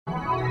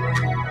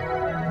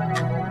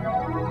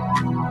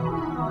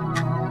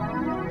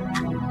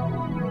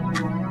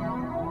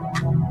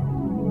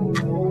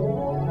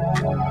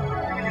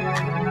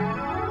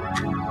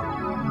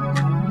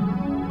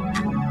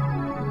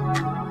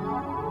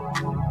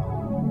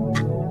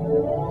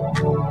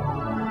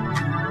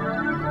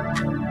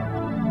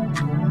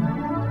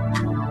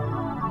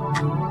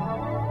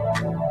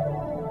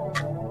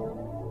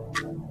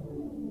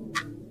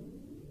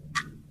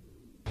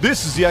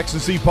This is the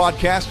X&C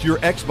Podcast, your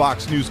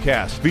Xbox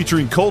newscast,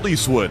 featuring Colt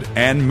Eastwood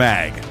and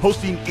Mag,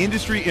 hosting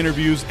industry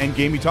interviews and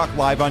gaming talk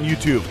live on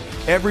YouTube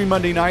every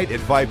Monday night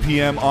at 5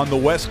 p.m. on the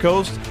West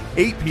Coast,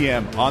 8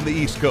 p.m. on the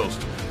East Coast.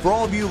 For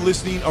all of you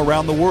listening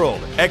around the world,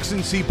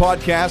 X&C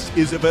Podcast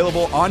is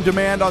available on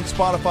demand on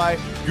Spotify,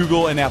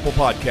 Google, and Apple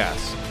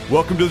Podcasts.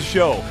 Welcome to the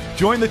show.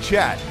 Join the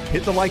chat,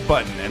 hit the like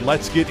button, and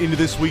let's get into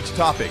this week's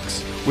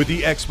topics with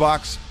the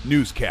Xbox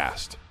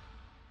Newscast.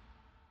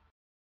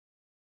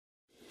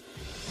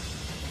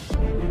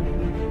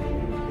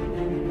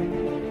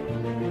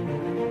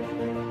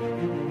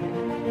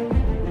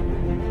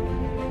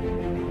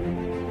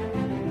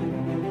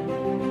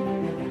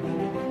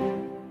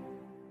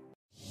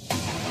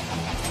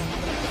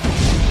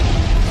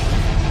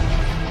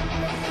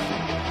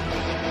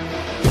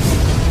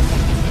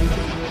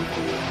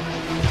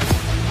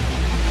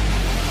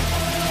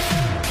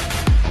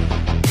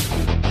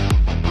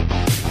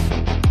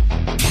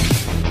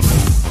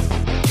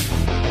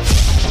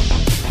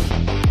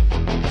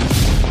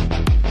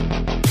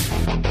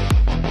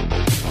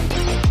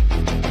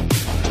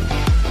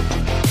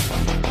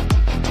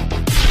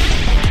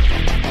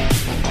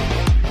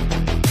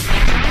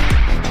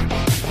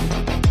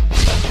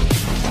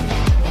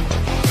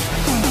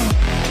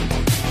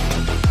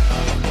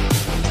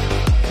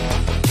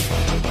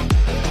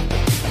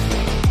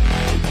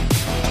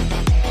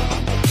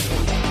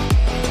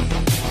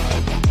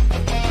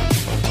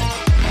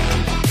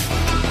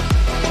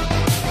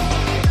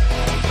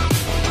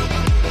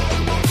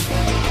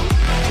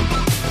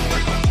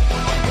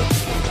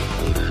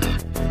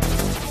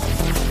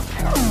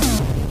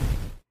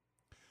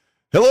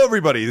 Hello,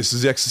 everybody. This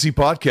is the X&C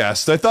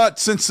Podcast. I thought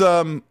since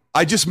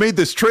I just made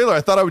this trailer,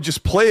 I thought I would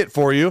just play it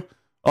for you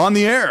on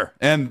the air.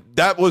 And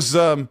that was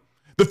the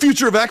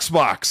future of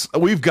Xbox.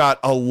 We've got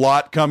a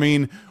lot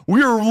coming.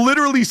 We are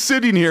literally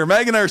sitting here.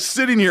 Mag and I are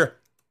sitting here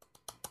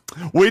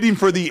waiting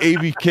for the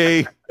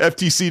ABK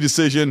FTC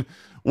decision.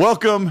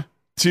 Welcome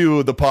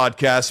to the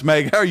podcast.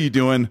 Mag, how are you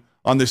doing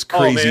on this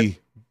crazy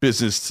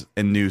business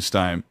and news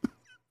time?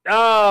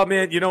 Oh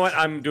man, you know what?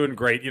 I'm doing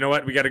great. You know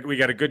what? We got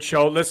a good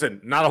show. Listen,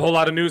 not a whole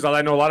lot of news.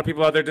 I know a lot of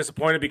people out there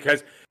disappointed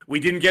because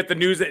we didn't get the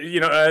news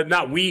that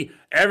not we.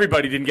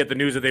 Everybody didn't get the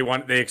news that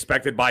they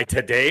expected by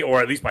today or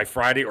at least by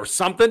Friday or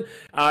something.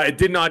 It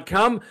did not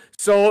come,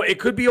 so it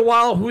could be a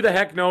while. Who the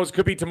heck knows?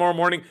 Could be tomorrow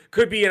morning.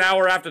 Could be an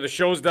hour after the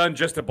show's done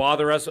just to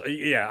bother us.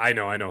 Yeah, I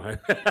know.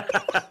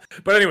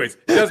 But anyways,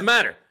 it doesn't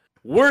matter.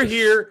 We're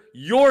here.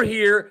 You're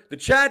here. The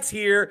chat's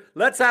here.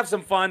 Let's have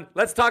some fun.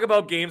 Let's talk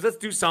about games. Let's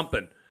do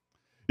something.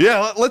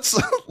 Yeah,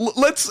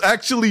 let's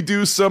actually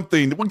do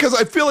something because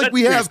I feel like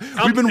we've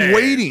been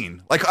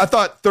waiting. Like I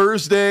thought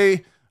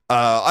Thursday,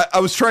 I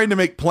was trying to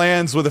make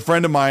plans with a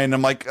friend of mine.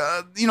 I'm like,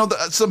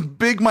 some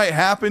big might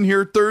happen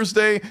here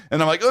Thursday,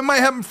 and I'm like, it might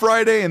happen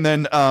Friday, and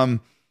then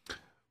I'm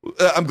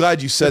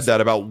glad you said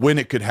that about when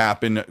it could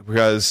happen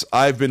because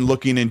I've been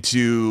looking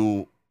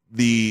into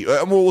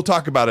we'll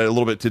talk about it a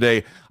little bit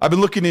today. I've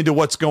been looking into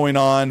what's going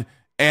on,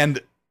 and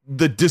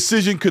the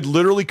decision could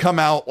literally come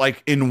out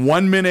like in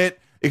 1 minute.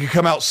 It could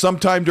come out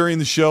sometime during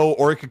the show,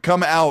 or it could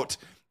come out,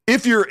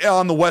 if you're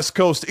on the West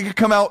Coast, it could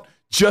come out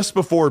just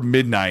before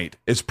midnight.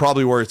 It's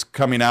probably where it's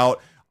coming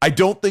out. I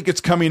don't think it's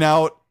coming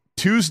out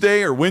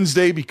Tuesday or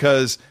Wednesday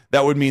because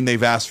that would mean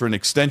they've asked for an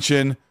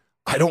extension.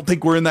 I don't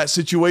think we're in that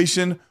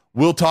situation.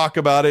 We'll talk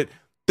about it.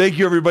 Thank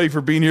you, everybody,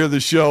 for being here at the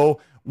show.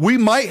 We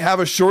might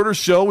have a shorter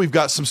show. We've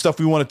got some stuff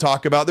we want to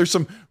talk about. There's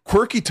some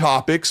quirky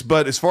topics,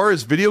 but as far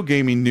as video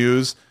gaming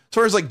news, as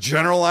far as like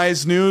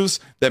generalized news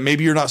that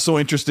maybe you're not so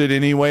interested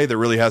in anyway, there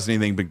really hasn't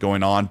anything been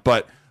going on.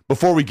 But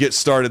before we get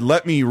started,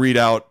 let me read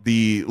out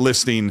the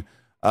listing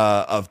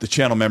of the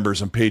channel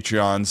members and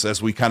Patreons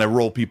as we kind of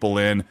roll people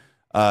in.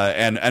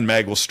 And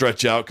Mag will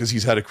stretch out because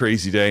he's had a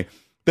crazy day.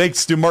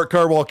 Thanks to Mark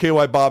Carwall,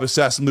 KY Bob,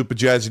 Assassin Lupa,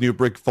 Jazzy New,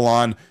 Brick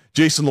Fallon,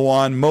 Jason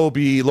Lewan,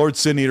 Moby, Lord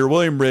Sin Eater,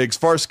 William Riggs,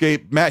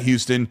 Farscape, Matt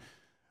Houston,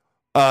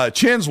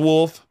 Chan's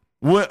Wolf,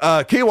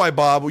 KY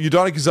Bob,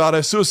 Udonic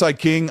Kazada, Suicide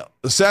King,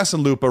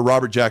 Assassin Lupa,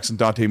 Robert Jackson,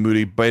 Dante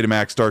Moody,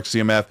 Betamax, Dark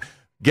CMF,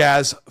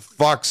 Gaz,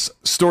 Fox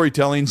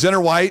Storytelling,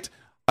 Zenner White.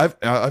 I've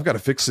got to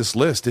fix this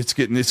list. It's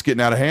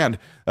getting out of hand.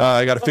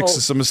 I got to fix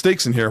some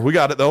mistakes in here. We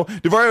got it though.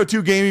 Devario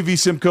 2 Gaming, V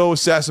Simcoe,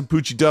 Assassin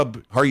Poochie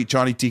Dub, Hargy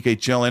Chani, TK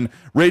Chillin,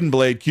 Raiden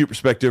Blade, Cute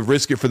Perspective,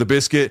 Risk It for the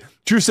Biscuit,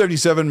 True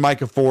 77,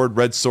 Micah Ford,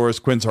 Red Source,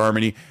 Quinn's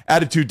Harmony,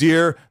 Attitude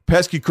Deer,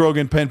 Pesky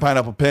Krogan, Pen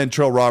Pineapple Pen,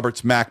 Trail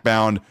Roberts, Mac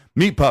Bound,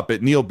 Meat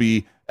Puppet, Neil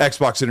B,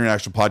 Xbox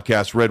International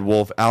Podcast, Red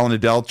Wolf, Alan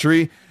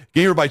Adeltree,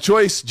 Gamer by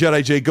Choice,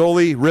 Jedi J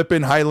Goalie,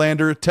 Rippin,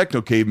 Highlander,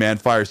 Techno Caveman,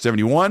 Fire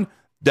 71,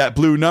 That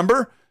Blue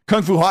Number,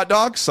 Kung Fu Hot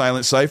Dog,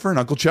 Silent Cypher, and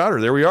Uncle Chowder.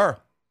 There we are.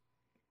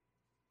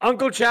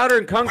 Uncle Chowder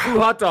and Kung Fu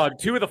Hot Dog,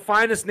 two of the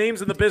finest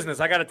names in the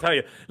business, I got to tell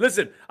you.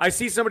 Listen, I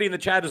see somebody in the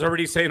chat is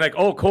already saying, like,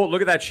 oh, Colt, look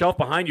at that shelf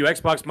behind you.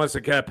 Xbox must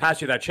have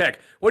passed you that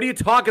check. What are you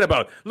talking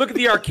about? Look at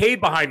the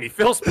arcade behind me.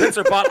 Phil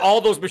Spencer bought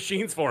all those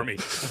machines for me,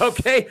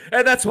 okay?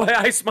 And that's why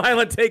I smile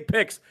and take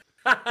pics.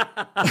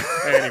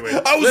 Anyway,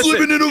 I was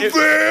living in a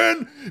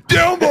van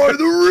down by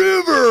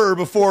the river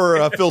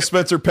before Phil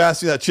Spencer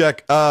passed you that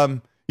check.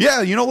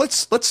 Yeah,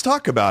 let's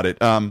talk about it.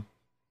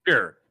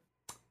 Sure.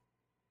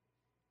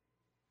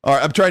 All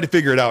right, I'm trying to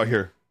figure it out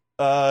here.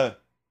 The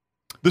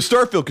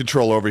Starfield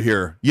controller over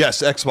here.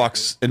 Yes,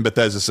 Xbox and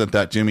Bethesda sent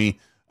that, Jimmy,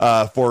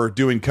 for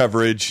doing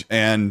coverage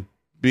and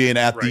being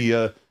at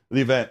the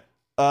event.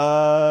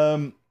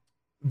 You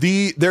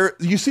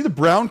see the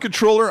brown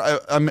controller?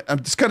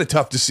 It's kind of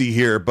tough to see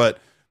here, but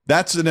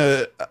that's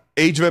an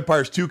Age of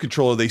Empires 2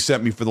 controller they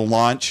sent me for the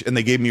launch, and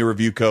they gave me a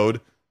review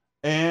code.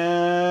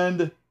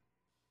 And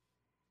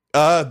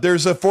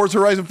there's a Forza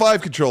Horizon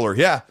 5 controller.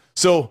 Yeah,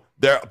 so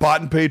they're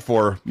bought and paid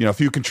for, a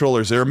few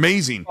controllers. They're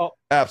amazing. Oh,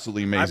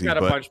 absolutely amazing. I've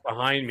got a bunch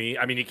behind me.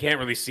 I mean, you can't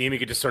really see them. You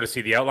can just sort of see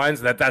the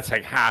outlines. That's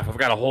like half. I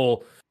got a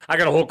whole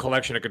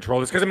collection of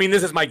controllers because, I mean,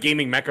 this is my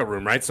gaming mecca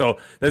room, right? So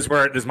this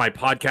is my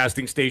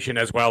podcasting station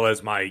as well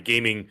as my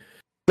gaming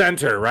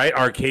center, right?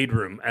 Arcade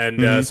room.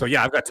 And so,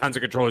 yeah, I've got tons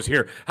of controllers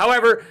here.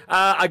 However,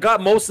 I got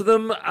most of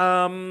them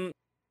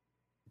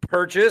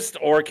purchased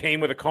or came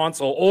with a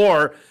console,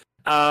 or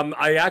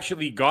I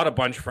actually got a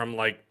bunch from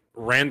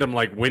random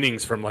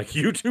winnings from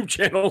YouTube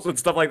channels and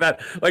stuff like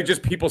that,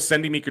 just people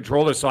sending me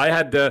controllers. So I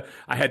had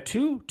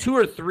two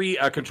or three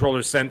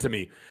controllers sent to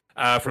me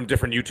from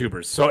different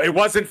YouTubers. So it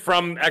wasn't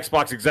from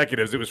Xbox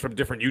executives, it was from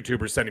different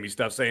YouTubers sending me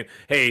stuff saying,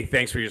 hey,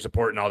 thanks for your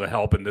support and all the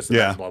help and this and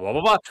that, blah blah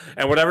blah blah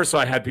and whatever. So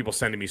I had people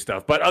sending me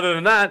stuff, but other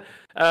than that,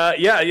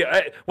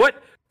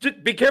 what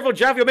just be careful,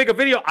 Jaffe will make a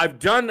video. I've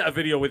done a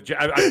video with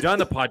I've done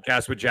a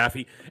podcast with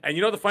Jaffe, and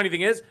the funny thing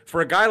is,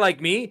 for a guy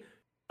like me,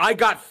 I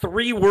got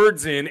 3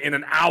 words in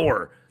an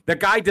hour. The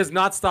guy does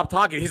not stop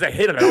talking. He's like,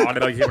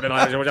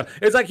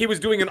 it's like he was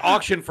doing an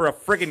auction for a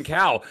friggin'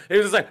 cow. It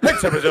was just like, and I'm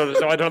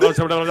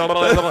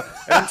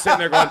sitting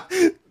there going,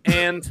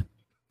 and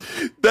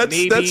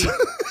that's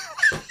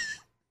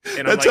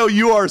that's how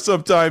you are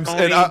sometimes.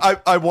 And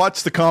I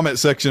watch the comment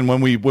section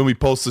when we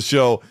post the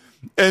show,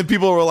 and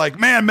people were like,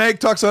 man, Meg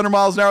talks 100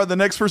 miles an hour. The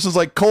next person's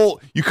like,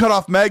 Colt, you cut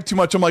off Meg too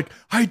much. I'm like,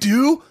 I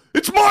do?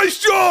 It's my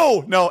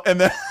show. No, and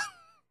then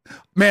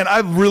man, I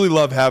really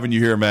love having you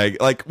here, Meg.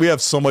 We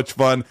have so much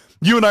fun.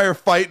 You and I are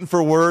fighting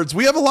for words.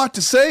 We have a lot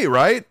to say,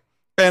 right?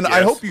 And yes.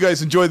 I hope you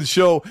guys enjoy the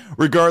show,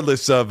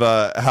 regardless of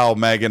how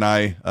Meg and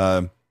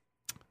I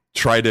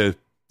try to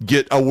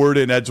get a word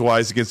in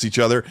edgewise against each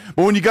other.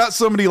 But when you got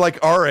somebody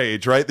like our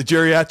age, right, the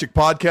Geriatric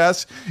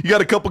Podcast, you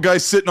got a couple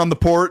guys sitting on the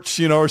porch,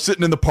 or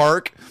sitting in the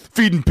park,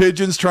 feeding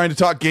pigeons, trying to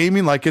talk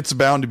gaming, it's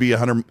bound to be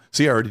 100.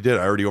 See, I already did.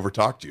 I already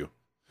overtalked you.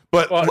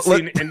 But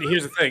and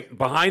here's the thing: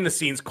 behind the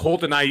scenes,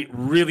 Colt and I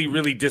really,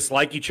 really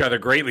dislike each other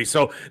greatly.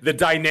 So the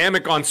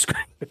dynamic on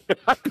screen,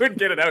 I couldn't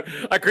get it out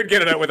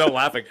without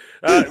laughing.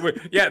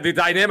 The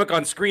dynamic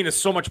on screen is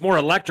so much more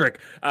electric.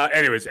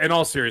 Anyways, in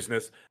all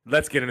seriousness,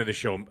 let's get into the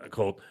show,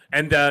 Colt,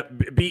 and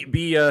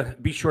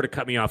be sure to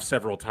cut me off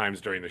several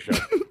times during the show.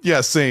 Yeah,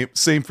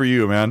 same for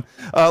you, man.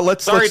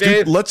 Let's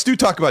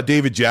talk about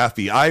David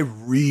Jaffe. I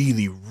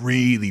really,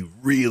 really,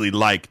 really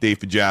like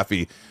David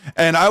Jaffe,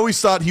 and I always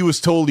thought he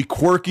was totally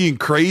quirky and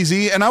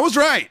crazy, and I was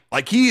right.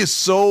 He is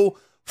so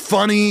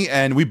funny,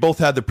 and we both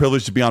had the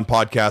privilege to be on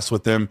podcasts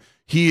with him.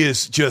 He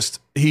is just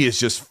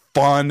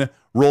fun,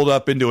 rolled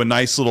up into a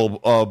nice little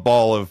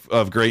ball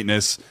of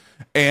greatness.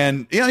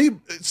 And he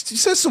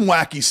says some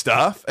wacky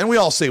stuff, and we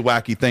all say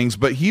wacky things,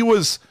 but he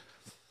was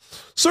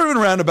sort of in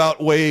a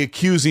roundabout way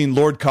accusing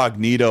Lord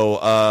Cognito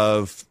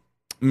of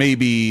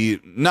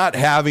maybe not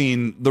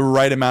having the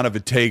right amount of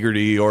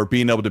integrity or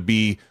being able to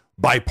be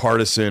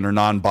bipartisan or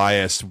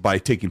non-biased by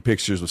taking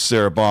pictures with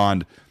Sarah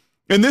Bond.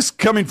 And this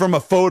coming from a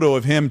photo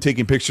of him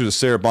taking pictures of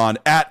Sarah Bond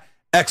at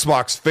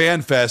Xbox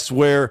Fan Fest,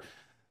 where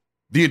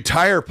the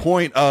entire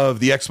point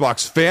of the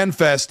Xbox Fan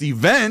Fest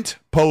event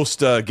post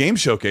game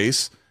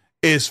showcase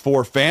is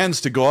for fans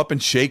to go up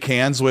and shake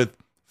hands with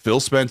Phil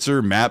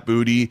Spencer, Matt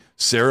Booty,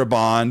 Sarah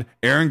Bond,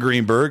 Aaron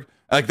Greenberg.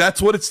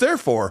 That's what it's there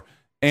for.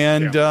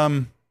 And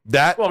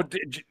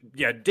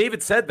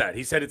David said that.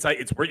 He said it's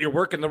where you're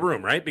working the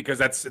room, right?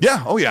 Because it's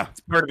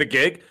part of the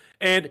gig.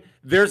 And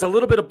there's a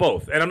little bit of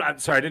both. And I'm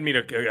sorry, I didn't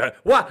mean to.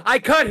 I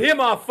cut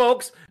him off,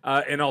 folks.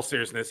 In all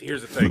seriousness,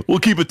 here's the thing. We'll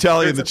keep a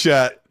tally in the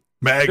chat.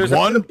 Mag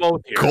 1,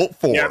 Colt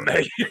 4. Yeah,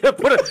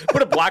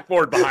 put a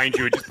blackboard behind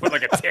you and just put a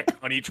tick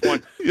on each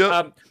one.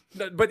 Yep.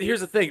 But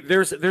here's the thing: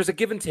 there's a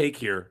give and take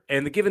here,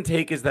 and the give and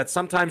take is that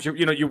sometimes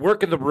you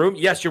work in the room.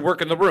 Yes, you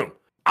work in the room.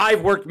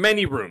 I've worked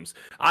many rooms.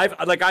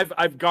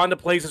 I've gone to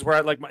places where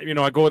I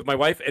go with my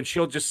wife, and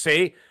she'll just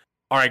say,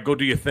 "All right, go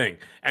do your thing,"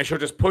 and she'll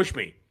just push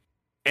me,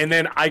 and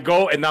then I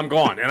go and I'm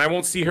gone, and I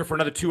won't see her for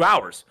another 2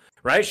 hours.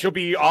 right? She'll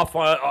be off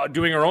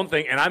doing her own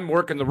thing, and I'm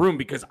working the room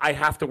because I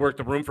have to work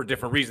the room for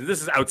different reasons.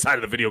 This is outside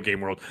of the video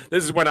game world.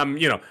 This is when I'm,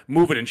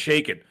 moving and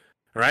shaking,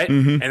 right?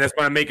 And that's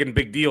when I'm making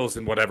big deals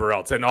and whatever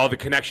else, and all the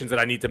connections that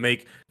I need to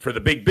make for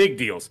the big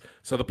deals.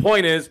 So the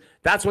point is,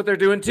 that's what they're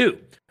doing too.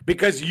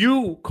 Because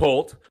you,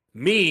 Colt,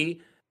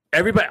 me,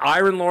 everybody,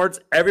 Iron Lords,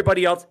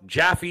 everybody else,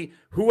 Jaffe,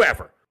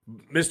 whoever,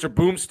 Mr.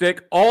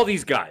 Boomstick, all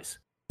these guys,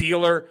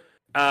 Dealer,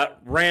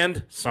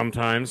 Rand,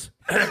 sometimes.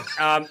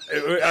 Yeah,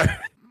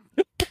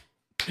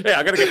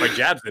 I got to get my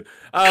jabs in.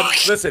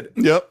 Listen,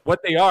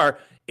 What they are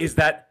is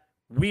that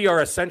we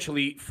are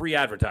essentially free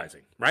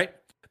advertising, right?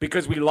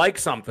 Because we like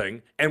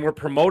something and we're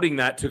promoting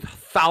that to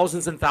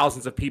thousands and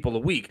thousands of people a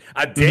week,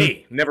 a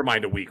day, never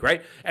mind a week,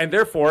 right? And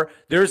therefore,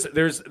 there's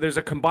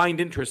a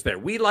combined interest there.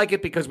 We like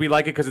it because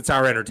it's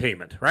our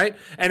entertainment, right?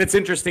 And it's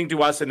interesting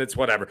to us and it's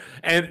whatever.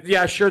 And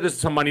yeah, sure, there's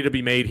some money to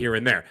be made here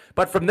and there.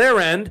 But from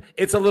their end,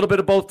 it's a little bit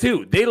of both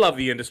too. They love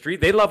the industry.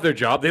 They love their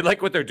job. They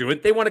like what they're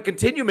doing. They want to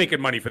continue making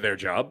money for their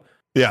job.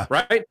 Yeah.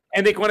 Right?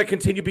 And they want to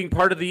continue being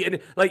part of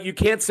the, like, you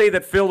can't say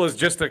that Phil is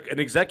just an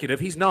executive.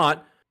 He's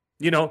not.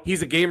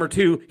 He's a gamer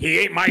too. He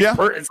ain't my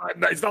person.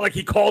 It's not like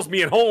he calls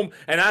me at home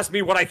and asks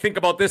me what I think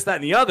about this, that,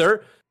 and the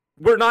other.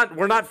 We're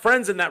not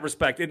friends in that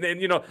respect. And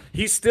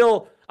he's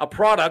still a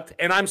product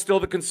and I'm still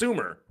the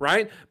consumer,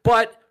 right?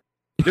 But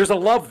there's a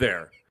love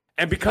there.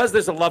 And because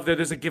there's a love there,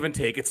 there's a give and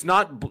take. It's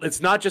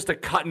not just a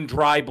cut and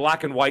dry,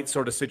 black and white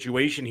sort of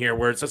situation here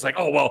where it's just like,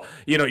 oh, well,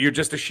 you're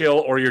just a shill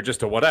or you're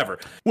just a whatever.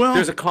 Well,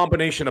 there's a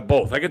combination of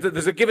both. Like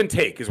there's a give and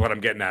take is what I'm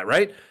getting at,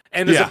 right?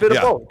 And there's a bit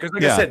of both. Because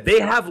like I said, they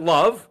have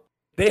love.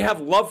 They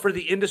have love for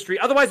the industry.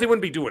 Otherwise, they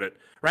wouldn't be doing it,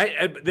 right?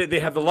 And they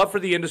have the love for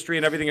the industry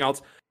and everything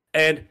else.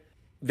 And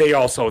they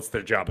also, it's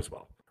their job as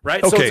well,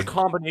 right? Okay. So it's a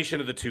combination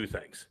of the two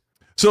things.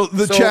 So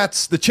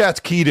the chat's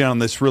keyed in on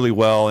this really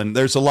well. And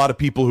there's a lot of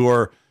people who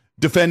are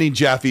defending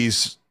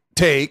Jaffe's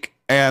take.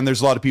 And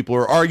there's a lot of people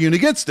who are arguing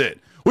against it,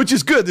 which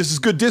is good. This is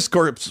good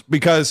discourse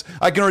because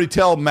I can already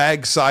tell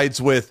Mag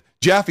sides with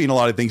Jaffe and a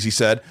lot of things he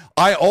said.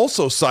 I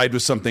also side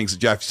with some things that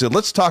Jaffe said.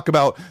 Let's talk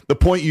about the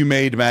point you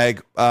made,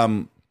 Mag,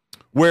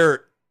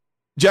 where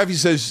Jaffe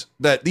says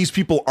that these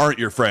people aren't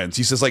your friends.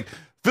 He says, like,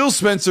 Phil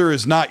Spencer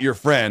is not your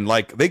friend.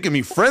 Like, they can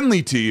be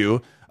friendly to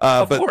you,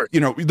 but,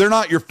 they're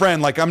not your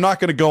friend. Like, I'm not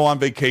going to go on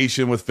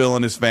vacation with Phil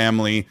and his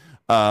family.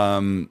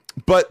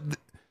 But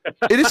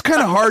it is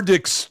kind of hard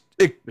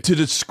to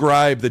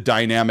describe the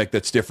dynamic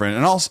that's different.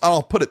 And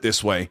I'll put it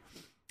this way.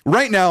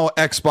 Right now,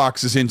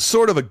 Xbox is in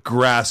sort of a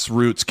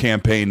grassroots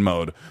campaign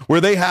mode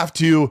where they have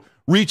to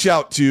reach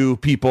out to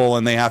people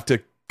and they have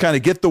to kind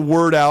of get the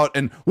word out,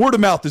 and word of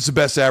mouth is the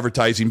best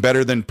advertising,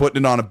 better than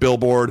putting it on a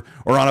billboard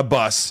or on a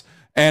bus.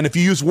 And if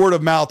you use word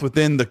of mouth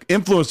within the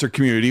influencer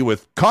community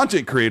with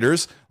content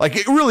creators, like,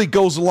 it really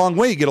goes a long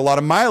way. You get a lot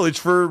of mileage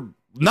for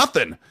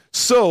nothing.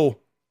 So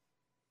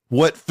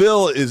what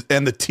Phil is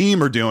and the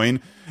team are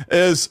doing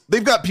is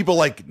they've got people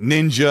like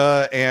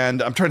Ninja,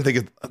 and I'm trying to think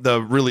of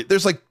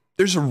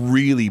there's a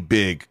really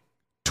big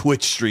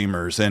Twitch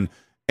streamers and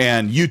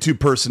YouTube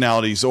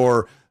personalities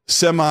or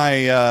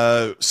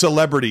semi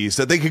celebrities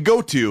that they could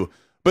go to,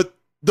 but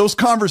those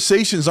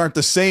conversations aren't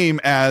the same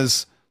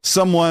as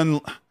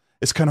someone.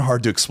 It's kind of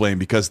hard to explain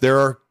because there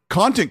are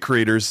content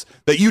creators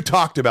that you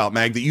talked about,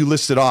 Mag, that you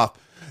listed off,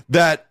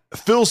 that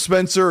Phil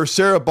Spencer or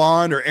Sarah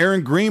Bond or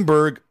Aaron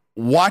Greenberg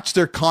watch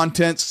their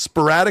content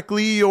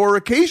sporadically or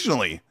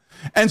occasionally,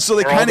 and so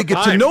they kind of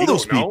get to know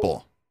those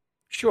people.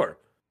 Sure,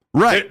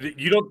 right?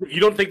 You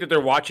don't think that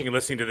they're watching and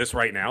listening to this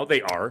right now?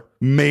 They are,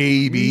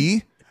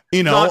 maybe.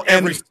 Not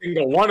every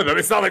single one of them.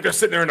 It's not like they're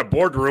sitting there in a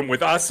boardroom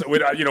with us,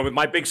 with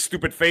my big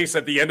stupid face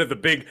at the end of the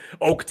big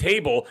oak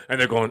table, and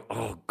they're going,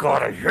 "Oh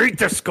God, I hate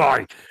this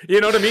guy."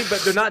 You know what I mean? But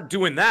they're not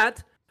doing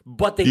that.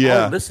 But they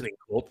are listening.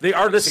 Colt. They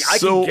are listening. I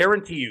can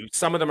guarantee you,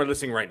 some of them are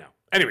listening right now.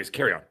 Anyways,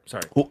 carry on.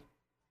 Sorry. Well,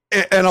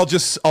 and I'll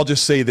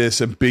just say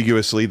this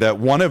ambiguously that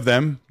one of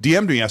them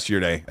DM'd me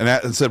yesterday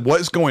and said, "What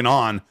is going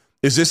on?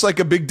 Is this like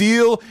a big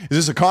deal? Is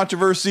this a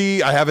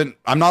controversy?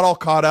 I'm not all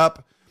caught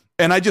up."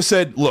 And I just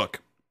said,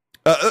 "Look."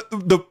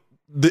 The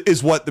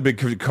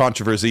big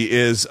controversy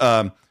is.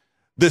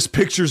 This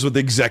pictures with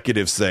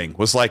executives thing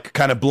was like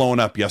kind of blowing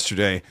up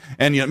yesterday,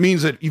 and it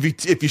means that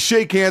if you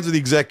shake hands with the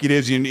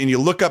executives and you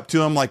look up to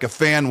them like a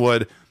fan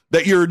would,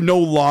 that you're no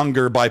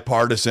longer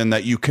bipartisan,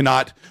 that you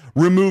cannot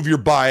remove your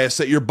bias,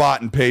 that you're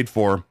bought and paid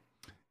for.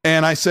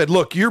 And I said,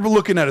 look, you're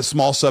looking at a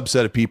small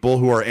subset of people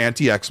who are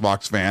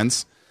anti-Xbox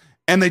fans,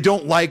 and they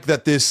don't like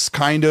that this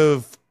kind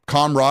of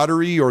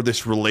camaraderie or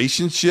this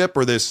relationship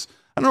or this.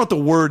 I don't know what the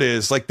word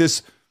is, like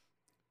this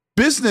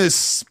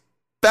business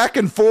back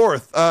and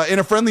forth in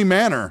a friendly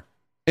manner,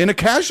 in a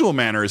casual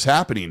manner is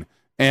happening,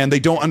 and they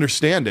don't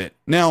understand it.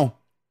 Now,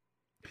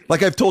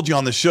 like I've told you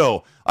on the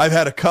show, I've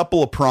had a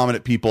couple of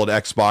prominent people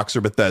at Xbox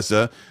or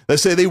Bethesda that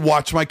say they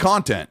watch my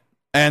content.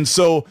 And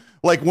so,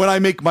 like, when I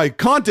make my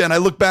content, I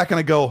look back and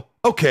I go,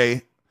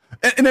 okay,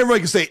 and everybody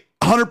can say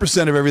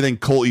 100% of everything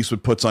Cole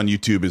Eastwood puts on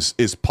YouTube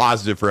is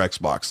positive for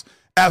Xbox.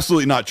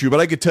 Absolutely not true, but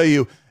I could tell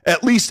you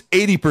at least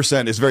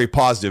 80% is very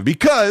positive,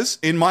 because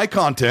in my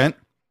content,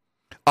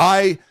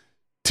 I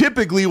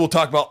typically will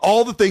talk about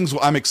all the things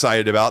I'm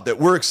excited about, that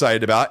we're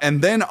excited about,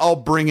 and then I'll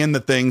bring in the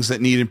things that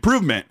need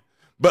improvement.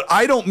 But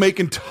I don't make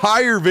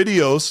entire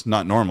videos,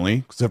 not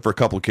normally, except for a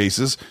couple of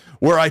cases,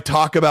 where I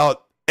talk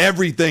about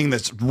everything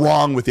that's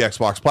wrong with the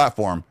Xbox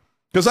platform,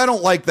 because I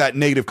don't like that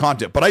negative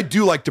content. But I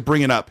do like to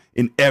bring it up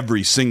in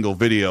every single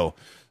video.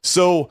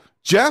 So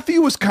Jaffe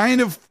was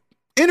kind of,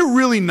 in a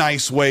really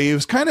nice way, he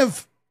was kind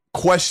of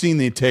questioning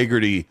the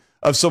integrity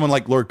of someone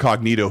like Lord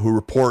Cognito, who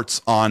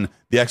reports on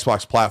the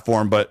Xbox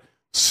platform, but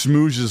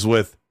smooches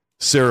with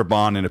Sarah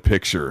Bond in a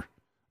picture.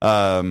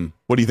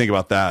 What do you think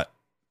about that?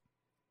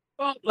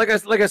 Well, like I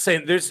was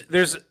saying,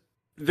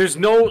 there's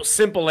no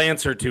simple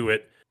answer to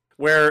it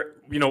where,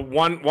 you know,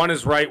 one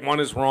is right, one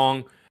is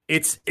wrong.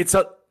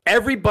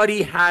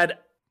 Everybody had,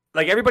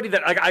 like, everybody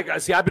that I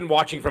see, I've been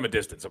watching from a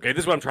distance. Okay,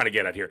 this is what I'm trying to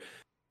get at here.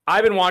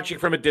 I've been watching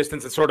from a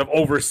distance and sort of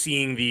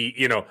overseeing the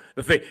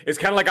thing. It's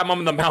kind of like I'm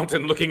on the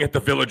mountain looking at the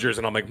villagers,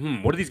 and I'm like,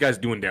 what are these guys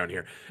doing down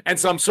here? And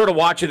so I'm sort of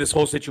watching this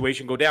whole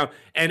situation go down,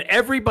 and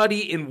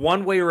everybody in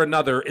one way or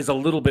another is a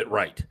little bit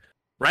right?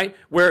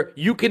 Where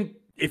you can,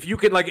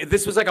 if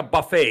this was like a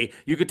buffet,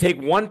 you could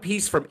take one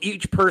piece from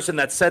each person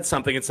that said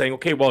something and saying,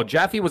 okay, well,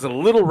 Jaffe was a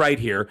little right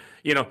here.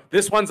 You know,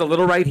 this one's a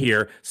little right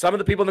here. Some of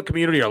the people in the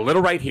community are a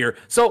little right here.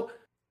 So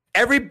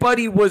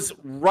everybody was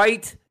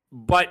right,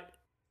 but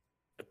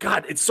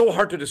God, it's so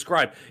hard to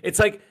describe. It's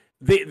like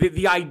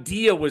the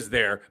idea was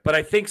there, but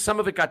I think some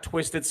of it got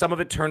twisted, some of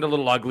it turned a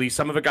little ugly,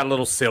 some of it got a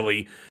little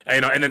silly,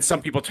 you know, and then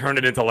some people turned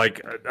it into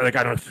like I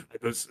don't know,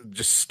 those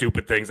just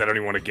stupid things I don't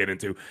even want to get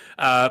into,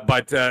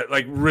 but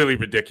like really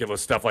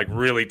ridiculous stuff, like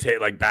really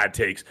like bad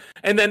takes.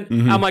 And then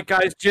I'm like,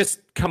 guys,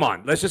 just come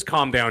on, let's just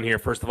calm down here.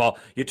 First of all,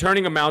 you're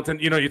turning a mountain,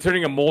 you know, you're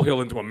turning a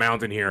molehill into a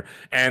mountain here,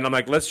 and I'm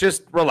like, let's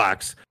just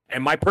relax.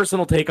 And my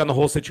personal take on the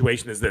whole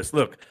situation is this: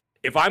 look,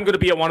 if I'm going to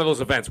be at one of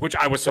those events, which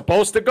I was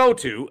supposed to go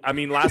to, I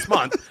mean, last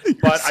month,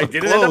 but so I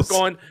didn't end up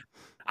going.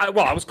 I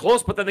was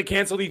close, but then they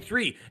canceled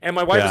E3. And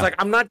my wife was like,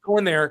 I'm not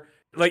going there,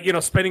 like, you know,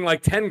 spending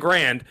like 10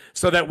 grand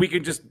so that we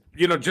can just,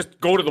 you know, just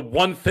go to the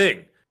one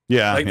thing.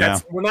 Yeah. Like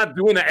we're not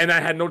doing that. And I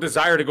had no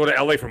desire to go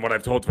to LA from what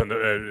I've told from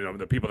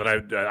the people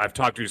that I've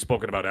talked to,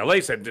 spoken about LA,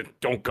 said,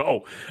 don't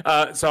go.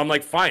 So I'm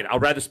like, fine, I'll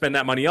rather spend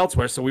that money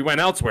elsewhere. So we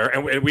went elsewhere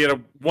and we had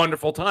a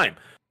wonderful time.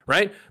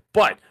 Right.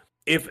 But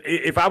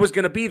if I was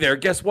going to be there,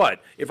 guess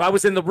what? If I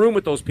was in the room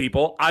with those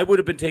people, I would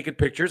have been taking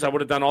pictures. I would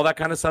have done all that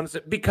kind of stuff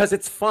because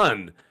it's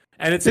fun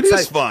and it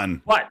is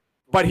fun.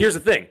 But here's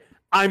the thing: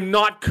 I'm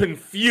not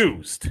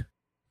confused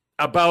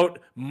about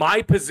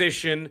my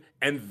position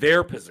and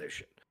their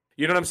position.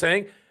 You know what I'm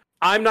saying?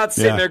 I'm not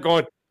sitting there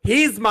going,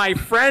 he's my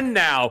friend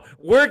now.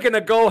 We're going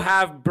to go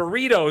have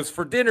burritos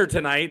for dinner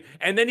tonight,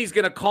 and then he's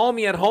going to call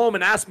me at home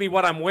and ask me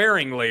what I'm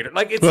wearing later.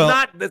 Like, that's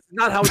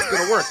not how it's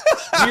going to work.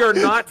 We are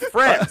not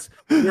friends.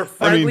 We're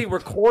friendly. We're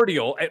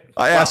cordial.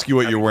 I ask you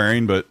what you're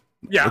wearing, but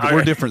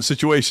we're a different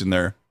situation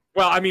there.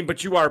 Well, I mean,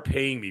 but you are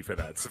paying me for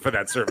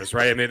that service,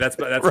 right? I mean, that's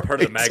right.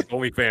 Part of the Mag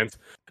OnlyFans.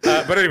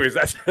 But anyways,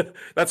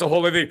 that's a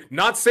whole other thing.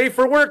 Not safe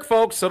for work,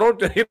 folks. So don't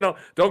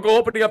go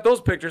opening up those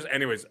pictures.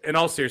 Anyways, in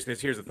all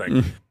seriousness, here's the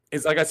thing.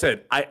 It's like I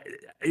said,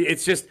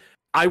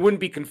 I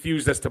wouldn't be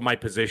confused as to my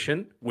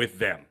position with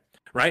them,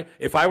 right?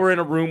 If I were in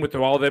a room with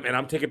all of them and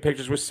I'm taking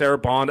pictures with Sarah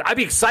Bond, I'd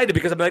be excited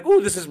because I'm like, oh,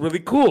 this is really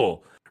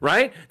cool,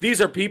 right? These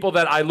are people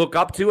that I look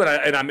up to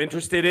and I'm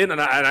interested in, and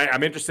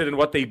I'm interested in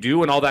what they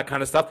do and all that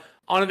kind of stuff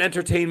on an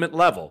entertainment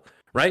level,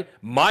 right?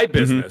 My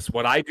business,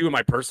 what I do in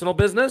my personal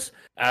business,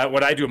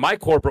 what I do in my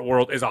corporate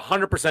world is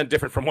 100%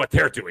 different from what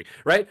they're doing,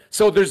 right?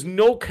 So there's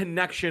no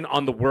connection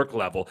on the work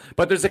level,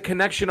 but there's a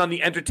connection on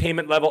the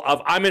entertainment level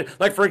of,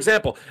 like, for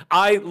example,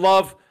 I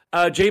love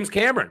James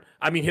Cameron.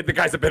 I mean, the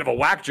guy's a bit of a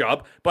whack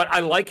job, but I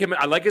like him.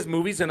 I like his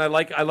movies, and I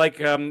like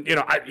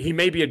he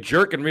may be a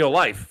jerk in real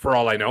life for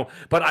all I know,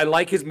 but I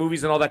like his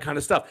movies and all that kind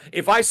of stuff.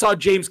 If I saw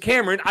James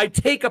Cameron, I'd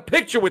take a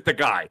picture with the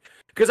guy.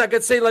 Because I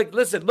could say, like,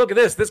 listen, look at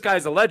this. This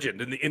guy's a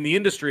legend in the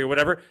industry or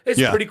whatever.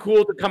 It's pretty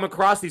cool to come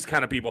across these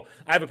kind of people.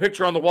 I have a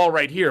picture on the wall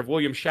right here of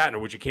William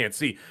Shatner, which you can't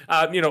see.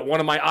 One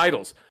of my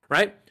idols,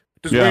 right?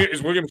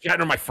 Is William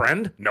Shatner my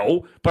friend?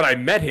 No, but I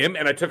met him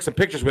and I took some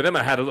pictures with him.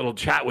 I had a little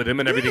chat with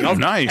him and everything else.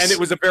 Nice. And it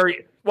was a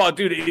very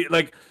dude.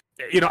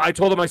 I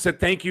told him, I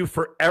said thank you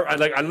for I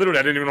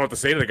didn't even know what to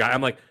say to the guy.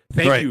 I'm like,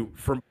 thank you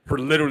for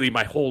literally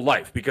my whole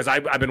life, because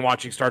I've been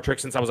watching Star Trek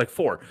since I was like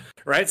 4,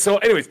 right? So,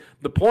 anyways,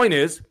 the point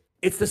is,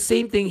 it's the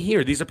same thing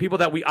here. These are people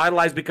that we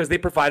idolize because they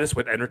provide us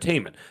with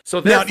entertainment.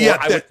 So therefore,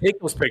 I would take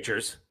those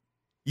pictures,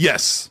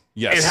 yes,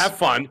 and have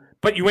fun.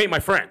 But you ain't my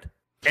friend.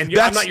 And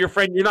I'm not your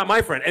friend. You're not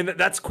my friend. And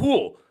that's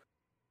cool.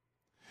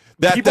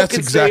 That's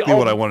exactly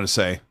what I want to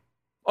say.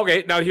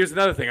 Okay, now here's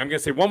another thing. I'm going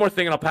to say one more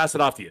thing and I'll pass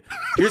it off to you.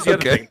 Here's the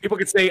other thing. People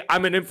can say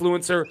I'm an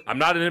influencer. I'm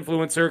not an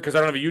influencer because I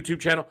don't have a YouTube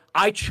channel.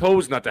 I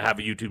chose not to have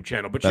a YouTube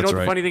channel. But you know what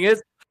the funny thing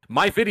is?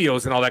 My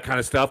videos and all that kind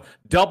of stuff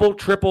double,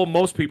 triple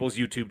most people's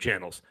YouTube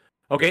channels.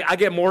 Okay, I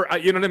get more,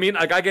 you know what I mean?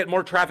 Like, I get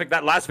more traffic.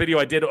 That last video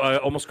I did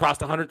almost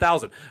crossed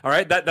 100,000. All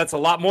right, that's a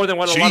lot more than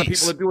what a lot of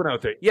people are doing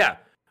out there. Yeah.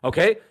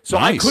 Okay, so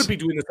I could be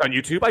doing this on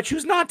YouTube. I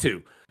choose not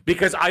to.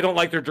 because I don't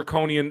like their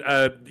draconian,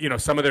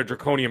 some of their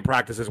draconian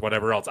practices,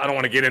 whatever else. I don't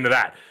want to get into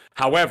that.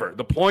 However,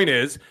 the point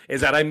is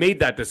that I made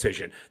that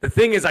decision. The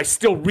thing is, I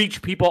still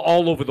reach people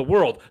all over the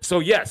world. So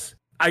yes,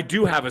 I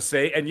do have a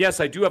say, and yes,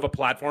 I do have a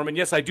platform, and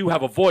yes, I do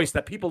have a voice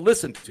that people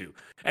listen to.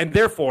 And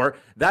therefore,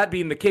 that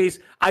being the case,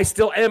 I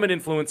still am an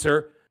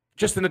influencer,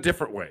 just in a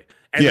different way.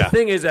 And the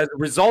thing is, as a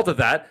result of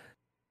that,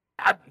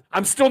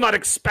 I'm still not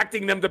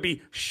expecting them to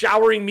be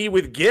showering me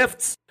with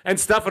gifts and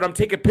stuff, and I'm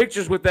taking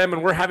pictures with them,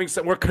 and we're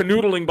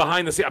canoodling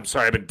behind the scenes. I'm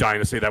sorry, I've been dying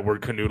to say that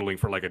word canoodling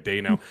for like a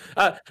day now.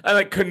 I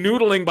like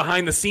canoodling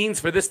behind the scenes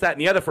for this, that,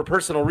 and the other for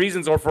personal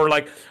reasons or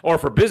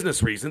for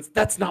business reasons.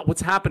 That's not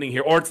what's happening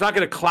here, or it's not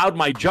going to cloud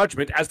my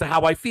judgment as to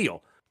how I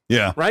feel.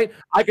 Yeah. Right?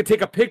 I could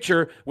take a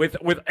picture with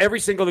every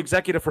single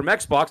executive from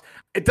Xbox.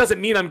 It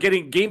doesn't mean I'm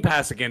getting Game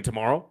Pass again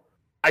tomorrow.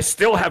 I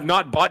still have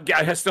not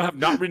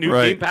renewed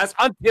Game Pass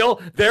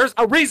until there's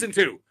a reason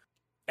to.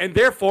 And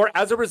therefore,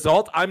 as a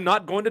result, I'm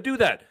not going to do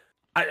that.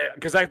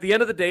 Because at the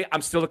end of the day,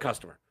 I'm still a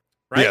customer.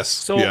 Right? Yes.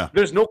 So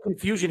there's no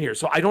confusion here.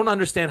 So I don't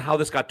understand how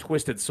this got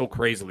twisted so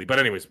crazily. But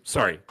anyways,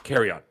 sorry.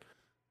 Carry on.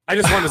 I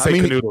just wanted to say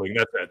canoodling.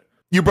 That's it.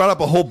 You brought up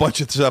a whole bunch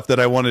of stuff that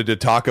I wanted to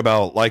talk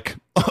about, like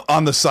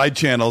on the side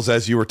channels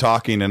as you were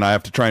talking, and I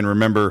have to try and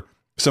remember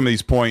some of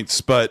these points.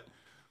 But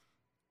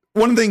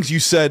one of the things you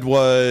said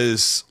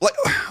was, like,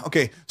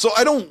 okay, so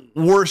I don't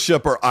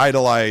worship or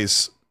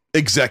idolize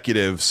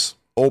executives,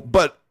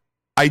 but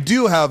I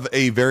do have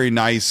a very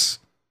nice,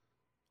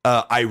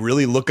 I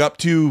really look up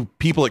to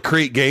people that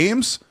create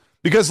games,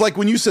 because like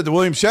when you said the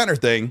William Shatner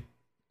thing,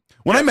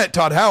 when I met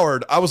Todd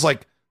Howard, I was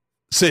like,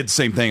 said the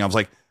same thing. I was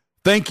like,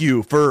 thank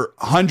you for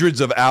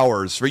hundreds of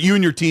hours, for you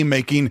and your team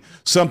making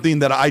something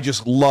that I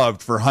just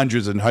loved for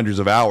hundreds and hundreds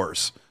of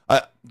hours.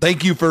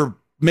 Thank you for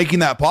making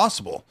that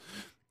possible.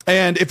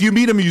 And if you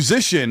meet a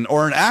musician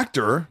or an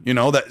actor,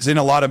 that's in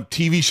a lot of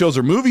TV shows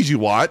or movies you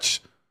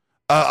watch,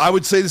 I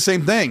would say the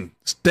same thing.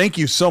 Thank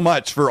you so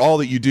much for all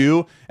that you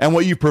do and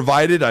what you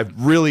provided. I've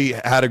really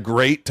had a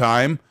great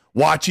time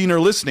watching or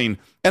listening.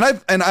 And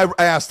I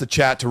asked the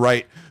chat to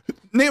write,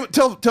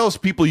 tell us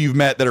people you've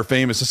met that are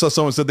famous. I saw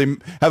someone said they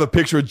have a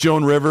picture of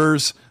Joan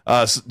Rivers.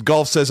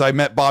 Golf says I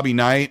met Bobby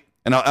Knight,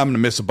 and I'm going to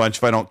miss a bunch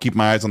if I don't keep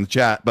my eyes on the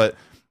chat. But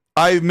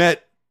I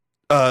met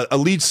a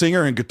lead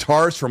singer and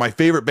guitarist for my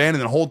favorite band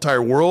in the whole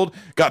entire world.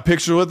 Got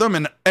pictures with them,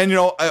 and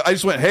I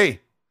just went,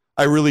 hey,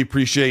 I really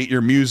appreciate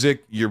your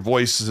music. Your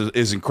voice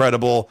is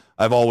incredible.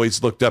 I've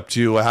always looked up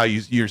to how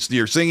you're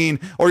singing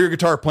or your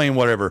guitar playing,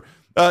 whatever.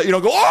 Go,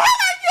 oh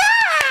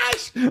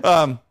my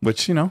gosh,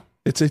 which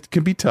it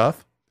can be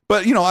tough.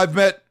 But I've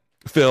met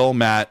Phil,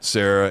 Matt,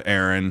 Sarah,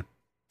 Aaron,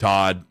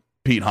 Todd,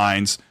 Pete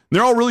Hines.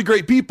 They're all really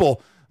great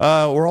people.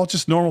 We're all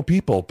just normal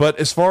people. But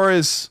as far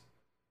as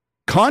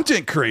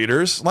content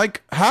creators,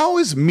 like, how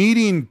is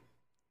meeting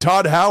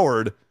Todd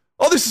Howard?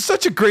 Oh, this is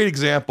such a great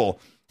example.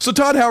 So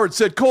Todd Howard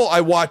said, Cole,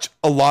 I watch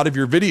a lot of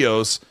your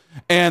videos,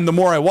 and the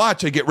more I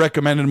watch, I get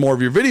recommended more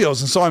of your videos.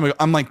 And so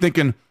I'm like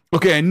thinking,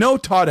 okay, I know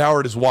Todd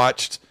Howard has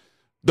watched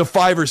the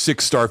 5 or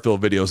 6 Starfield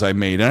videos I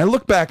made. And I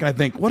look back and I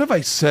think, what have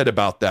I said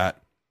about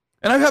that?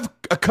 And I have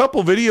a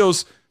couple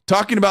videos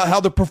talking about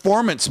how the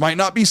performance might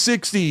not be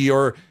 60,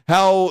 or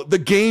how the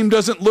game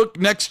doesn't look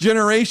next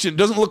generation,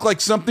 doesn't look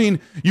like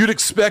something you'd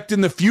expect in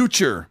the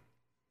future.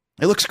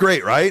 It looks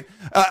great, right?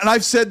 And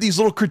I've said these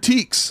little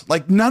critiques,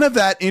 like none of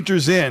that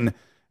enters in.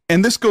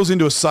 And this goes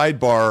into a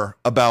sidebar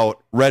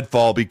about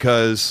Redfall,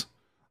 because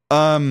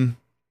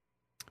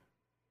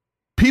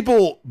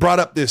people brought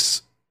up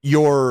this,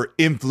 you're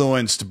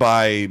influenced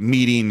by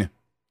meeting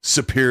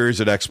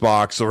superiors at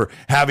Xbox or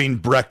having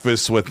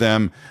breakfast with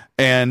them,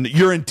 and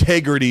your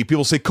integrity.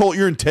 People say, Colt,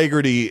 your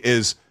integrity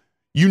is,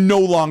 you no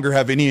longer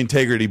have any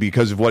integrity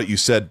because of what you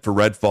said for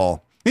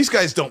Redfall. These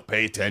guys don't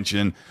pay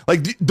attention.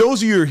 Like,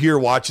 those of you who are here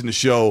watching the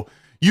show,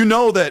 you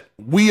know that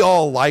we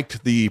all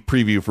liked the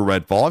preview for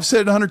Redfall. I've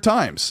said it 100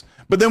 times.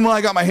 But then when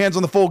I got my hands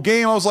on the full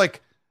game, I was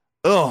like,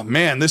 oh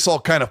man, this all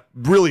kind of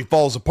really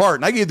falls apart.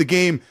 And I gave the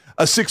game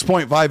a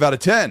 6.5 out of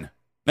 10.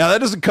 Now,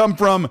 that doesn't come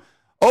from,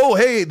 oh,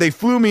 hey, they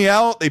flew me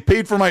out, they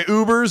paid for my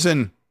Ubers,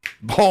 and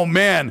oh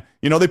man,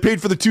 they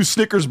paid for the 2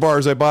 Snickers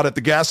bars I bought at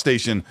the gas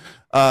station.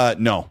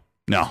 No,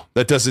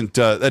 that doesn't,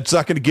 that's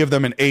not going to give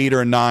them an 8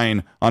 or a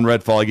 9 on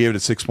Redfall. I gave it a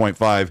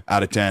 6.5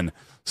 out of 10.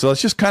 So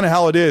that's just kind of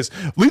how it is.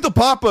 Lethal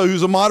Papa,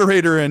 who's a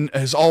moderator and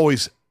is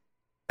always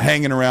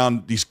hanging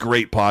around these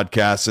great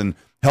podcasts and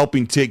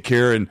helping take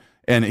care,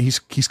 and he's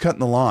cutting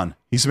the lawn.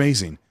 He's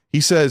amazing.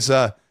 He says,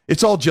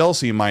 it's all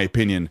jealousy, in my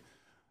opinion.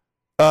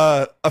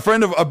 A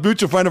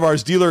mutual friend of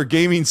ours, Dealer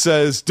Gaming,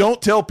 says,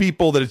 don't tell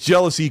people that it's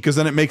jealousy, because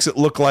then it makes it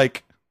look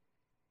like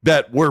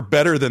that we're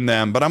better than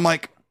them. But I'm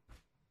like,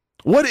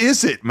 what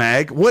is it,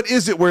 Mag? What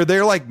is it where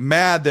they're like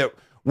mad that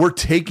we're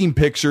taking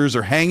pictures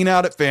or hanging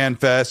out at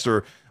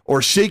FanFest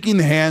or shaking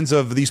the hands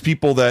of these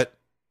people that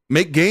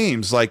make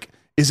games? Like,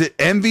 is it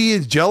envy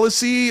and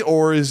jealousy,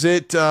 or is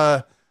it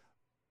I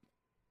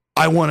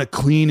want a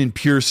clean and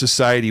pure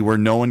society where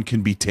no one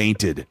can be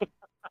tainted?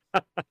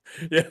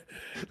 Yeah,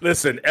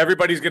 listen,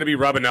 everybody's going to be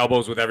rubbing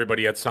elbows with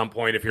everybody at some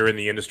point if you're in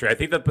the industry. I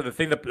think that the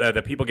thing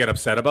that people get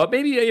upset about,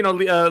 maybe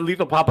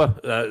Lethal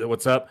Papa,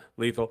 what's up,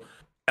 Lethal,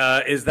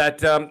 is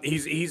that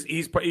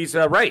he's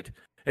right.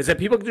 Is that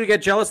people do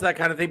get jealous of that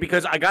kind of thing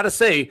because I got to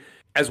say,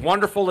 as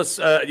wonderful as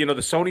the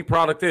Sony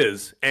product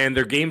is, and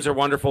their games are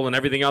wonderful and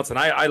everything else, and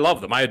I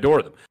love them, I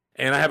adore them,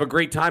 and I have a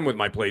great time with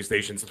my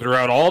PlayStations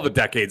throughout all the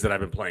decades that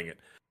I've been playing it.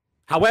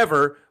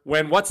 However,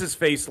 when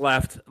What's-His-Face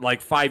left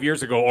like 5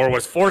 years ago, or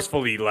was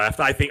forcefully left,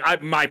 I think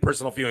my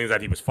personal feeling is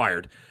that he was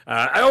fired.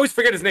 I always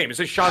forget his name. Is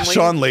it Sean Layden?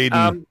 Sean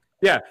Layden.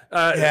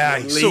 Yeah,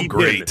 he's so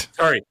great.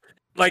 Sorry.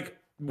 Like,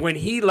 when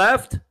he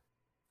left,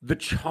 the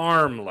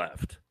charm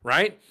left,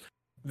 right?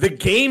 The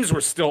games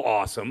were still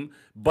awesome,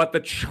 but the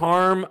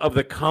charm of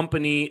the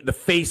company, the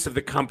face of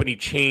the company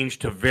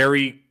changed to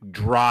very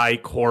dry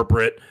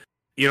corporate.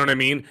 You know what I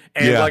mean?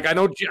 And like I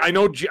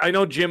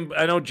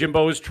know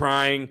Jimbo is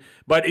trying,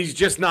 but he's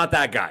just not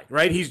that guy,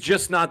 right? He's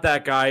just not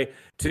that guy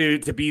to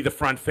be the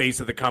front face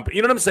of the company.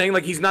 You know what I'm saying?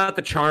 Like, he's not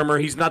the charmer,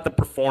 he's not the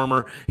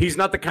performer, he's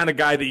not the kind of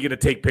guy that you're gonna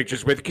take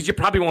pictures with because you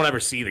probably won't ever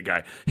see the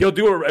guy. He'll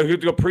do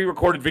a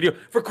pre-recorded video.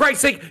 For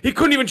Christ's sake, he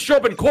couldn't even show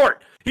up in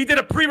court. He did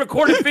a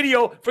pre-recorded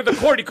video for the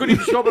court. He couldn't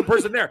even show up in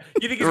person there.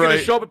 You think he's gonna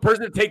show up in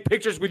person to take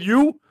pictures with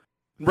you?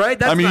 Right?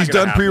 That's he's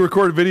done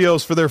pre-recorded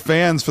videos for their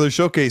fans, for their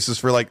showcases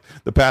for like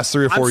the past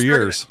 3 or 4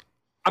 years.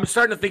 I'm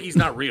starting to think he's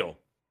not real.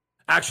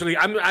 Actually,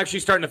 I'm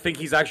actually starting to think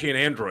he's actually an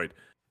android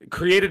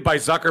created by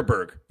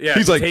Zuckerberg. Yeah,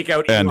 he's like, take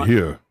out and Elon.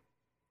 Here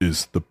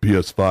is the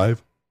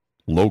PS5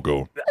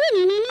 logo.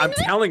 I'm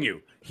telling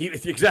you.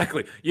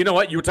 Exactly. You know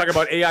what? You were talking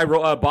about AI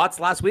bots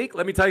last week.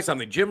 Let me tell you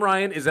something. Jim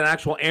Ryan is an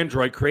actual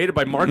android created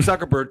by Mark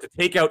Zuckerberg to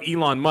take out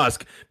Elon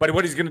Musk. But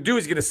what he's going to do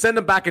is he's going to send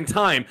him back in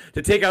time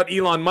to take out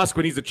Elon Musk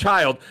when he's a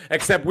child,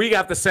 except we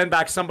have to send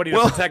back somebody to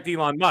protect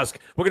Elon Musk.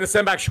 We're going to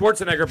send back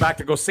Schwarzenegger back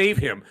to go save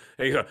him.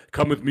 Hey,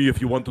 come with me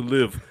if you want to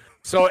live.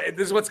 So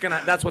this is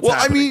that's what's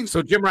happening. I mean,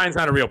 so Jim Ryan's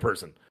not a real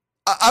person.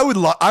 I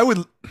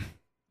would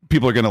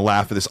people are going to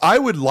laugh at this. I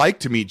would like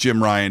to meet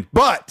Jim Ryan,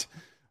 but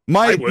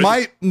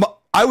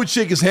I would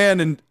shake his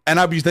hand and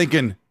I'd be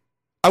thinking,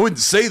 I wouldn't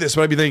say this,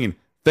 but I'd be thinking,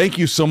 thank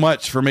you so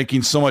much for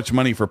making so much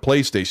money for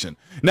PlayStation.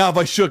 Now, if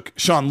I shook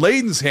Sean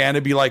Layden's hand,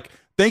 it'd be like,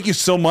 thank you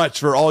so much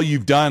for all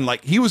you've done.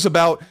 Like, he was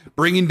about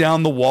bringing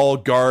down the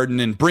walled garden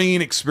and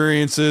bringing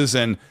experiences,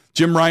 and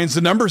Jim Ryan's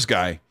the numbers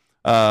guy.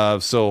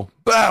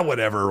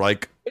 Whatever.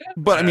 Like,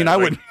 but I mean,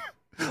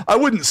 I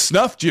wouldn't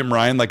snuff Jim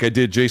Ryan like I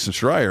did Jason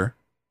Schreier.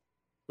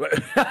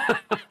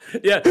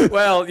 Yeah,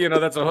 well,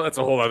 that's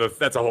a whole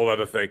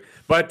other thing.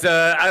 But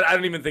I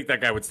don't even think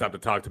that guy would stop to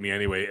talk to me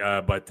anyway.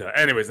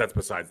 Anyways, that's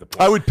besides the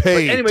point. I would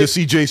pay to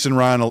see Jason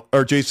Ryan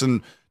or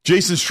Jason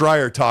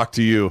Schreier talk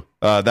to you.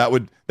 That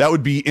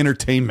would be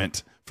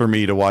entertainment for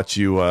me to watch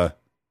you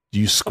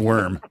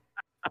squirm.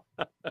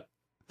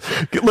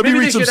 Let me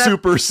read some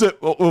supers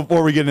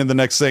before we get into the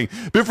next thing.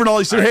 Biff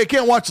Rinaldi said, hey, I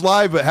can't watch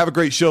live, but have a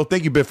great show.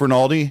 Thank you, Biff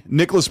Rinaldi.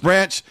 Nicholas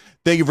Branch,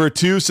 thank you for a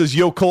 2. Says,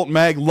 yo, Colt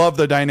Mag, love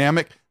the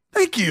dynamic.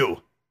 Thank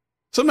you.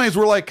 Sometimes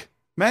we're like,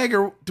 Mag,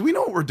 do we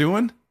know what we're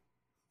doing?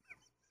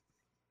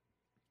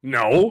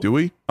 No. Do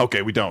we?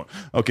 Okay, we don't.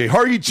 Okay,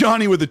 Hargy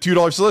Johnny with the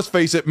 $2. So let's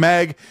face it,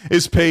 Mag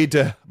is paid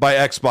by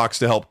Xbox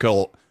to help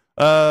Colt.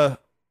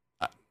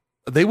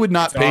 They would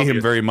not pay him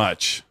very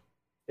much.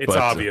 It's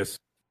obvious.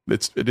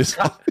 It is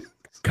obvious.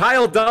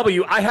 Kyle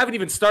W., I haven't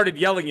even started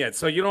yelling yet.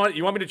 So you know what?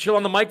 You want me to chill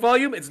on the mic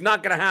volume? It's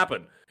not going to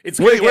happen. It's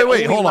wait.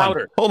 Hold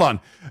on.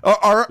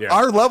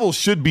 Our levels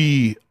should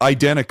be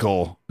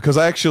identical because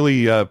I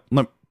actually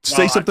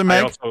say something,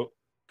 Meg. It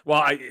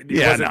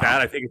wasn't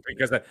that. I think it's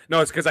because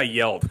it's because I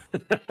yelled.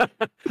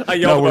 I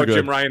yelled about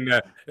Jim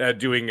Ryan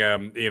doing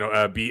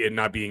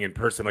not being in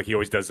person like he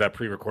always does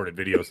pre-recorded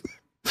videos.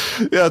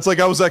 Yeah, it's like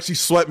I was actually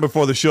sweating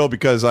before the show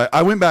because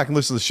I went back and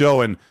listened to the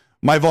show and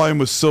my volume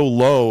was so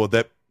low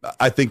that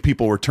I think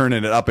people were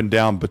turning it up and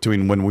down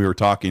between when we were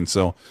talking.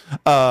 So,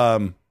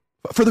 I'm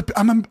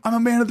a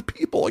man of the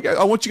people.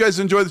 I want you guys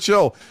to enjoy the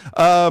show.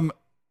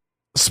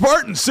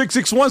 Spartan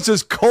 661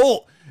 says,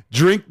 Colt,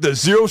 drink the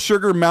 0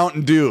 sugar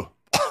Mountain Dew.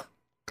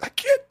 I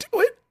can't do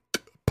it.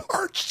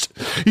 Parched.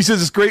 He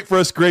says it's great for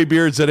us gray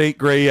beards that ain't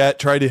gray yet.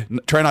 Try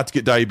not to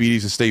get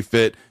diabetes and stay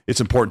fit. It's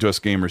important to us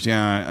gamers.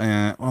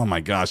 Yeah. Oh my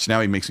gosh. Now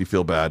he makes me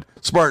feel bad.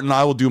 Spartan,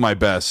 I will do my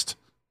best.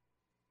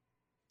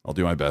 I'll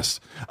do my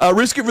best.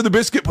 Risk It for the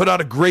Biscuit put out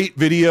a great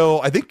video,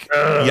 I think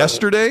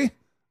yesterday.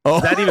 Oh.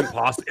 Is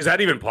that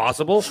even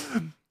possible?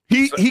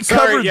 He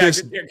covered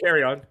this.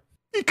 Carry on.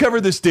 He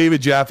covered this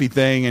David Jaffe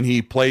thing, and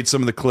he played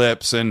some of the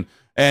clips and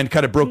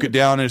kind of broke it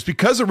down. And it's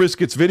because of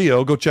Risk It's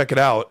video, go check it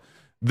out,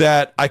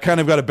 that I kind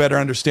of got a better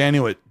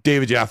understanding of what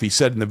David Jaffe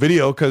said in the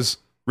video because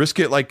Risk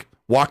It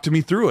walked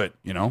me through it,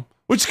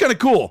 which is kind of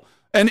cool.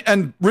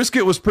 And Risk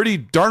It was pretty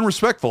darn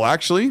respectful,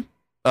 actually.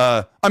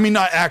 Not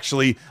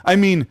actually. I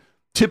mean,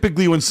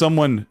 typically when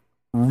someone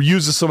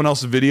uses someone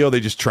else's video, they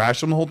just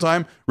trash them the whole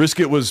time. Risk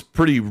It was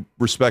pretty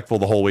respectful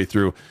the whole way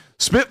through.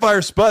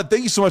 Spitfire Spud,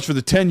 thank you so much for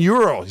the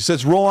 €10. He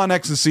says, roll on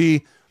X and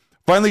C.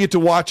 Finally get to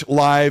watch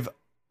live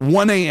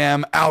 1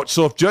 a.m. Ouch.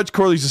 So if Judge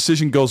Corley's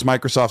decision goes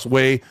Microsoft's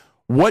way,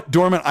 what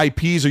dormant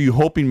IPs are you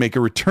hoping make a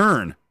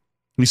return?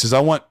 He says, I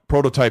want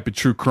Prototype and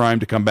True Crime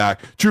to come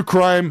back. True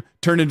Crime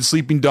turned into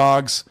Sleeping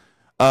Dogs.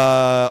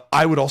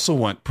 I would also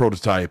want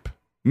Prototype.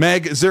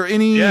 Meg, is there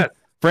any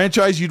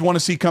franchise you'd want to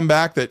see come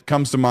back that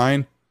comes to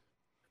mind?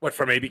 What,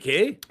 from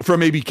ABK?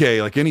 From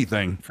ABK, like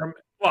anything.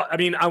 Well, I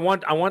mean, I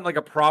want like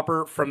a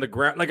proper from the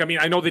ground. Like, I mean,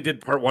 I know they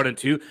did part 1 and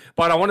 2,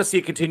 but I want to see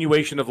a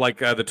continuation of like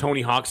the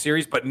Tony Hawk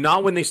series, but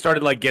not when they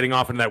started like getting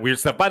off into that weird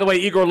stuff. By the way,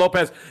 Igor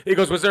Lopez, he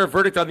goes, was there a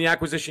verdict on the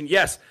acquisition?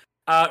 Yes.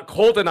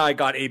 Colt and I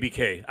got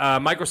ABK.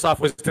 Microsoft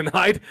was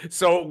denied,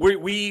 so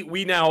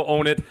we now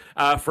own it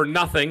for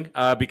nothing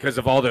because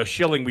of all the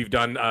shilling we've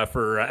done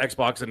for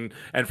Xbox and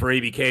for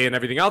ABK and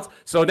everything else.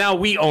 So now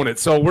we own it.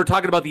 So we're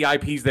talking about the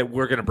IPs that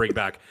we're going to bring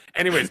back.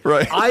 Anyways,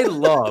 right. I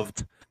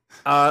loved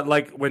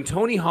like when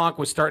Tony Hawk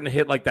was starting to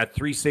hit like that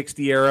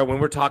 360 era, when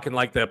we're talking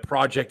like the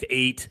Project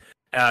 8,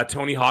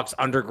 Tony Hawk's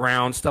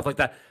Underground, stuff like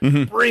that.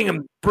 Mm-hmm.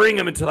 Bring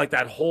him into like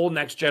that whole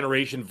next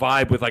generation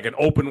vibe with like an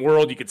open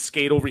world. You could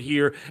skate over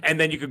here, and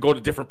then you could go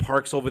to different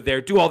parks over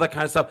there, do all that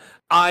kind of stuff.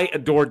 I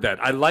adored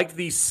that. I liked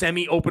the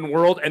semi-open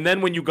world, and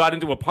then when you got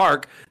into a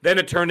park, then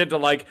it turned into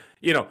like,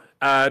 you know,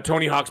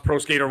 Tony Hawk's Pro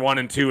Skater 1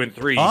 and 2 and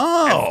 3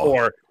 and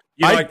 4.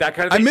 You know, like that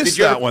kind of thing. I missed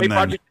that one then.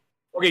 Project?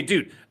 Okay,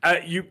 dude. I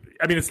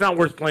mean, it's not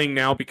worth playing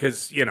now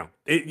because when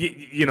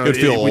you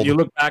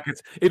look back,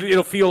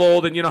 it'll feel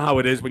old, and you know how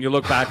it is when you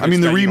look back. I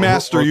mean, the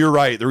remaster. You're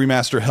right. The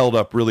remaster held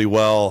up really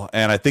well,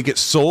 and I think it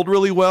sold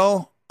really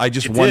well. I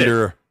just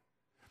wonder.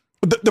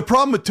 The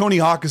problem with Tony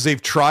Hawk is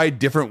they've tried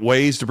different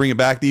ways to bring it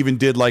back. They even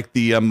did like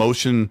the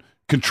motion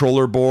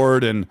controller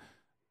board, and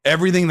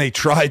everything they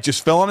tried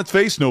just fell on its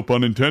face. No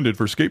pun intended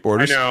for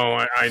skateboarders.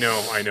 I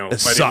know. It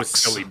sucks. It was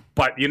silly.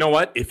 But you know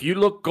what? If you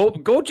look,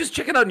 go just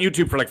check it out on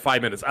YouTube for like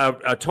 5 minutes.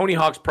 Tony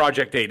Hawk's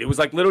Project 8. It was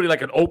like literally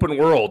like an open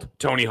world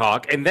Tony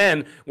Hawk. And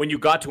then when you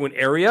got to an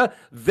area,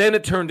 then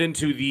it turned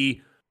into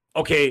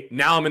okay,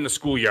 now I'm in the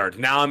schoolyard.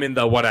 Now I'm in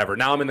the whatever.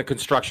 Now I'm in the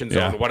construction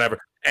zone or whatever.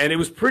 And it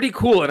was pretty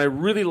cool, and I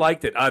really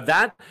liked it.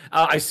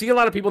 I see a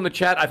lot of people in the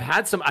chat. I've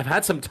had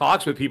some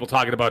talks with people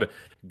talking about it.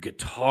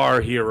 Guitar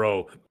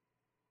Hero.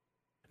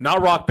 Not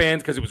Rock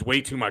Band, because it was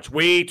way too much.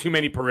 Way too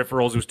many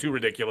peripherals. It was too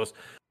ridiculous.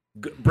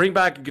 Bring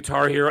back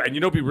Guitar Hero. And you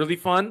know what'd be really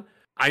fun?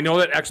 I know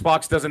that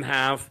Xbox doesn't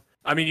have...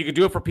 I mean, you could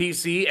do it for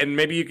PC, and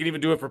maybe you can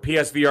even do it for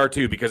PSVR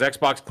too, because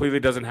Xbox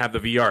clearly doesn't have the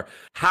VR.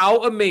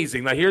 How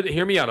amazing... Now,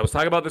 hear me out. I was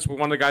talking about this with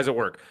one of the guys at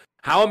work.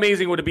 How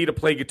amazing would it be to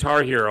play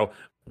Guitar Hero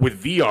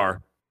with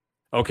VR,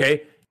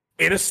 okay,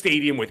 in a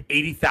stadium with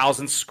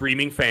 80,000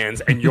 screaming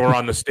fans, and you're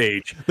on the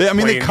stage? I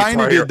mean, they kind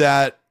of did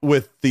that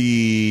with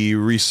the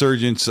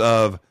resurgence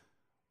of...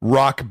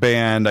 Rock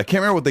Band. I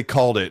can't remember what they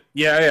called it.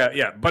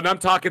 Yeah. But I'm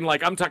talking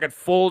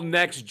full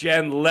next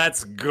gen.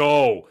 Let's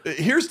go.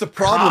 Here's the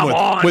problem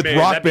with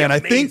Rock Band. I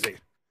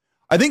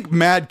think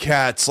Mad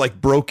Catz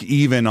like broke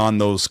even on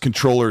those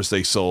controllers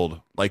they sold.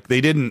 Like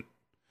they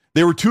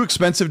were too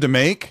expensive to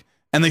make,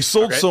 and they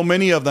sold so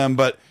many of them,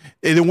 but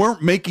they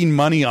weren't making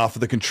money off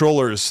of the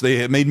controllers.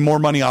 They made more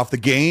money off the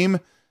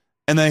game,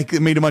 and they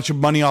made a bunch of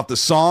money off the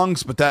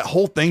songs, but that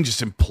whole thing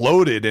just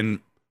imploded. And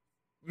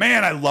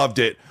man, I loved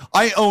it.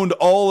 I owned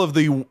all of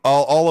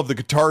the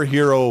Guitar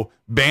Hero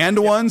band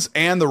ones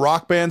and the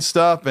Rock Band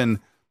stuff, and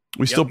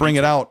we still bring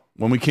it out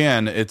when we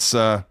can. It's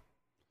it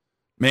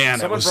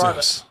was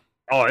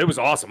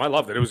awesome. I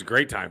loved it. It was a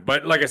great time.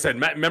 But like I said,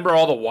 remember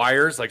all the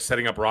wires like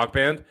setting up Rock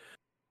Band?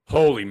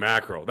 Holy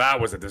mackerel,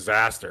 that was a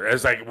disaster. It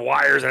was like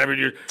wires and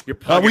everything. You're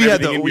plugging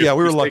everything in. We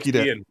were lucky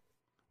to.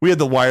 We had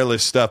the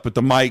wireless stuff, but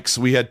the mics,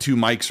 we had 2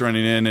 mics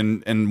running in,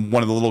 and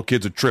one of the little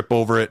kids would trip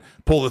over it,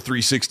 pull the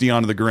 360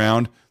 onto the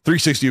ground.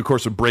 360, of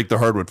course, would break the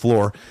hardwood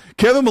floor.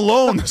 Kevin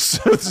Malone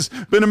has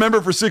been a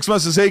member for 6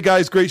 months, says, hey,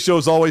 guys, great show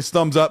as always,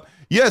 thumbs up.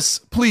 Yes,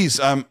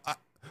 please.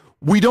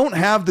 We don't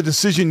have the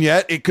decision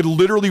yet. It could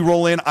literally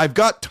roll in. I've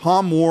got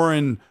Tom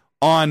Warren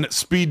on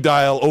speed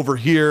dial over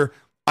here.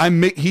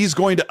 He's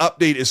going to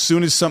update as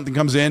soon as something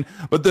comes in,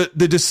 but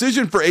the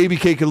decision for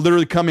ABK could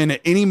literally come in at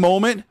any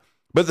moment.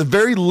 But the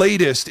very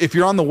latest, if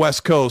you're on the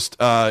West Coast,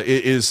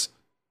 it is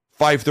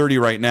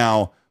 5:30 right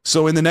now.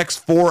 So in the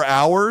next 4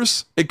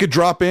 hours, it could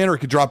drop in, or it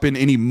could drop in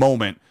any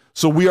moment.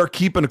 So we are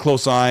keeping a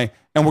close eye,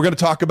 and we're going to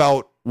talk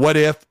about what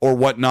if or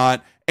what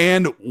not,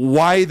 and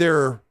why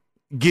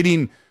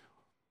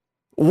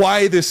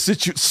this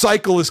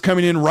cycle is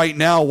coming in right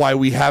now, why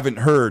we haven't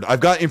heard. I've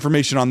got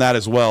information on that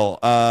as well.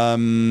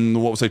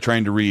 What was I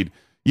trying to read?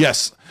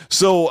 Yes.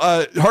 So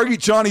Hargeet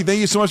Chani, thank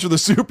you so much for the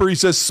super. He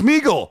says,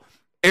 Smeagol.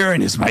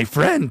 Aaron is my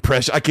friend,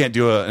 Precious. I can't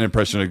do an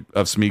impression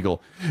of Smeagol.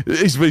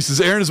 He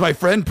says, Aaron is my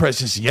friend,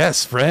 Precious.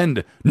 Yes,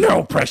 friend.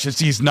 No, Precious,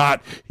 he's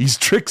not. He's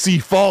tricksy,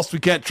 false. We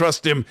can't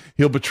trust him.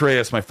 He'll betray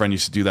us. My friend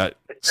used to do that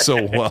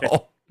so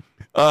well.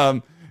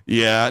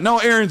 Yeah. No,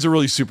 Aaron's a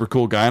really super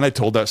cool guy, and I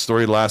told that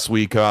story last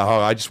week,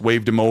 how I just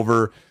waved him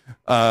over.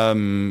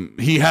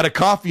 He had a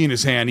coffee in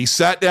his hand. He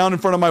sat down in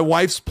front of my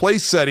wife's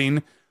place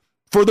setting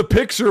for the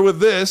picture with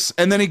this,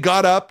 and then he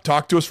got up,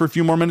 talked to us for a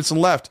few more minutes, and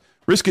left.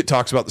 Riskett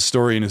talks about the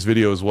story in his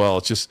video as well.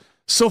 It's just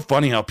so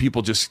funny how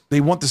people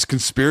they want this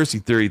conspiracy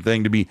theory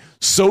thing to be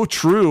so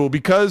true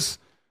because,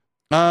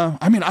 I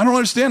don't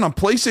understand. On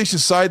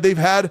PlayStation's side, they've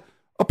had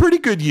a pretty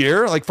good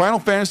year. Like Final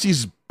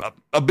Fantasy's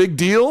a big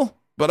deal,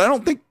 but I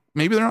don't think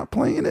maybe they're not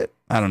playing it.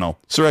 I don't know.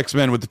 Sir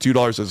X-Men with the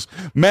 $2 says,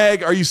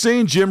 Mag, are you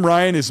saying Jim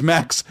Ryan is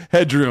Max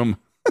Headroom?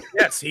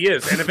 Yes, he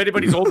is. And if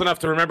anybody's old enough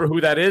to remember who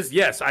that is,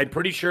 yes, I'm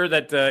pretty sure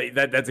that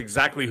that's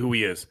exactly who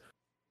he is.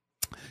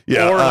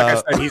 Yeah. Or, like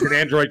I said, he's an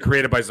android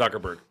created by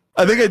Zuckerberg.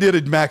 I think I did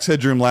a Max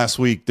Headroom last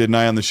week, didn't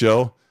I, on the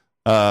show?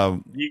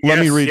 Let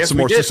me read some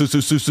more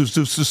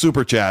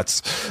super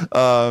chats.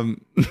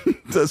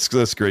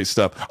 That's great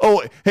stuff.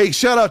 Oh, hey,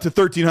 shout out to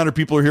 1,300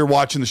 people who are here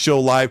watching the show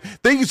live.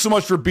 Thank you so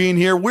much for being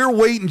here. We're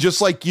waiting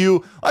just like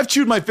you. I've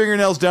chewed my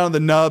fingernails down to the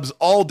nubs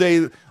all day.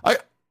 This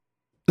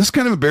is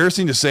kind of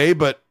embarrassing to say,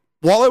 but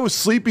while I was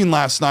sleeping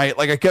last night,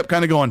 like I kept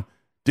kind of going,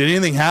 did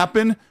anything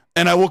happen?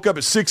 And I woke up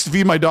at 6 to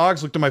feed my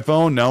dogs, looked at my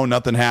phone. No,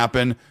 nothing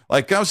happened.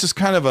 Like I was just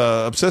kind of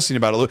obsessing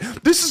about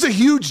it. This is a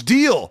huge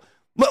deal.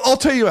 I'll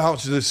tell you how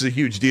much this is a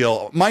huge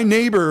deal. My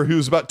neighbor,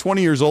 who's about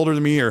 20 years older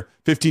than me or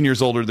 15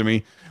 years older than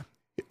me,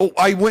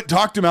 I went and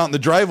talked to him out in the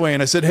driveway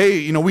and I said,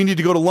 hey, we need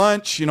to go to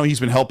lunch. He's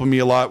been helping me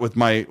a lot with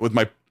my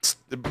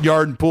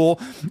yard and pool.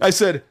 I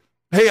said,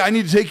 hey, I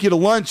need to take you to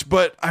lunch,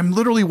 but I'm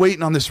literally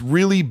waiting on this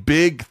really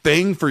big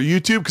thing for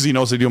YouTube because he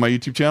knows I do my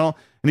YouTube channel.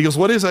 And he goes,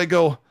 what is it? I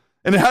go,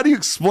 and how do you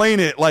explain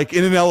it like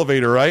in an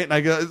elevator, right? And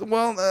I go,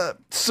 well,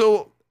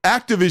 so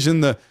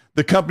Activision,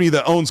 the company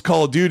that owns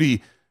Call of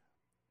Duty,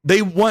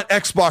 they want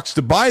Xbox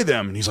to buy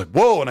them. And he's like,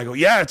 whoa. And I go,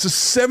 yeah, it's a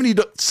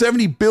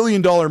 $70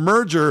 billion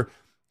merger.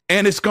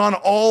 And it's gone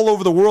all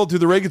over the world through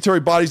the regulatory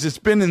bodies. It's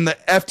been in the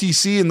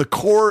FTC in the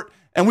court.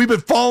 And we've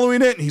been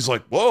following it. And he's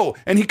like, whoa.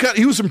 And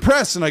he was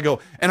impressed. And I go,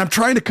 and I'm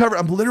trying to cover,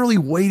 I'm literally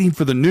waiting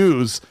for the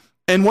news.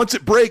 And once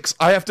it breaks,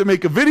 I have to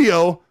make a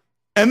video.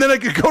 And then I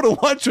could go to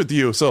lunch with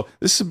you. So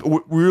we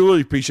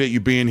really appreciate you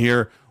being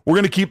here. We're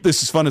going to keep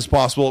this as fun as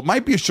possible. It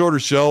might be a shorter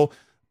show,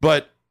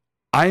 but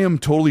I am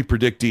totally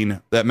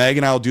predicting that Mag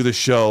and I will do the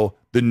show.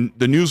 The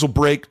news will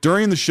break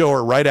during the show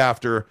or right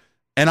after,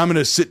 and I'm going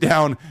to sit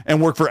down and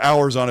work for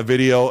hours on a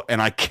video,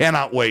 and I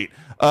cannot wait.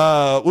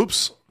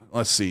 Oops.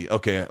 Let's see.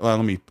 Okay,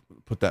 let me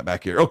put that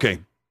back here. Okay.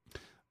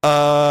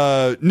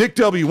 Nick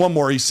W., one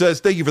more. He says,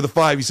 thank you for the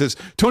 5. He says,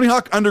 Tony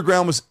Hawk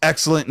Underground was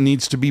excellent and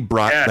needs to be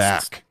brought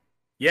back.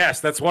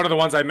 Yes, that's one of the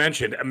ones I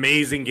mentioned.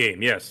 Amazing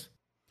game, yes.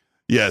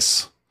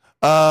 Yes.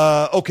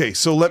 Okay,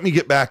 so let me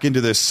get back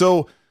into this.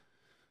 So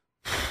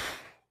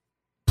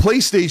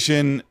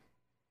PlayStation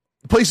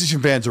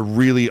fans are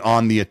really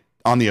on the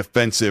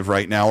offensive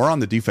right now, or on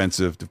the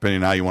defensive,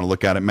 depending on how you want to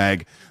look at it,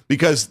 Mag,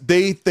 because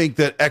they think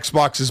that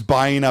Xbox is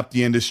buying up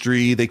the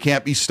industry. They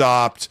can't be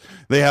stopped.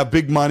 They have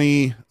big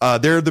money.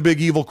 They're the big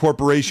evil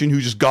corporation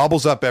who just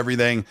gobbles up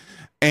everything.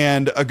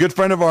 And a good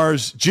friend of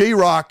ours,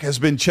 J-Rock, has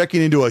been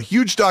checking into a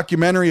huge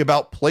documentary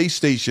about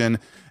PlayStation.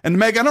 And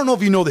Meg, I don't know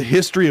if you know the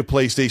history of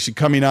PlayStation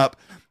coming up,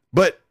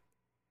 but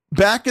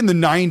back in the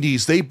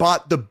 90s, they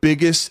bought the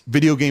biggest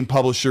video game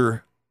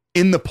publisher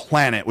in the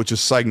planet, which is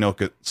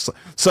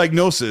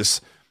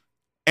Psygnosis,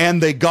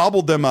 and they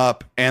gobbled them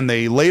up and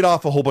they laid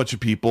off a whole bunch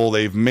of people.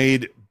 They've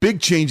made big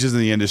changes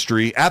in the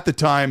industry. At the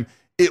time,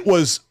 it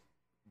was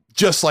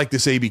just like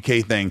this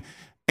ABK thing.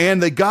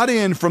 And they got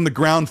in from the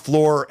ground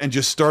floor and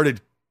just started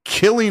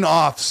killing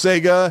off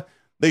Sega.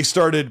 They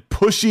started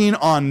pushing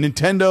on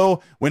Nintendo.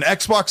 When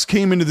Xbox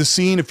came into the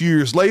scene a few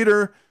years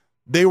later,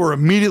 they were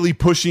immediately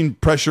pushing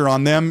pressure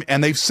on them.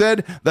 And they've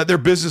said that their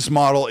business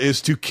model is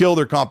to kill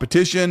their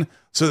competition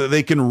so that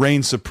they can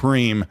reign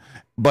supreme.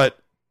 But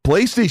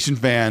PlayStation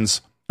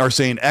fans are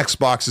saying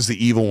Xbox is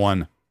the evil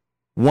one.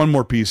 One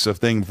more piece of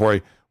thing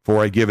before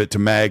I give it to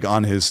Mag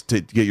on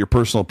to get your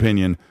personal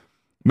opinion.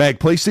 Mag,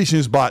 PlayStation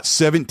has bought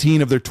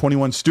 17 of their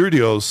 21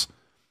 studios,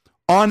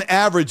 on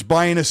average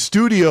buying a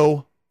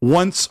studio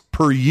once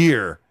per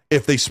year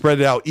if they spread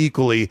it out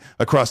equally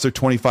across their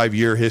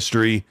 25-year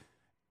history.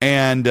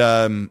 And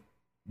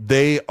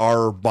they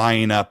are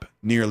buying up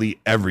nearly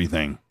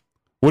everything.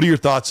 What are your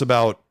thoughts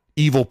about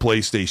evil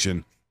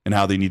PlayStation and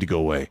how they need to go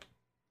away?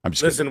 I'm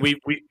just listen.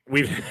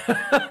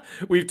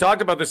 We've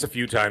talked about this a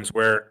few times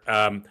where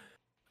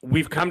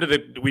we've come to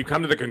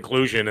the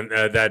conclusion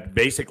that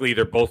basically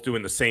they're both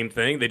doing the same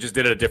thing. They just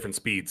did it at different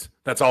speeds.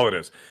 That's all it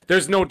is.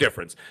 There's no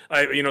difference.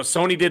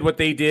 Sony did what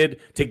they did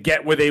to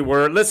get where they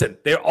were. Listen,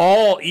 they're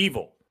all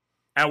evil.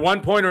 At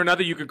one point or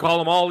another, you could call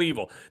them all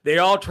evil. They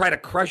all try to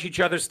crush each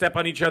other, step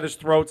on each other's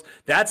throats.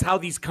 That's how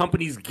these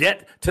companies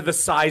get to the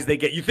size they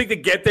get. You think they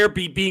get there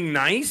being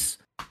nice?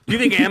 Do you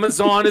think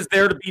Amazon is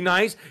there to be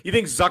nice? You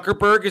think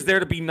Zuckerberg is there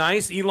to be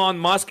nice? Elon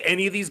Musk,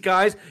 any of these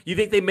guys? You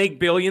think they make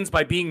billions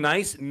by being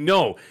nice?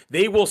 No.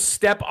 They will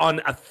step on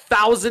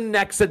 1,000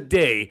 necks a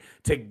day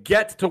to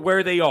get to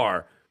where they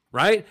are,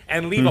 right?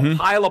 And leave a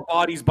pile of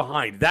bodies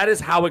behind. That is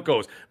how it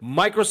goes.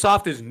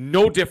 Microsoft is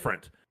no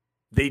different.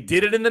 They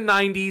did it in the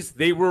 90s.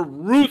 They were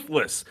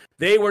ruthless.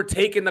 They were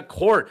taken to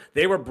court.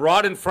 They were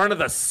brought in front of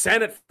the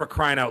Senate, for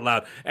crying out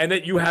loud. And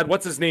then you had,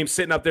 what's his name,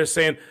 sitting up there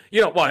saying,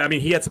 well, I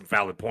mean, he had some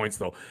valid points,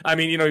 though. I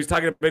mean, he's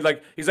talking about,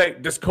 he's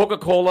like, does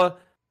Coca-Cola,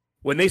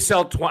 when they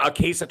sell a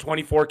case of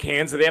 24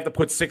 cans, do they have to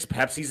put 6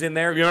 Pepsis in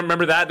there? You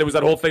remember that? There was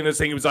that whole thing that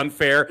saying it was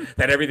unfair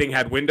that everything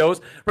had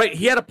windows. Right?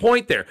 He had a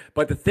point there.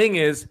 But the thing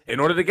is,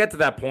 in order to get to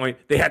that point,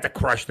 they had to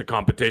crush the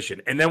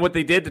competition. And then what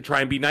they did to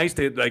try and be nice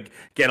to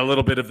get a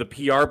little bit of the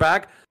PR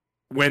back,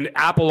 when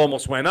Apple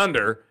almost went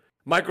under,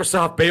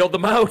 Microsoft bailed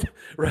them out,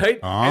 right?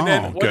 Oh, and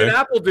then what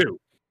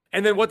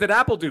did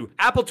Apple do?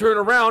 Apple turned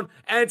around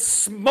and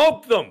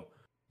smoked them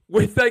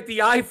with the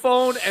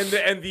iPhone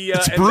and the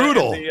it's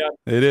brutal.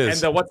 It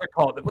is. And what's it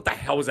called? What the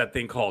hell was that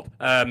thing called?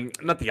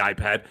 Not the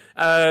iPad.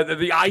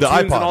 The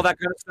iTunes and all that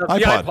kind of stuff.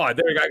 The iPod.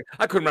 There you go.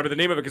 I couldn't remember the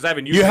name of it because I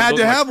haven't used it. You had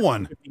to have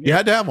one. You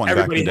had to have one.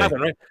 Everybody had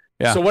one, right?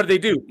 Yeah. So what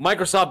do?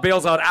 Microsoft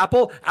bails out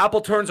Apple.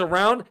 Apple turns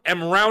around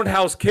and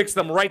Roundhouse kicks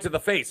them right to the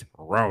face.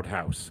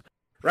 Roundhouse,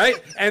 right?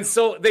 And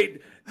so they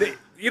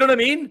you know what I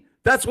mean?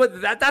 That's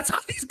how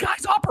these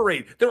guys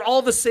operate. They're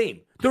all the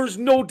same. There's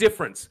no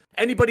difference.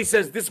 Anybody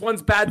says this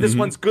one's bad, this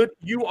one's good,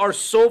 you are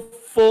so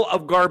full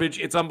of garbage.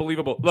 It's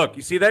unbelievable. Look,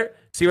 you see there?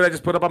 See what I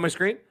just put up on my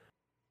screen?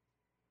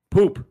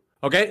 Poop.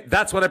 Okay?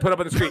 That's what I put up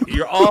on the screen.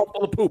 You're all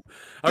full of poop.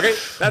 Okay?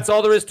 That's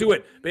all there is to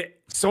it. But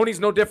Sony's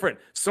no different.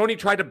 Sony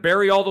tried to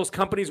bury all those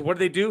companies. What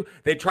do?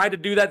 They tried to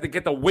do that to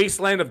get the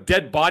wasteland of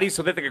dead bodies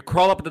so that they could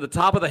crawl up to the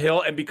top of the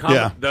hill and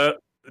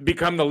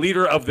become the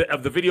leader of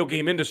the video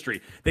game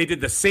industry. They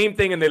did the same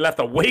thing, and they left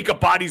a wake of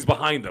bodies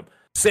behind them.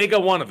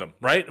 Sega, one of them,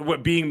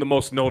 right? Being the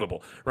most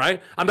notable,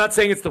 right? I'm not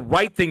saying it's the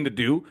right thing to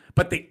do,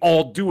 but they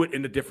all do it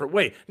in a different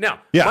way. Now,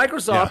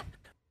 Microsoft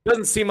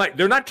doesn't seem like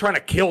they're not trying to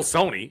kill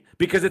Sony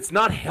because it's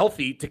not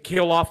healthy to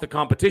kill off the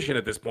competition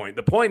at this point.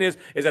 The point is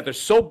that they're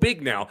so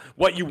big now.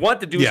 What you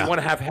want to do is you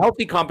want to have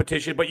healthy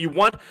competition, but you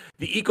want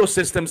the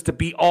ecosystems to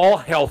be all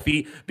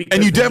healthy because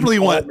and you definitely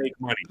want make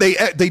money. They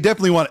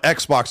definitely want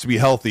Xbox to be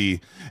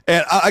healthy.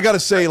 And I got to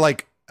say,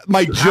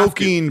 my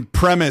joking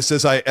premise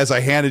as I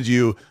handed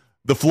you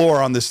the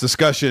floor on this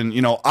discussion,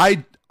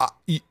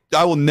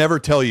 I will never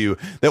tell you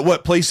that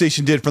what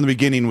PlayStation did from the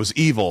beginning was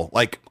evil.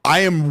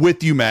 I am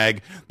with you,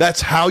 Mag. That's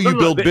how you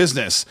build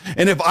business.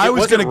 And if I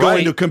was going to go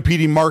into a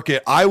competing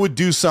market, I would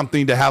do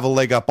something to have a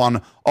leg up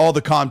on all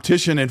the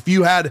competition. And if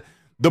you had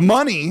the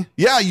money,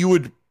 you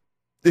would.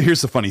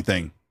 Here's the funny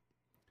thing.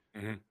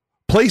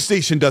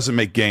 PlayStation doesn't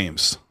make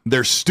games.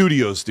 Their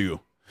studios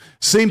do.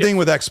 Same thing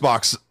with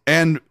Xbox.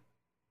 And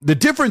the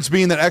difference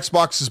being that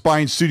Xbox is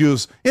buying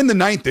studios in the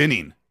 9th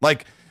inning.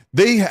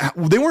 They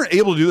weren't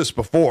able to do this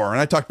before,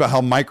 and I talked about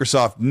how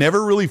Microsoft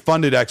never really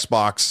funded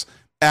Xbox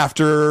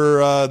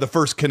after the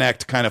first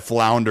Kinect kind of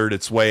floundered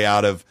its way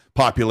out of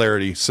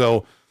popularity.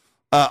 So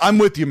I'm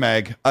with you,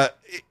 Mag.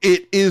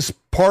 It is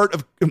part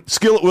of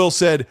Skill at Will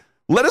said,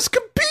 "Let us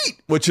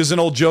compete," which is an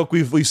old joke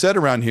we've said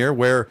around here.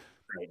 Where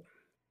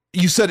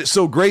you said it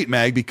so great,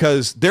 Mag,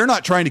 because they're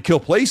not trying to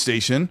kill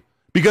PlayStation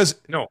because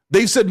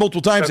they've said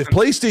multiple times if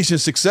PlayStation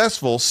is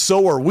successful,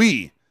 so are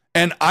we.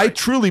 And I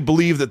truly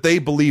believe that they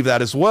believe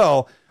that as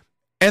well.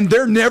 And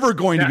they're never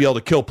going to be able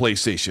to kill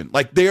PlayStation.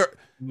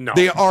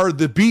 They are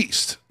the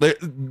beast.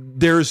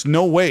 There's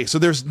no way. So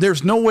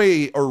there's no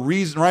way or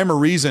rhyme or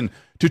reason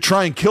to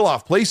try and kill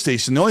off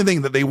PlayStation. The only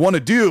thing that they want to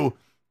do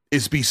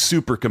is be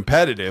super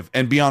competitive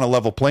and be on a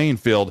level playing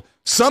field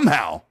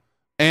somehow.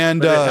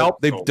 And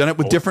they've done it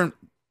with different.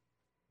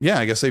 Yeah,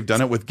 I guess they've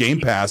done it with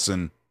Game Pass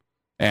and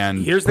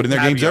putting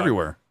their games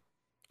everywhere.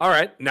 All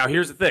right. Now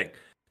here's the thing.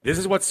 This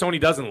is what Sony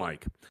doesn't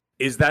like.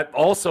 Is that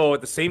also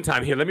at the same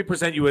time here? Let me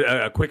present you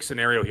a quick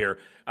scenario here.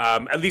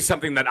 At least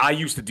something that I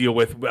used to deal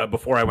with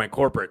before I went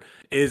corporate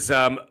is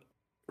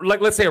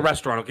let's say a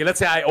restaurant. Okay, let's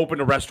say I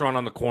opened a restaurant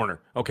on the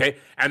corner. Okay,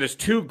 and there's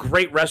 2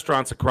 great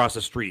restaurants across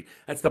the street.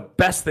 That's the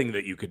best thing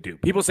that you could do.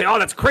 People say, "Oh,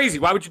 that's crazy.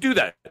 Why would you do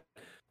that?"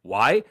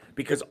 Why?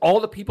 Because all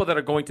the people that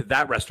are going to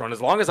that restaurant,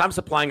 as long as I'm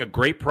supplying a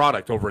great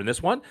product over in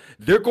this one,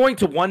 they're going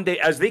to one day,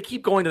 as they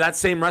keep going to that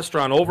same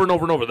restaurant over and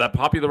over and over, that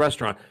popular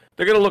restaurant,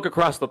 they're going to look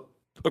across the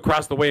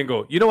way and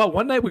go, "You know what?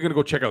 One night we're going to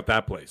go check out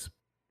that place."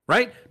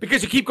 Right?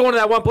 Because you keep going to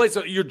that one place,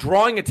 so you're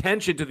drawing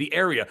attention to the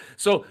area.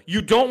 So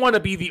you don't want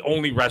to be the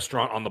only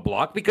restaurant on the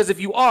block, because if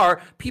you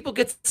are, people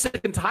get sick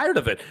and tired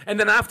of it. And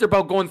then after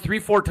about going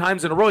 3-4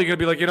 times in a row, you're going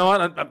to be like, "You know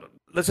what?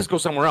 Let's just go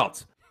somewhere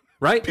else."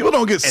 Right? People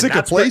don't get sick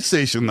of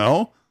PlayStation,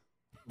 though.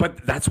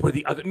 But that's where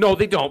no,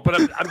 they don't. But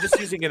I'm just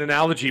using an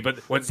analogy. But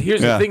here's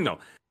the thing, though.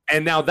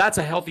 And now that's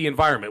a healthy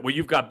environment where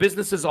you've got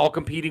businesses all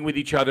competing with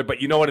each other.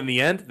 But you know what? In the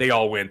end, they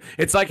all win.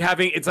 It's like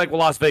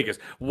Las Vegas.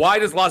 Why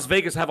does Las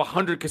Vegas have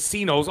 100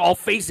 casinos all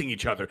facing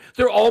each other?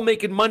 They're all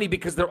making money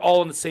because they're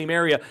all in the same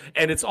area.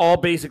 And it's all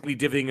basically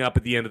divvying up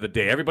at the end of the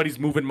day. Everybody's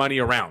moving money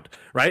around,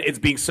 right? It's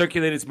being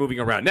circulated. It's moving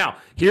around. Now,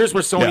 here's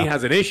where Sony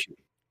has an issue.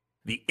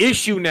 The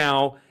issue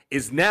now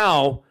is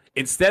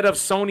instead of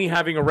Sony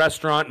having a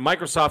restaurant,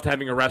 Microsoft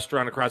having a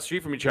restaurant across the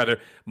street from each other,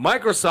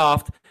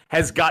 Microsoft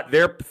has got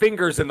their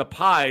fingers in the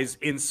pies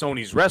in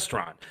Sony's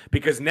restaurant,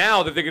 because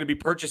now that they're going to be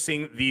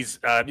purchasing these,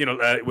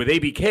 with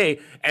ABK,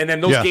 and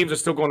then those games are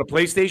still going to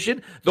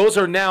PlayStation. Those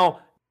are now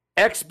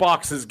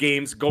Xbox's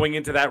games going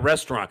into that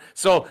restaurant.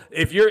 So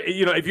if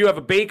you have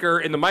a baker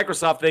in the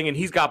Microsoft thing and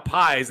he's got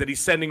pies that he's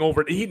sending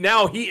over, he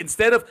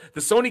instead of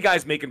the Sony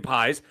guys making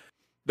pies,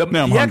 the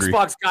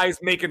Xbox guy's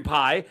making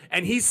pie,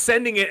 and he's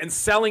sending it and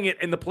selling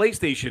it in the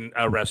PlayStation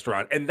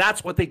restaurant, and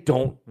that's what they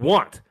don't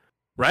want,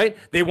 right?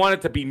 They want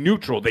it to be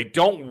neutral. They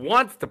don't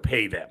want to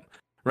pay them.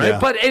 Right. Yeah.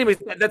 But anyways,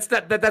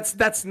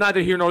 that's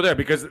neither here nor there,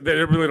 because they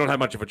really don't have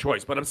much of a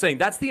choice. But I'm saying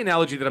that's the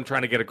analogy that I'm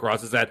trying to get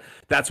across, is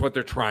that's what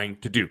they're trying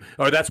to do,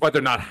 or that's what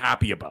they're not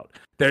happy about.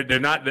 They're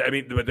not. I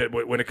mean,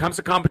 when it comes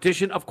to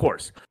competition, of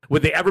course,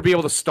 would they ever be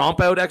able to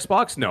stomp out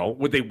Xbox? No.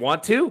 Would they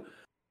want to?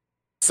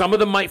 Some of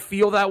them might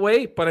feel that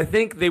way, but I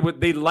think they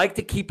like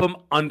to keep them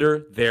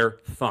under their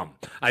thumb.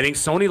 I think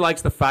Sony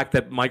likes the fact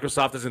that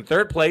Microsoft is in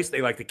third place.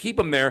 They like to keep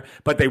them there,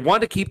 but they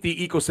want to keep the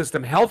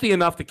ecosystem healthy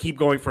enough to keep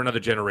going for another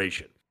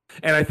generation.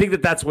 And I think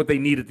that that's what they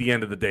need at the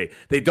end of the day.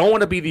 They don't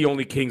want to be the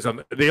only kings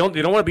they don't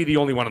want to be the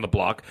only one on the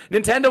block.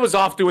 Nintendo is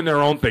off doing their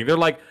own thing. They're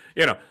like,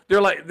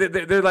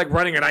 they're like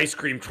running an ice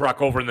cream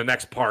truck over in the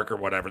next park or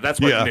whatever.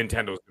 That's what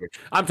Nintendo's doing.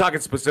 I'm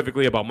talking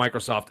specifically about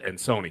Microsoft and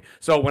Sony.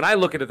 So when I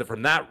look at it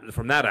from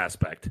that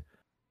aspect,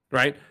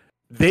 right?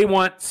 They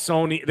want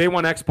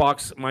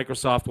Xbox,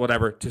 Microsoft,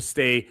 whatever, to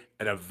stay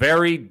at a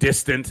very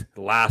distant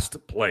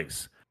last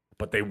place.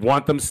 But they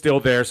want them still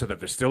there so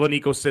that there's still an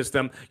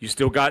ecosystem. You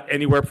still got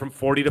anywhere from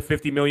 40 to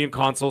 50 million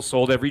consoles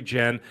sold every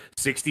gen,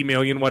 60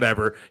 million,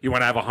 whatever. You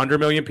want to have 100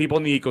 million people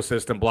in the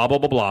ecosystem, blah, blah,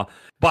 blah, blah.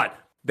 But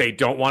they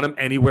don't want them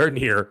anywhere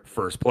near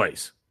first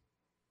place.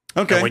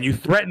 Okay. And when you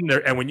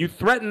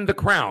threaten the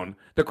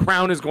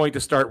crown is going to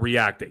start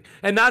reacting.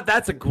 And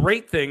that's a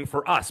great thing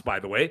for us, by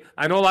the way.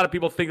 I know a lot of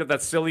people think that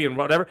that's silly and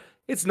whatever.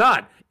 It's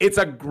not. It's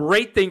a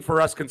great thing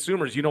for us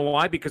consumers. You know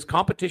why? Because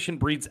competition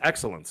breeds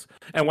excellence.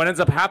 And what ends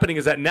up happening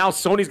is that now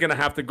Sony's going to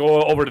have to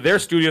go over to their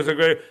studios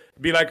and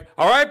be like,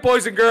 all right,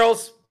 boys and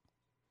girls,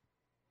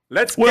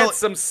 let's get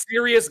some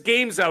serious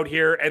games out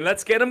here, and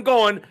let's get them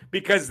going,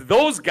 because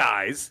those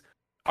guys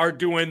are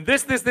doing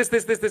this, and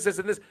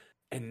this.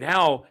 And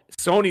now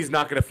Sony's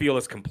not going to feel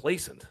as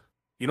complacent.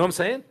 You know what I'm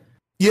saying?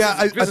 Yeah,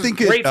 I think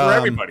it's great for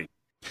everybody.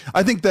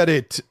 I think that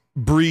it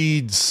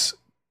breeds,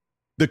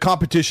 the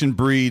competition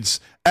breeds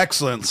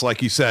excellence,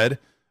 like you said.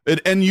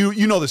 And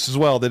you know this as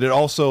well, that it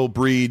also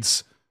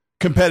breeds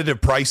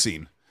competitive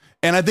pricing.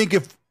 And I think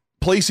if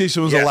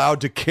PlayStation was allowed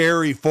to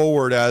carry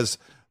forward as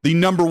the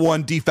number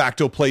one de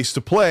facto place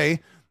to play,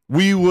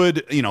 we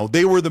would,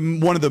 they were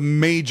one of the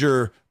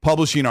major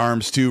publishing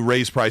arms to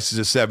raise prices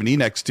to 70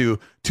 next to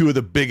two of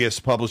the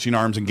biggest publishing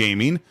arms in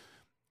gaming.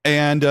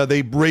 And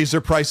they raised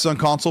their prices on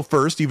console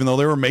first, even though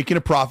they were making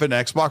a profit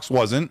and Xbox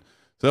wasn't.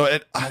 So,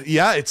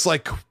 it's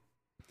like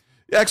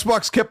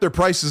Xbox kept their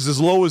prices as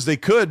low as they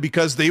could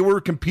because they were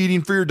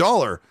competing for your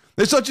dollar.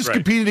 It's not just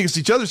competing against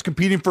each other, it's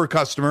competing for a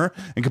customer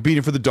and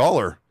competing for the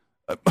dollar.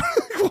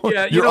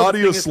 Your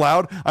audio is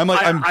loud.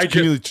 I'm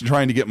continually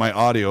trying to get my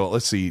audio.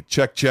 Let's see.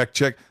 Check.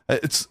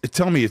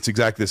 Tell me it's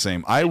exactly the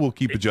same. I will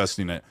keep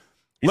adjusting it.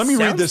 Let me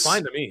read this.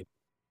 Fine to me.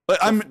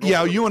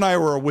 You and I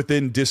were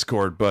within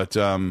Discord, but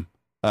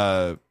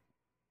I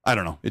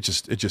don't know. It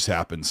just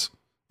happens.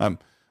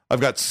 I've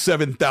got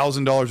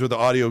 $7,000 worth of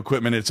audio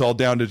equipment. It's all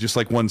down to just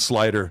like one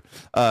slider.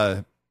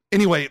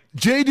 Anyway,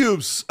 J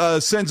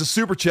Dubes sends a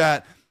super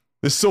chat.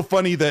 It's so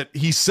funny that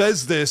he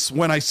says this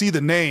when I see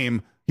the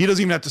name. He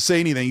doesn't even have to say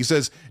anything. He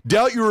says,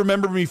 "Doubt you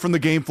remember me from the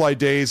Gamefly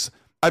days.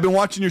 I've been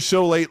watching your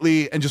show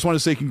lately and just want to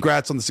say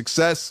congrats on the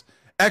success.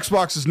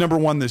 Xbox is number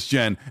one this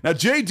gen." Now,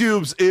 J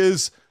Dubes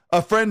is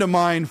a friend of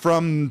mine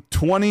from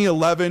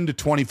 2011 to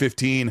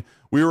 2015.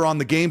 We were on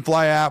the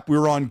Gamefly app. We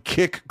were on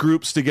Kick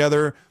groups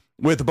together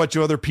with a bunch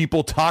of other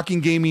people talking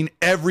gaming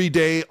every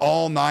day,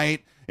 all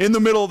night, in the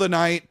middle of the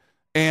night.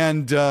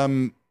 And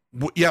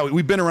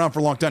we've been around for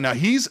a long time. Now,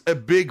 he's a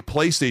big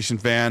PlayStation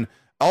fan,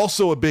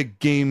 also a big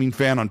gaming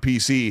fan on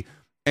PC.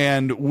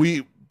 And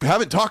we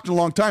haven't talked in a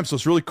long time, so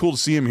it's really cool to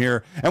see him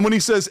here. And when he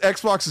says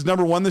Xbox is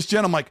number one this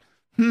gen, I'm like,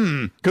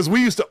 because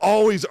we used to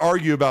always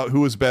argue about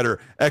who was better,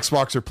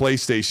 Xbox or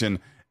PlayStation.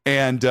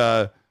 And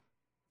I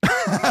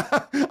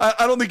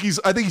don't think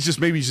I think he's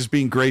just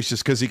being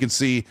gracious because he can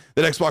see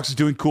that Xbox is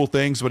doing cool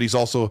things, but he's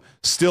also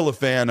still a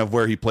fan of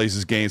where he plays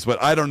his games.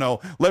 But I don't know.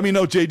 Let me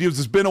know, J Dubes.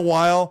 It's been a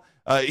while.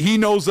 He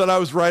knows that I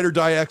was ride or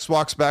die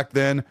Xbox back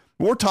then.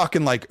 We're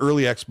talking like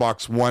early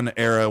Xbox One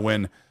era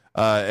when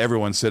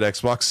everyone said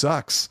Xbox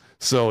sucks.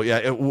 So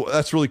yeah,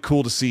 that's really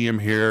cool to see him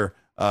here.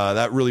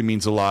 That really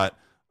means a lot.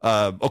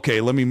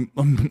 Okay, let me.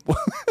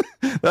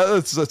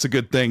 That's a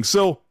good thing.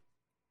 So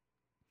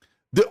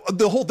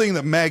the whole thing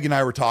that Mag and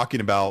I were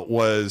talking about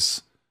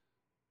was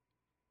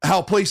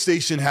how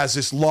PlayStation has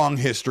this long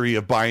history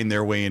of buying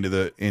their way into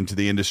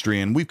the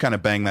industry, and we've kind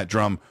of banged that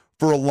drum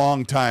for a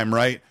long time,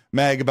 right,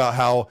 Mag? About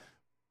how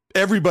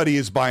everybody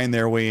is buying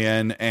their way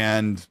in,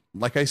 and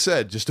like I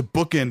said, just to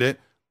bookend it,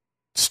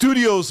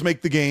 studios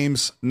make the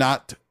games,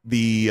 not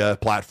the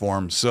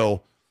platforms.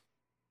 So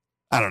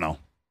I don't know.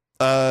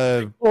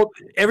 Well,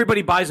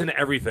 everybody buys into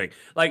everything.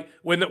 Like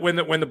when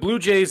the Blue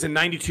Jays in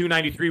 92,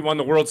 93 won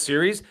the World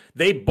Series,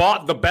 they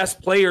bought the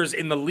best players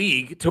in the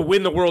league to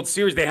win the World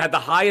Series. They had the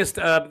highest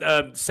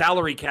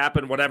salary cap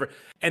and whatever,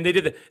 and they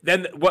did it.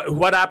 Then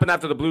what happened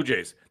after the Blue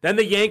Jays? Then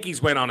the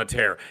Yankees went on a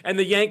tear, and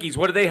the Yankees,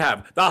 what do they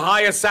have? The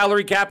highest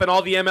salary cap in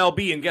all the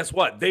MLB, and guess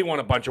what? They won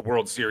a bunch of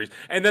World Series.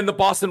 And then the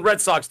Boston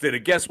Red Sox did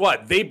it. Guess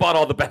what? They bought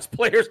all the best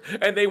players,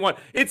 and they won.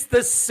 It's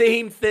the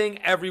same thing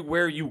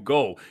everywhere you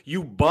go.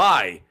 You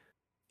buy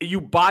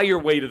your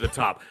way to the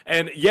top.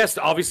 And yes,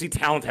 obviously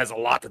talent has a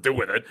lot to do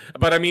with it.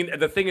 But I mean,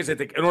 the thing is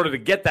that in order to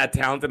get that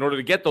talent, in order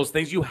to get those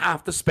things, you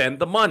have to spend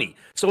the money.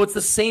 So it's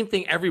the same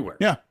thing everywhere.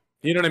 Yeah.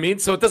 You know what I mean?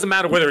 So it doesn't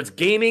matter whether it's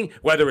gaming,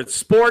 whether it's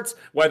sports,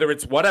 whether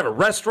it's whatever,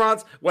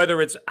 restaurants,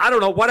 whether it's, I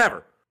don't know,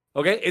 whatever.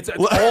 Okay? It's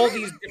all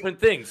these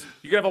different things.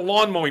 You can have a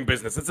lawn mowing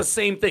business. It's the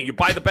same thing. You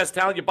buy the best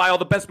talent, you buy all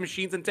the best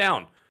machines in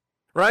town.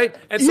 Right?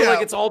 And so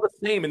it's all the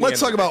same. Let's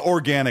talk about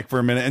organic for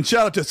a minute. And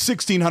shout out to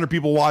 1,600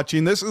 people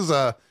watching. This is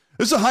a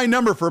high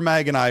number for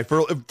Mag and I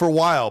for a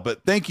while,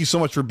 but thank you so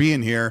much for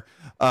being here.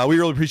 We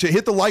really appreciate it.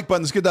 Hit the like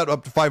button. Let's get that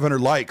up to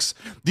 500 likes.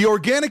 The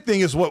organic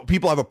thing is what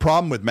people have a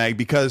problem with, Mag,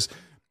 because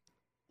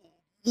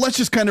let's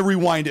just kind of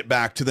rewind it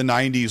back to the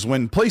 90s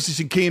when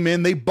PlayStation came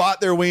in. They bought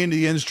their way into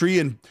the industry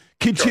and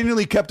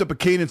continually kept up a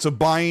cadence of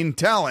buying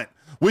talent,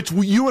 which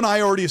you and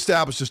I already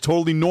established is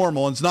totally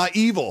normal and it's not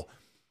evil.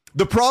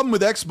 The problem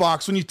with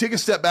Xbox, when you take a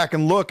step back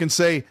and look and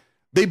say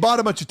they bought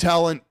a bunch of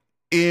talent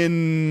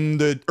in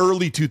the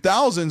early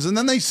 2000s, and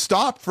then they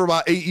stopped for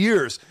about 8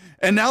 years.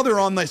 And now they're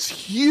on this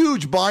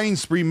huge buying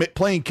spree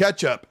playing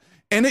catch up.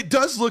 And it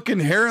does look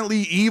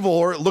inherently evil,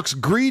 or it looks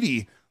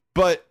greedy.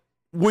 But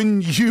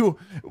when you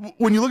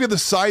look at the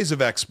size of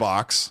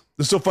Xbox,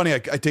 it's so funny. I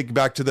take you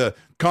back to the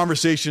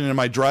conversation in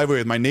my driveway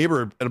with my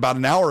neighbor about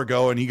an hour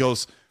ago, and he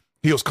goes,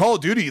 Call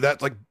of Duty,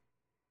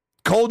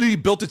 Call of Duty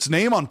built its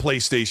name on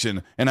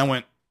PlayStation. And I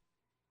went,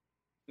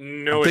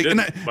 no, it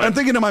didn't. I'm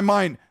thinking in my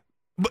mind,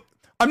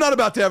 I'm not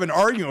about to have an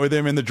argument with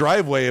him in the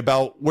driveway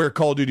about where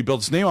Call of Duty built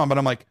its name on, but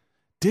I'm like,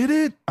 did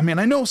it? I mean,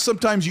 I know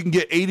sometimes you can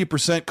get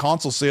 80%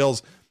 console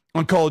sales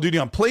on Call of Duty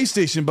on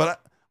PlayStation, but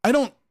I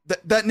don't,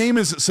 that name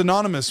is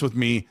synonymous with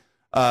me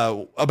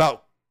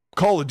about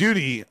Call of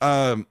Duty.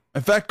 In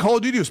fact, Call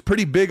of Duty was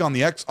pretty big on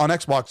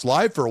Xbox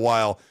Live for a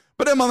while,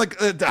 but I'm like,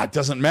 that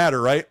doesn't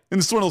matter, right? And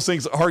it's one of those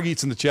things,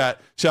 Hargeet's in the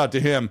chat, shout out to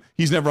him.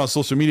 He's never on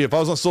social media. If I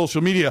was on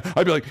social media,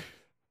 I'd be like,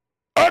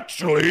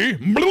 actually,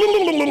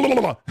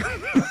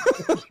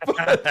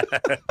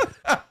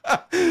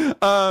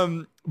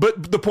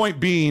 but the point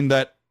being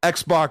that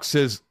Xbox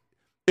has,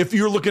 if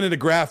you're looking at a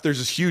graph, there's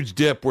this huge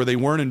dip where they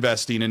weren't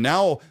investing, and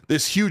now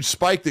this huge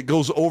spike that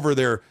goes over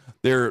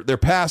their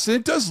past, and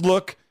it does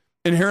look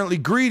inherently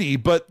greedy.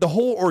 But the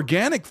whole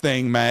organic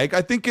thing, Mag,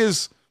 I think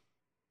is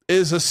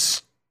a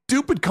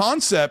stupid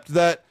concept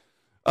that.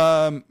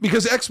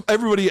 Because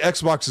everybody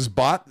Xbox has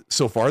bought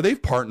so far,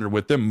 they've partnered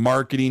with them,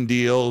 marketing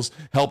deals,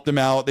 helped them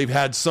out. They've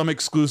had some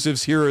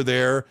exclusives here or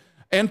there,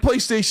 and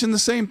PlayStation the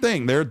same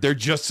thing. They're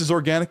just as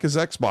organic as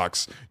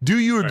Xbox. Do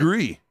you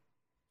agree?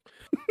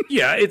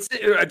 Yeah, it's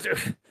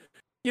the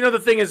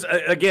thing is,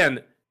 again,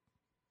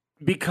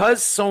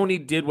 because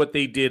Sony did what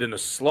they did in a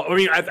slow. I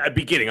mean, at the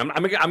beginning, I'm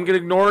going to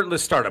ignore the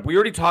startup. We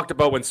already talked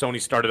about when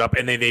Sony started up,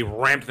 and they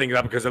ramped things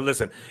up because,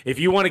 listen, if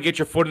you want to get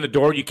your foot in the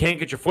door, you can't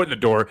get your foot in the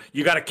door.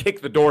 You got to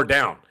kick the door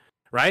down,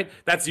 right?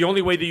 That's the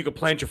only way that you can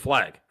plant your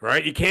flag,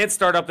 right? You can't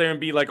start up there and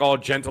be like all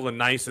gentle and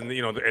nice, and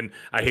and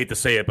I hate to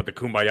say it, but the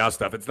kumbaya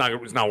stuff, it's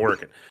not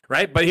working,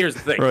 right? But here's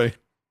the thing. Right.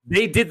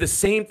 They did the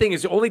same thing.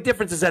 The only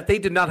difference is that they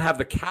did not have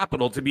the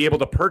capital to be able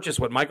to purchase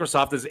what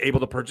Microsoft is able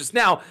to purchase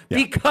now,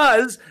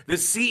 because the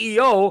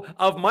CEO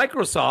of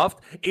Microsoft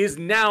is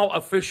now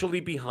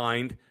officially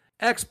behind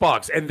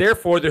Xbox. And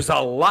therefore, there's a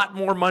lot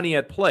more money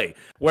at play.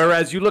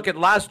 Whereas you look at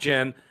last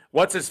gen,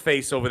 what's his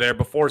face over there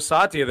before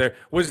Satya there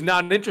was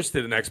not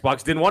interested in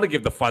Xbox, didn't want to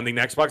give the funding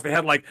to Xbox. They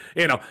had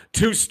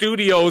 2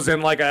 studios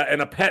and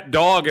a pet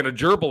dog and a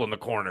gerbil in the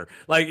corner.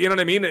 You know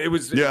what I mean? It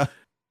was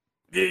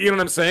You know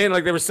what I'm saying?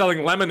 They were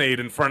selling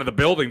lemonade in front of the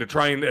building to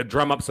try and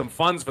drum up some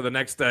funds for the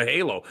next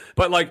Halo.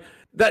 But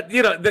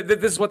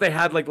this is what they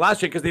had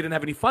last year because they didn't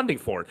have any funding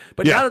for it.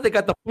 But now that they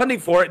got the funding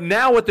for it,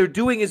 now what they're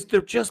doing is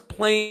they're just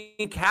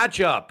playing catch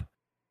up.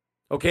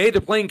 Okay, they're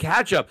playing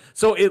catch up.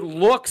 So it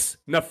looks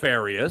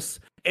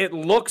nefarious, it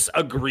looks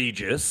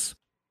egregious,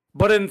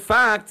 but in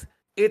fact,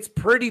 it's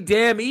pretty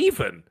damn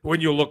even when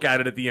you look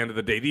at it at the end of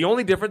the day. The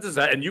only difference is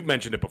that, and you've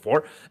mentioned it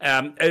before,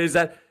 is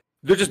that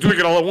they're just doing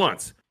it all at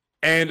once.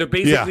 And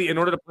basically, in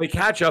order to play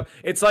catch up,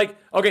 it's like,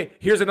 okay,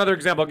 here's another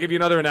example. I'll give you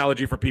another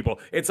analogy for people.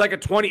 It's like a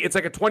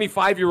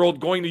 25-year-old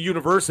going to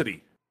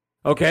university.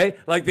 Okay,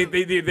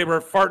 they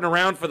were farting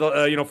around for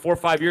the 4 or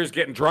 5 years,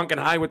 getting drunk and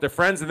high with their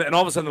friends, and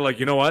all of a sudden they're like,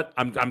 you know what?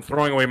 I'm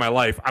throwing away my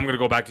life. I'm going to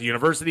go back to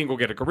university and go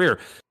get a career.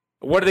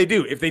 What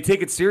do? If they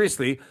take it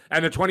seriously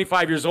and they're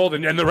 25 years old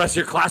and the rest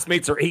of your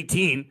classmates are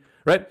 18,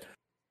 right?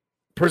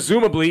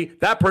 presumably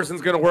that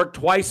person's going to work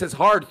twice as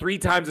hard, 3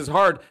 times as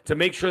hard to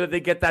make sure that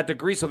they get that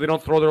degree so they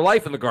don't throw their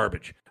life in the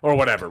garbage or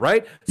whatever,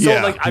 right?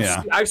 So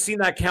I've seen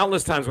that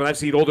countless times when I've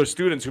seen older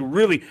students who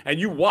really, and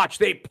you watch,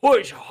 they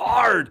push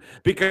hard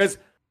because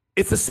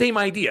it's the same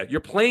idea. You're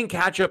playing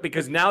catch up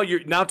because now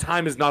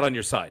time is not on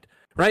your side,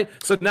 right?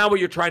 So now what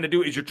you're trying to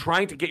do is you're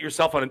trying to get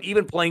yourself on an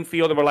even playing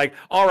field, and we're like,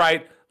 all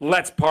right,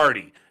 let's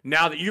party.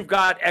 Now that you've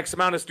got X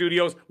amount of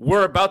studios,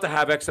 we're about to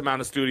have X amount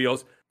of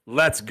studios.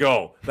 Let's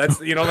go.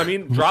 Let's, you know what I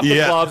mean? Drop the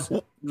gloves.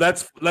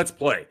 Let's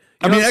play.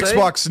 I mean,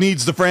 Xbox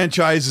needs the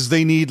franchises.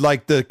 They need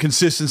like the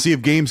consistency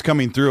of games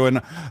coming through.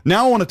 And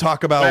now I want to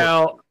talk about.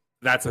 Well,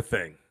 that's a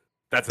thing.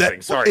 That's a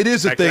thing. Sorry. It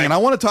is a thing. And I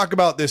want to talk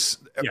about this.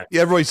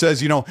 Yeah. Everybody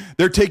says,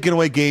 they're taking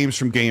away games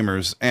from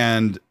gamers.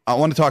 And I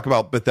want to talk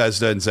about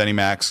Bethesda and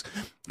ZeniMax.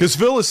 Because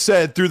Phil has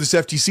said through this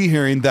FTC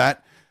hearing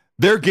that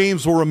their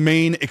games will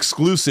remain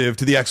exclusive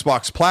to the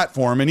Xbox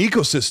platform and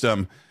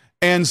ecosystem.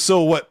 And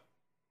so what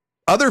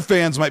other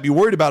fans might be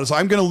worried about is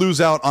I'm going to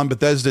lose out on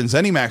Bethesda and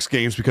ZeniMax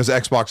games because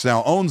Xbox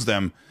now owns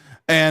them.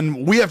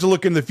 And we have to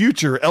look in the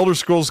future. Elder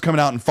Scrolls is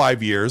coming out in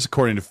 5 years,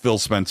 according to Phil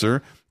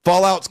Spencer.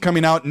 Fallout's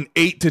coming out in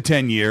 8 to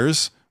 10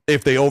 years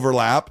if they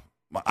overlap.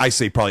 I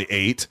say probably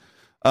 8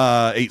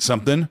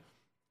 something.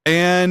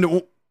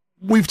 And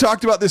we've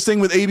talked about this thing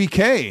with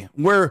ABK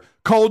where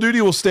Call of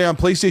Duty will stay on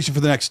PlayStation for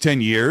the next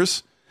 10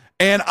 years.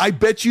 And I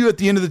bet you at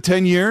the end of the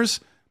 10 years,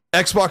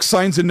 Xbox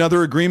signs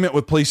another agreement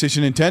with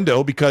PlayStation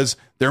Nintendo because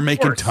they're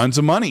making tons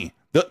of money.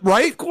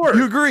 Right? Of course.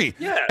 You agree?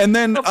 Yeah. And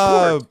then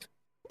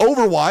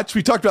Overwatch,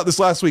 we talked about this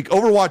last week.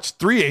 Overwatch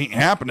 3 ain't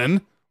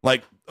happening.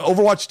 Like,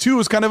 Overwatch 2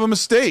 is kind of a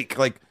mistake.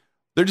 Like,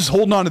 they're just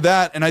holding on to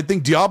that. And I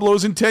think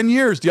Diablo's in 10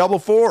 years. Diablo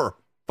 4,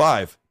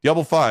 5.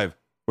 Diablo 5.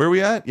 Where are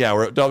we at? Yeah,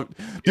 we're at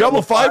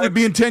Diablo 5 would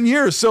be in 10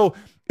 years. So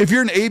if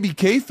you're an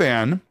ABK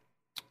fan,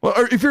 well,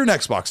 or if you're an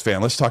Xbox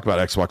fan, let's talk about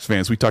Xbox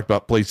fans. We talked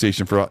about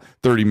PlayStation for about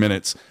 30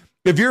 minutes.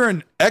 If you're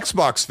an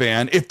Xbox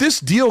fan, if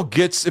this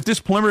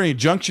preliminary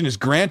injunction is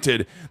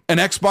granted and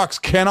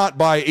Xbox cannot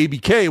buy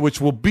ABK, which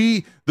will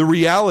be the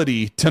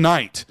reality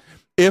tonight,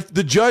 if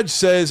the judge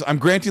says, I'm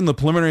granting the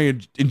preliminary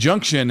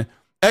injunction,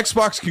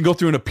 Xbox can go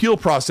through an appeal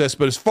process.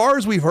 But as far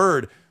as we've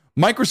heard,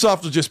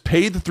 Microsoft will just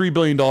pay the $3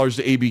 billion to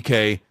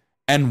ABK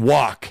and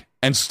walk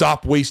and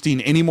stop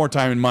wasting any more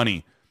time and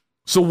money.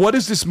 So what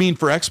does this mean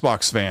for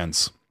Xbox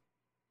fans?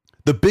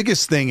 The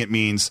biggest thing it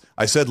means,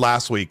 I said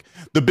last week,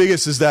 the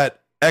biggest is that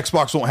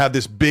Xbox won't have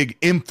this big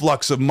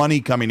influx of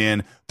money coming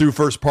in through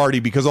first party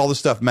because all the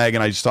stuff Mag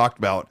and I just talked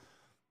about.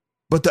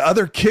 But the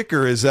other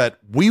kicker is that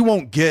we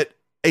won't get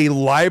a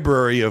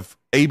library of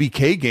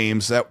ABK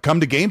games that come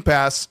to Game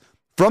Pass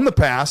from the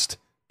past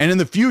and in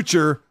the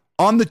future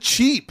on the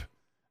cheap.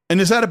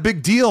 And is that a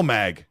big deal,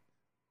 Mag?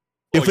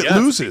 If it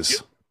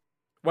loses?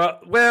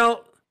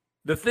 Well,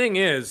 the thing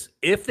is,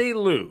 if they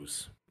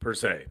lose, per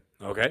se,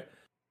 okay,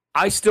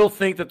 I still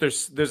think that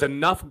there's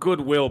enough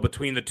goodwill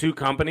between the two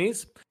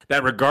companies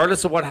that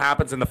regardless of what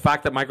happens and the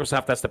fact that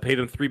Microsoft has to pay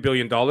them $3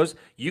 billion,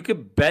 you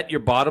could bet your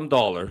bottom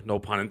dollar, no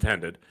pun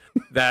intended,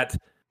 that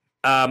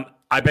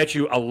I bet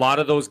you a lot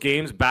of those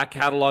games, back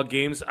catalog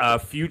games,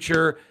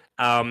 future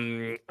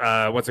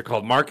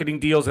marketing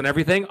deals and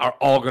everything are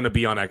all going to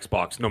be on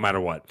Xbox no matter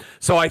what.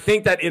 So I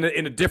think that in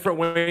a different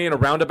way, in a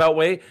roundabout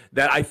way,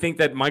 that I think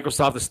that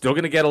Microsoft is still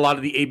going to get a lot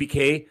of the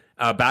ABK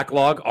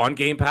backlog on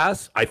Game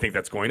Pass. I think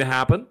that's going to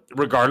happen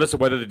regardless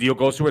of whether the deal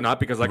goes through or not,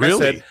 because like I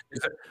said,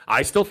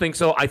 I still think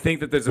so. I think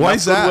that there's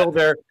enough goodwill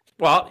there.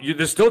 Well,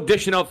 they're still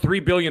dishing out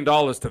 $3 billion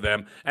to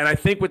them. And I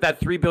think with that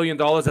 $3 billion,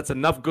 that's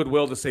enough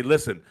goodwill to say,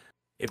 listen,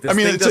 if this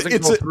thing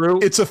doesn't go through,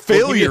 it's a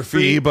failure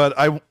fee, but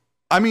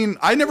I mean,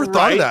 I never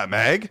thought of that,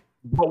 Mag.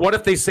 But what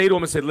if they say to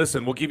him and say,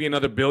 listen, we'll give you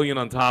another $1 billion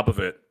on top of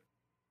it,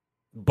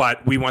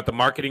 but we want the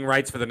marketing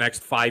rights for the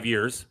next 5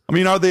 years? I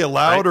mean, are they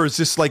allowed, or is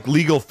this like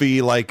legal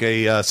fee, like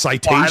a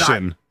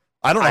citation?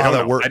 I don't know how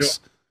that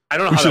works. I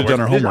don't know how that works. We should have done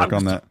our homework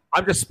on that.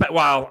 I'm just,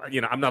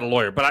 I'm not a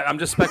lawyer, but I'm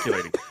just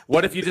speculating.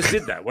 What if you just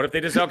did that? What if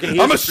they just, okay,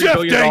 I'm a chef,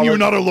 dang you,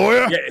 not a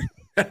lawyer.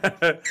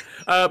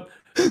 Yeah.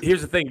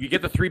 Here's the thing. You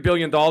get the $3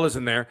 billion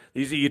in there.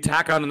 You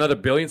tack on another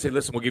 $1 billion, say,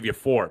 listen, we'll give you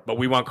 $4 billion, but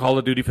we want Call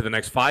of Duty for the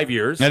next 5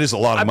 years. That is a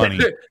lot of money.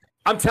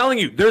 I'm telling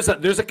you, there's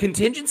a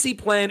contingency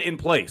plan in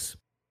place.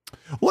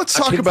 Let's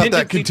talk about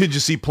that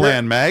contingency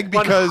plan, Mag,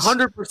 because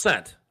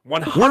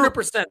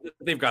 100%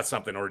 they've got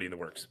something already in the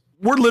works.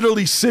 We're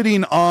literally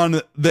sitting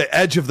on the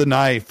edge of the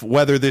knife,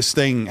 whether this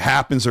thing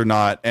happens or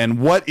not. And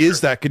what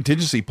is that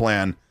contingency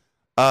plan?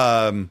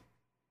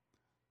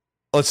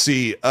 Let's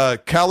see.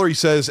 Calorie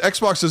says,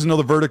 Xbox doesn't know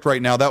the verdict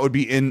right now. That would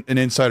be an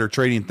insider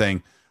trading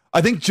thing.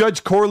 I think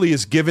Judge Corley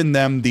has given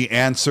them the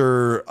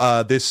answer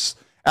this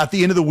at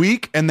the end of the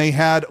week. And they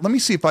had, let me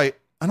see if I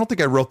don't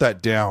think I wrote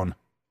that down.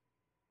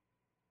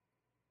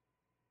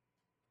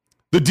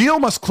 The deal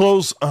must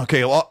close.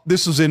 Okay, well,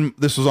 this was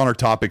on our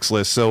topics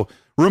list. So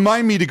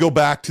remind me to go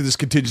back to this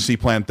contingency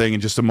plan thing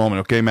in just a moment.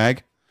 Okay,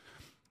 Mag?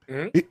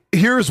 Mm-hmm.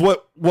 Here's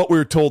what we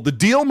were told. The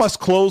deal must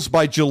close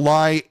by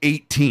July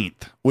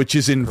 18th, which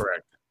is in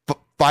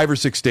 5 or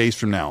 6 days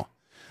from now.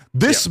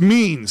 This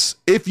means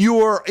if you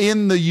are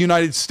in the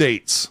United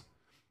States,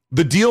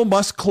 the deal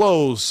must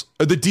close,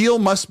 or the deal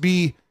must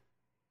be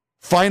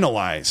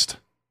finalized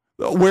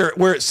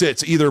where it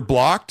sits, either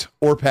blocked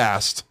or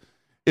passed.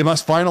 It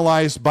must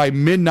finalize by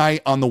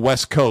midnight on the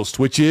West Coast,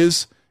 which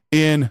is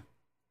in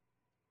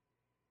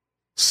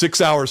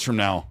 6 hours from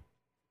now.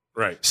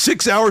 Right.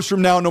 6 hours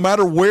from now, no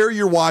matter where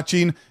you're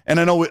watching. And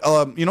I know,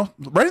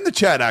 right in the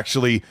chat,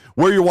 actually,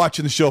 where you're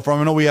watching the show from.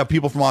 I know we have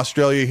people from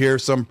Australia here,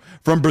 some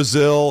from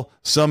Brazil,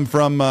 some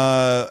from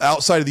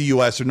outside of the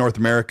U.S. or North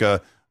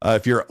America.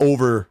 If you're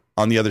over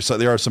on the other side,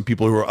 there are some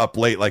people who are up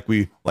late, like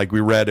we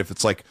read, if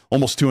it's like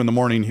almost 2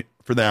 a.m.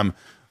 for them.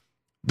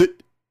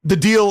 The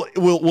deal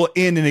will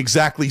end in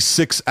exactly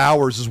 6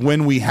 hours is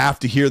when we have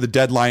to hear the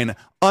deadline,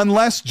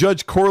 unless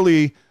Judge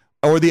Corley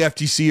or the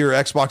FTC or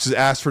Xbox has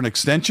asked for an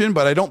extension,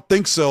 but I don't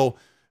think so,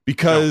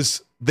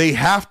 because they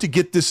have to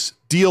get this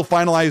deal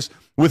finalized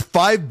with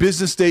 5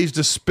 business days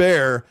to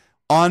spare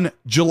on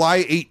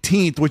July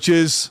 18th, which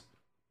is,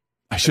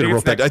 I should have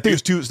wrote that. I think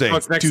it's Tuesday. No,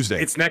 it's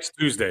Tuesday. It's next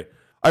Tuesday.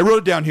 I wrote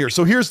it down here.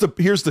 So here's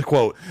the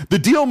quote. The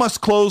deal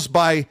must close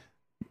by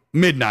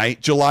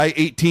midnight, July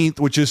 18th,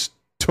 which is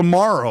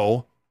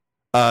tomorrow.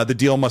 The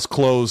deal must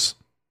close.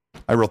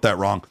 I wrote that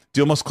wrong.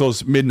 Deal must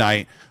close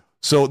midnight.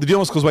 So the deal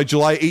must close by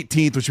July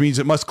 18th, which means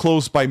it must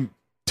close by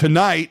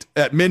tonight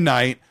at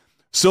midnight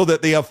so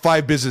that they have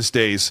 5 business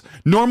days.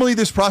 Normally,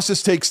 this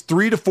process takes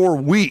 3 to 4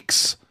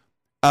 weeks.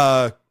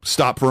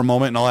 Stop for a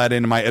moment, and I'll add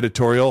into my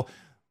editorial.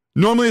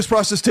 Normally, this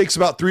process takes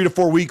about 3 to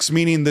 4 weeks,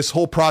 meaning this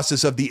whole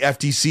process of the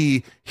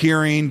FTC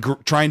hearing,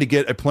 trying to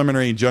get a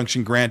preliminary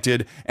injunction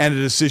granted, and a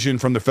decision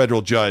from the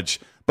federal judge.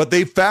 But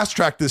they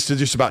fast-tracked this to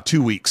just about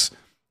 2 weeks.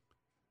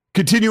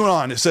 Continuing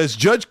on, it says,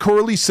 Judge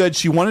Corley said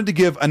she wanted to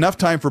give enough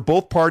time for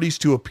both parties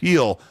to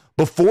appeal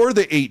before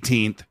the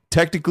 18th.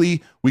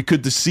 Technically, we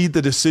could see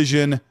the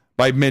decision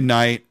by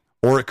midnight,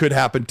 or it could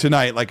happen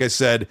tonight, like I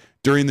said,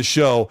 during the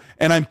show.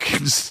 And I'm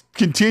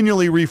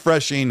continually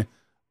refreshing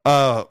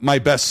my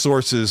best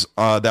sources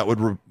that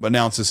would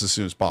announce this as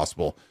soon as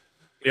possible.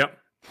 Yep.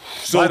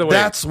 So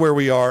that's where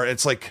we are.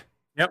 It's like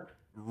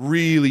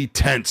really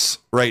tense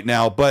right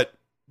now. But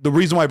the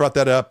reason why I brought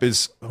that up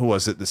is, who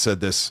was it that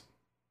said this?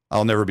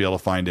 I'll never be able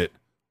to find it.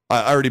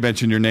 I already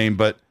mentioned your name,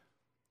 but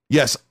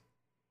yes,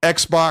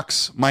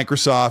 Xbox,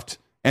 Microsoft,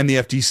 and the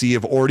FTC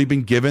have already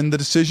been given the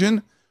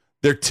decision.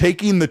 They're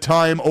taking the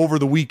time over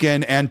the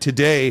weekend and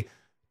today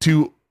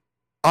to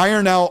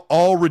iron out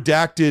all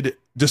redacted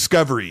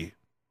discovery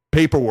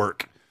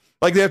paperwork.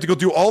 Like, they have to go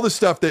through all the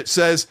stuff that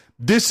says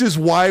this is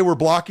why we're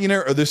blocking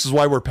it or this is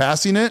why we're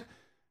passing it.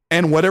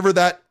 And whatever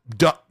that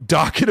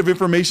docket of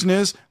information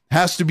is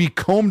has to be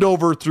combed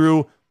over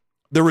through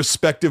the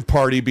respective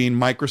party, being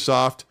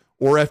Microsoft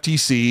or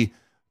FTC,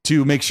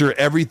 to make sure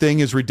everything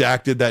is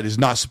redacted that is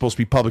not supposed to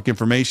be public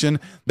information.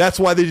 That's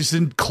why they just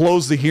didn't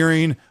close the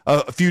hearing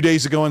a few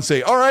days ago and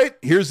say, all right,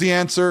 here's the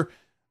answer.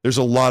 There's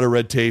a lot of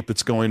red tape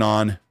that's going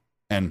on,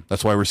 and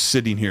that's why we're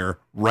sitting here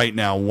right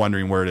now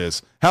wondering where it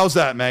is. How's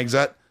that, Mags?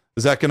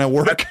 Is that going to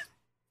work?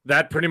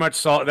 That pretty much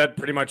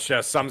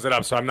sums it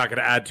up, so I'm not going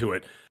to add to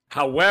it.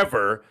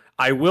 However,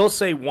 I will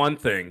say one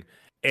thing,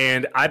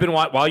 and I've been,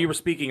 while you were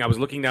speaking, I was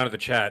looking down at the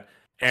chat,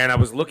 and I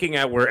was looking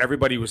at where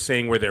everybody was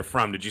saying where they're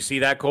from. Did you see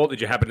that, Cole? Did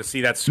you happen to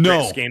see that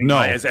scanning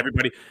by as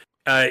everybody?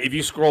 If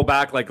you scroll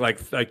back like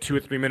 2 or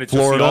 3 minutes,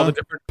 Florida, you'll see all the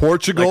different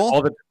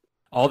Portugal,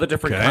 all the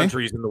different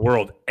countries in the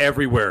world,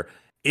 everywhere.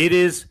 It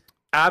is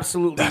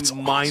absolutely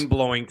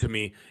mind-blowing to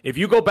me. If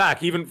you go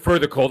back even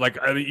further, Cole,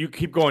 you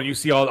keep going, you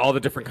see all the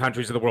different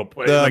countries of the world.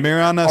 The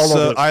Marianas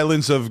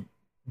Islands of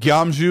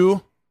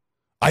Guamju.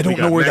 I don't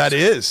know where that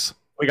is.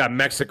 We got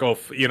Mexico,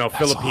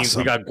 Philippines.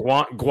 Awesome. We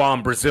got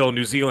Guam, Brazil,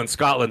 New Zealand,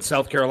 Scotland,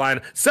 South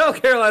Carolina.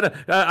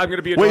 I'm going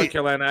to be in North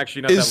Carolina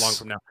actually not that long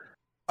from now.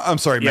 I'm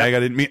sorry, Mag. I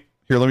didn't mean.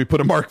 Here, let me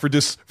put a mark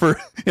for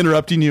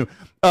interrupting you.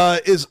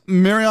 Is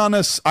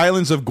Marianas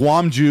Islands of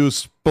Guamju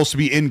supposed to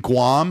be in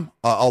Guam?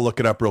 I'll look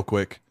it up real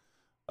quick.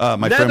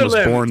 My friend was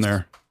born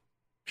there.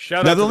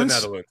 Shout out to the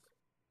Netherlands.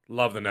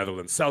 Love the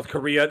Netherlands. South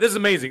Korea. This is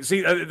amazing. See,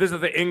 this is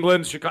the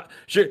England,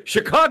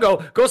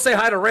 Chicago. Go say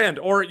hi to Rand.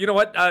 Or, you know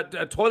what?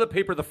 Toilet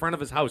paper the front of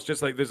his house.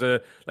 Just like there's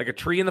a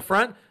tree in the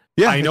front.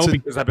 Yeah, I know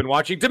because I've been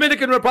watching.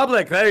 Dominican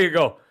Republic. There you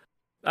go.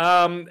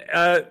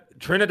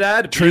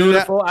 Trinidad.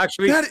 Beautiful.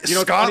 Actually,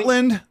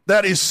 Scotland.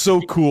 That is so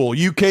cool.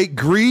 UK,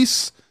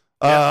 Greece.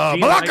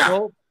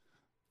 Morocco.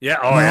 Yeah.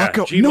 Oh,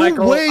 Morocco. Yeah.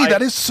 No way.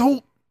 That is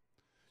so.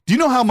 Do you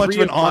know how much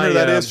of an honor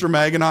that is for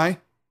Mag and I?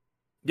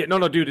 Yeah,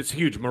 no, dude, it's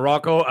huge.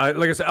 Morocco, like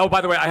I said. Oh,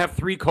 by the way, I have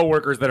 3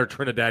 coworkers that are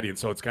Trinidadian,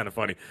 so it's kind of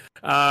funny.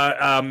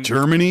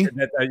 Germany.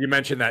 You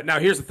mentioned that. Now,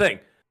 here's the thing: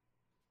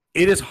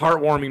 it is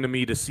heartwarming to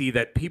me to see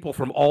that people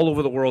from all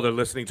over the world are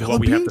listening to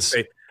what we have to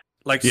say.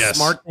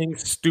 Smart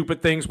things,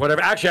 stupid things,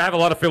 whatever. Actually, I have a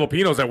lot of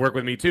Filipinos that work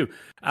with me too.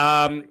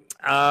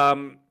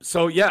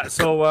 So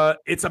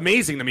it's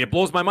amazing to me. It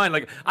blows my mind.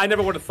 Like, I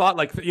never would have thought,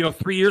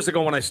 3 years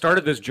ago when I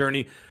started this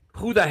journey,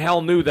 who the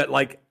hell knew that,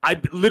 like,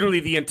 literally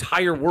the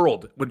entire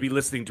world would be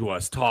listening to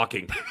us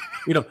talking?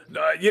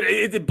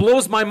 It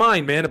blows my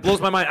mind, man. It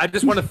blows my mind. I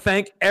just want to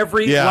thank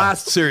every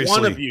last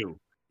one of you.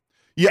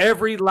 Yeah.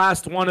 Every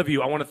last one of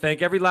you. I want to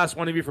thank every last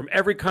one of you from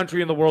every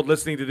country in the world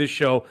listening to this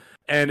show.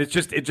 And it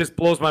just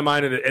blows my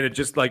mind, and it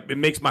just, like, it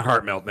makes my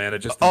heart melt, man. It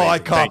just I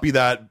copy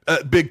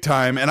that big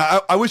time. And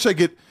I wish I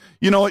could,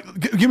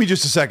 give me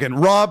just a second.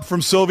 Rob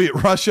from Soviet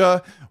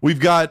Russia. We've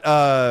got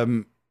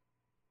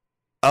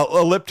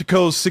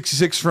Ellipticos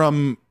 66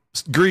 from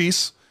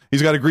Greece.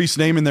 He's got a Greece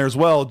name in there as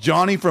well.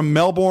 Johnny from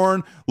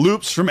Melbourne.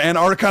 Loops from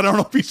Antarctica. I don't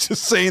know if he's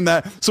just saying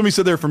that. Somebody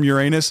said they're from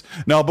Uranus.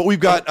 No, but we've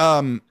got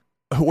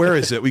where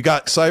is it? We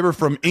got Cyber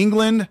from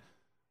England.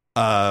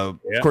 Of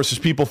course, there's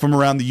people from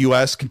around the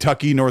U.S.,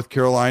 Kentucky, North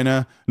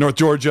Carolina, North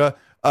Georgia.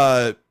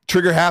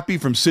 Trigger Happy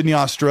from Sydney,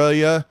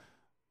 Australia.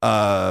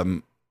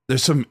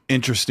 There's some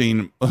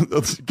interesting.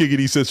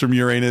 Giggity says from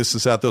Uranus. The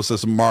Sathos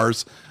says from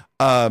Mars.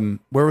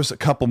 Where was a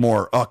couple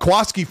more?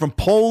 Kowalski from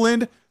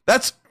Poland.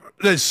 That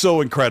is so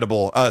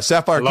incredible.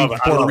 Sapphire King from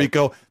Puerto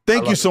Rico.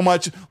 Thank you so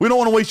much. We don't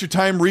want to waste your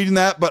time reading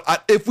that,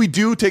 but if we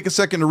do take a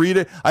second to read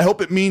it, I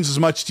hope it means as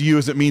much to you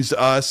as it means to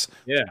us.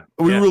 Yeah.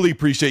 We really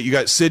appreciate you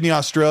guys. Sydney,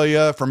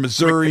 Australia, from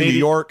Missouri, New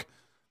York.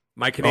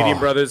 My Canadian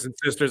brothers and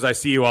sisters, I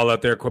see you all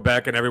out there,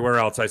 Quebec and everywhere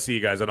else. I see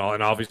you guys and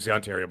obviously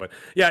Ontario. But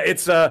yeah,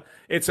 it's a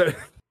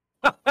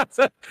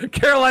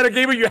Carolina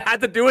Gamer. You had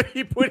to do it.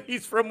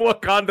 He's from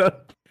Wakanda.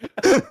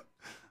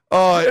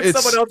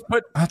 Someone else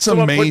put that's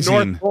amazing.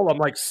 Put North Pole. I'm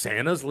like,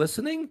 Santa's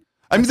listening.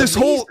 I mean, this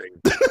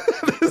amazing.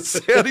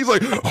 Santa, he's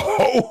like, ho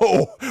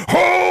ho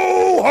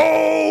ho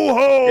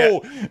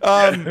ho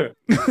ho.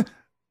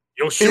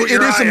 You'll shoot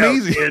your eye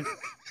amazing. Out, kid.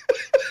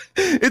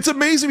 It's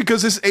amazing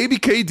because this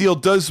ABK deal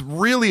does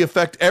really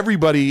affect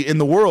everybody in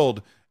the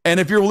world. And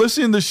if you're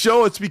listening to the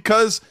show, it's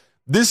because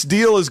this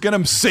deal is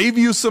going to save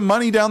you some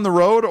money down the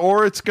road,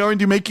 or it's going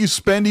to make you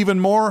spend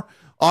even more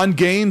on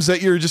games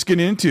that you're just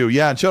getting into.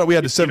 Yeah, and shout out, we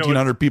had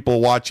 1,700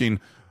 people watching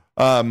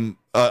a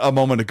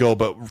moment ago,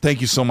 but thank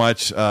you so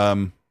much.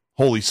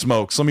 Holy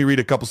smokes. Let me read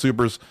a couple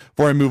supers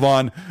before I move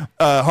on.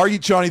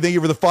 Hargeet Johnny, thank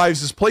you for the 5.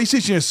 Says,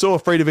 PlayStation is so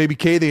afraid of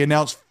ABK, they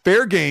announced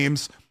Fair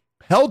Games,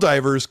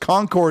 Helldivers,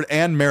 Concord,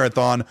 and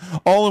Marathon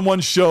all in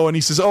one show. And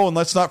he says, and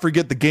let's not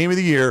forget the game of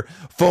the year,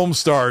 Foam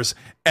Stars.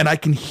 And I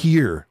can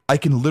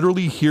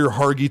literally hear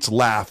Hargeet's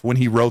laugh when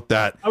he wrote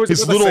that. I was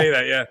going to say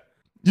that, yeah.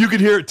 You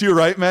could hear it too,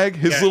 right, Meg?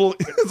 His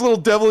little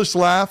devilish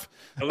laugh.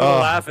 A little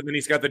laugh, and then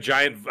he's got the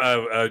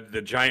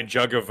giant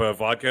jug of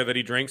vodka that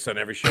he drinks on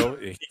every show.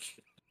 He's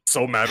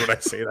so mad when I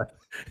say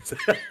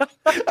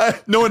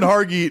that. Knowing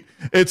Hargeet,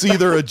 it's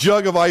either a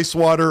jug of ice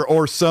water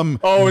or some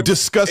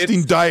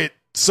disgusting diet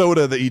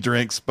soda that he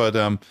drinks. But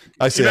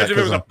I say that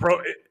because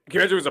can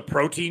you imagine it was a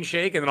protein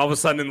shake, and then all of a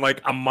sudden, in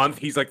like a month,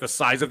 he's like the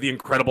size of the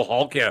Incredible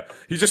Hulk? Yeah,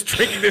 he's just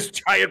drinking this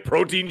giant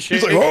protein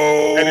shake. He's like,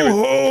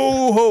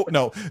 ho, ho.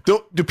 No,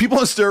 do people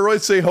on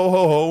steroids say ho,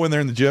 ho, ho when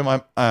they're in the gym?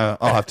 I'll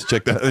have to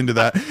check that into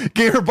that.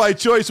 Gamer by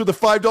Choice with the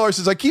 $5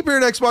 says, I keep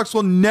hearing Xbox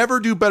will never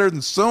do better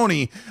than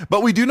Sony,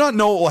 but we do not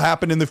know what will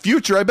happen in the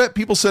future. I bet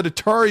people said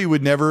Atari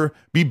would never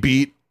be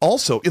beat.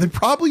 Also, they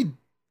probably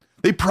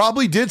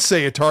did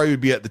say Atari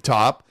would be at the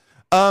top.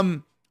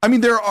 I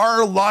mean, there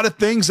are a lot of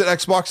things that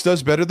Xbox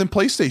does better than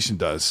PlayStation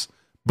does,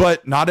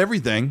 but not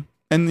everything.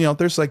 And,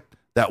 there's like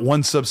that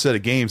one subset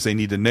of games they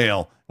need to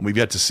nail, and we've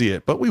yet to see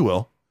it, but we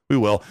will. We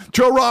will.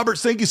 Joe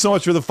Roberts, thank you so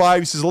much for the 5.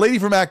 He says, a lady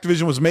from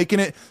Activision was making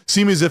it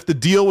seem as if the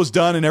deal was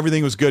done and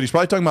everything was good. He's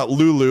probably talking about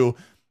Lulu,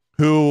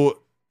 who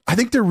I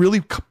think they're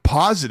really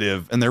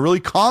positive and they're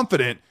really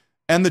confident.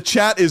 And the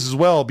chat is as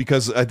well,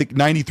 because I think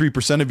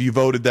 93% of you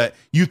voted that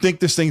you think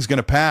this thing's going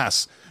to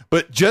pass.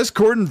 But Jez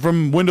Corden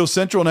from Windows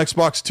Central and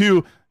Xbox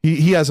 2,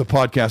 he has a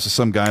podcast with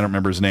some guy. I don't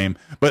remember his name.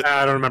 But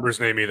I don't remember his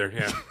name either.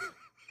 Yeah.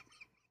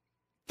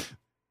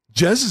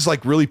 Jez is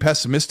like really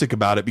pessimistic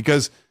about it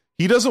because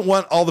he doesn't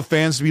want all the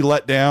fans to be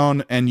let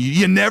down, and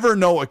you never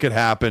know what could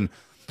happen.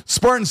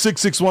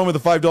 Spartan661 with a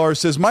 $5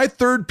 says, my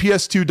third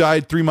PS2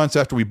 died 3 months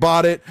after we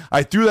bought it.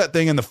 I threw that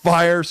thing in the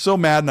fire. So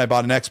mad, and I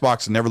bought an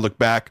Xbox and never looked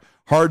back.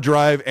 Hard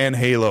drive and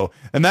Halo.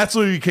 And that's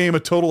when he became a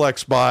total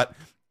Xbot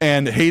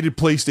and hated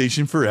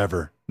PlayStation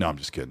forever. No, I'm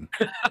just kidding.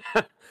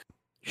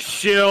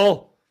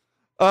 Shill.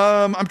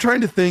 I'm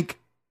trying to think.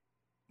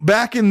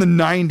 Back in the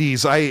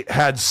 90s, I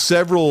had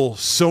several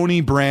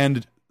Sony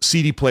brand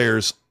CD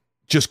players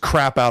just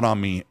crap out on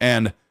me.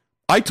 And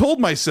I told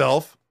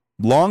myself,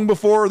 long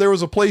before there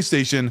was a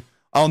PlayStation,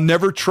 I'll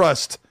never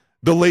trust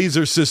the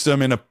laser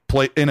system in a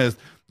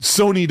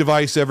Sony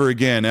device ever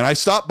again. And I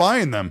stopped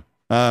buying them.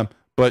 But,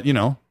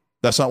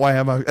 that's not why I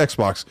have an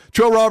Xbox.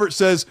 Trell Roberts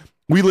says,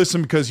 we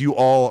listen because you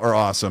all are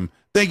awesome.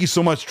 Thank you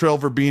so much, Trell,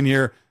 for being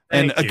here.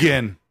 And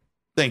again,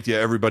 thank you,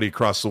 everybody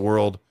across the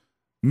world.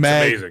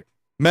 Meg, amazing.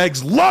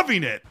 Meg's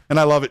loving it, and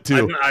I love it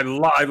too. I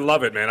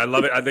love it, man. I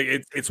love it. I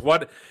think it's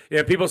what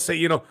people say,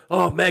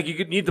 Meg,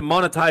 you need to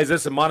monetize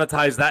this and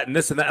monetize that and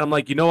this and that. And I'm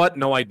like, you know what?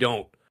 No, I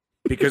don't.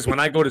 Because when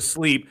I go to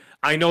sleep,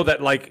 I know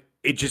that, like,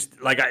 it just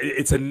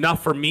it's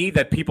enough for me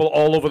that people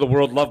all over the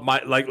world love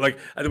my like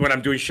when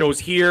I'm doing shows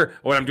here,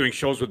 or when I'm doing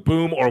shows with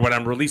Boom, or when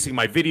I'm releasing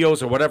my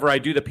videos or whatever I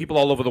do, that people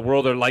all over the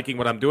world are liking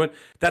what I'm doing.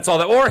 That's all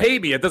that, or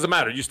hate me, it doesn't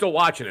matter. You're still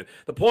watching it.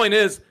 The point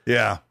is,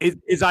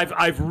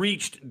 I've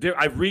reached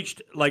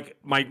like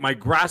my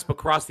grasp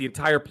across the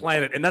entire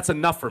planet, and that's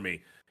enough for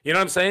me. You know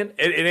what I'm saying?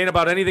 It ain't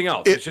about anything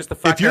else. It's just the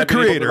fact if you're a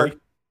creator,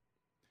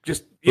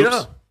 just you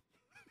know,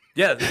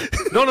 yeah,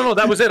 no,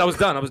 that was it. I was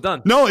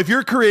done. No, if you're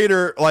a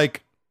creator,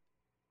 like.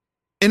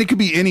 And it could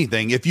be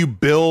anything. If you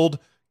build,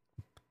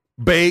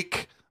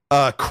 bake,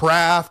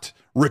 craft,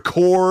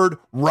 record,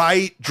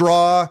 write,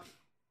 draw,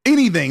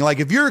 anything.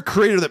 Like if you're a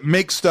creator that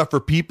makes stuff for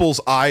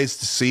people's eyes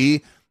to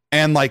see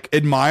and like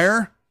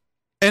admire,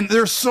 and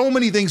there's so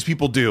many things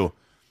people do.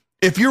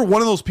 If you're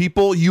one of those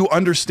people, you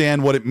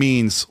understand what it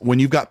means when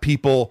you've got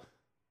people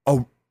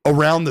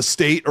around the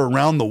state or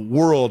around the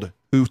world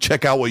who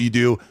check out what you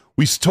do.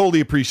 We totally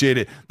appreciate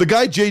it. The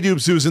guy J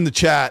Dubes who's in the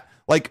chat,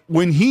 like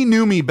when he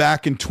knew me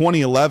back in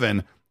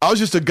 2011, I was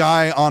just a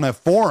guy on a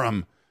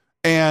forum,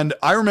 and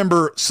I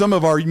remember some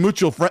of our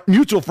mutual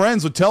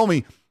friends would tell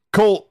me,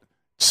 Colt,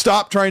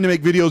 stop trying to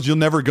make videos. You'll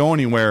never go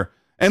anywhere.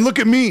 And look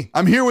at me.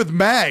 I'm here with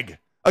Mag,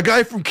 a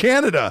guy from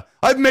Canada.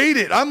 I've made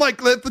it. I'm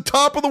like at the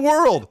top of the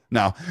world.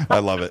 No, I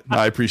love it.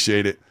 I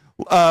appreciate it.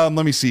 Let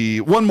me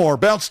see. One more.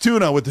 Bounce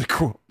Tuna with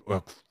the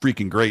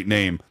freaking great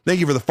name. Thank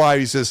you for the 5.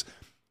 He says,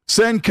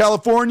 send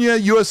California,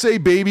 USA,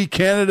 baby.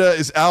 Canada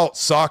is out.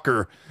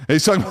 Soccer.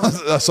 He's talking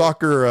about a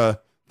soccer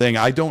thing.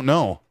 I don't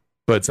know,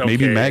 but okay.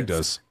 Maybe Mag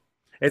does.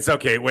 It's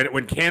okay.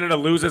 When Canada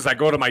loses, I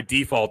go to my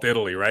default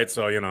Italy, right?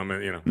 So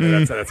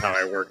that's how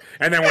I work.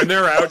 And then when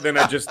they're out, then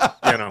I just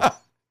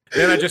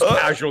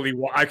casually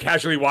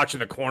watch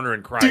in the corner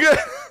and cry.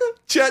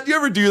 Chat, do you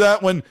ever do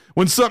that when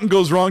something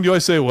goes wrong? Do I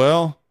say,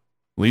 well,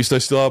 at least I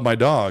still have my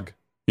dog?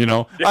 You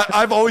know, yeah.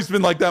 I've always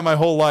been like that my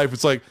whole life.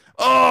 It's like,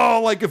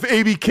 oh, like if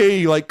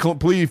ABK like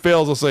completely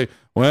fails, I'll say,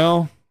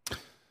 well,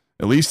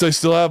 at least I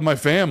still have my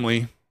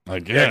family, I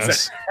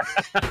guess.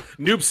 Yeah,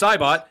 exactly. Noob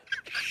Cybot.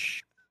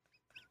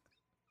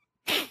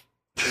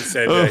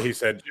 He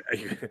said,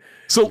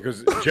 so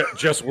because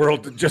just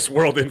world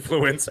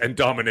influence and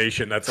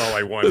domination. That's all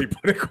I want. He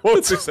put in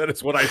quotes. He said,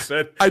 it's what I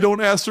said. I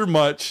don't ask for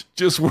much,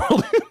 just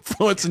world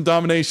influence and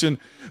domination.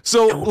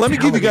 So let me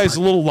give you guys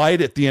a little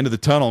light at the end of the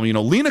tunnel. You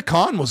know, Lena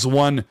Khan was the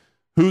one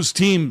whose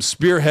team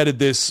spearheaded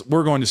this.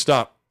 We're going to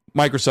stop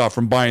Microsoft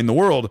from buying the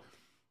world.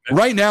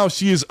 Right now,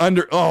 she is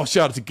under. Oh,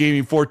 shout out to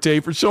Gaming Forte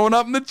for showing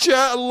up in the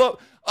chat.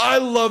 I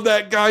love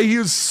that guy. He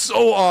is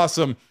so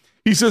awesome.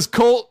 He says,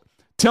 Colt,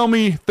 tell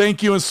me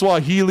thank you in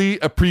Swahili.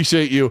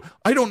 Appreciate you.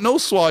 I don't know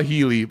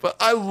Swahili, but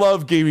I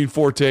love Gaming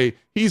Forte.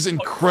 He's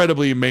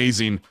incredibly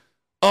amazing.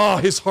 Oh,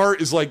 his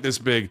heart is like this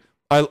big.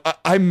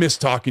 I miss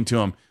talking to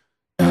him.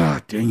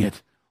 Ah, dang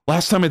it.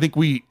 Last time I think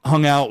we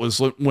hung out was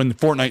when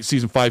Fortnite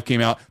Season 5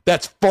 came out.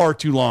 That's far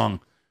too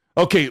long.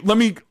 Okay,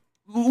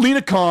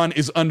 Lena Khan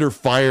is under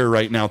fire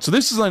right now. So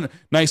this is a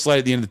nice light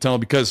at the end of the tunnel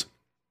because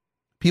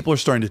people are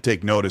starting to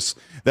take notice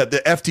that the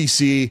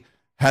FTC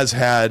has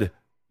had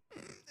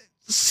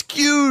a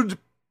skewed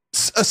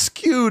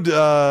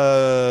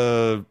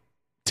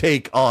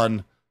take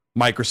on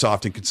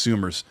Microsoft and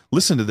consumers.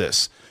 Listen to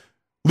this.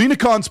 Lena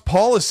Khan's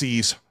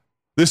policies.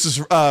 This is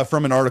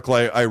from an article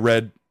I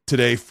read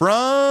today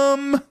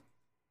from.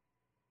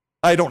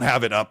 I don't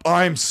have it up.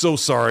 I'm so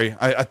sorry.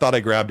 I thought I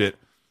grabbed it.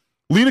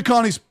 Lena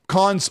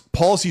Khan's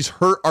policies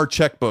hurt our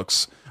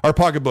checkbooks, our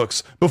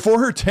pocketbooks. Before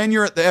her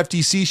tenure at the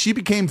FTC, she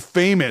became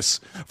famous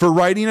for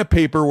writing a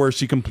paper where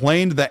she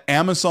complained that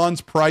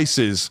Amazon's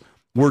prices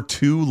were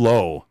too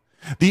low.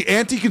 The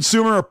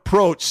anti-consumer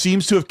approach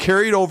seems to have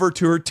carried over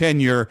to her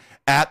tenure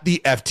at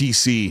the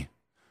FTC.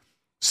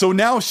 So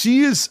now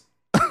she is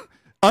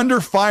under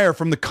fire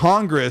from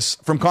Congress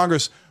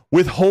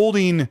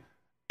withholding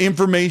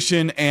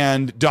information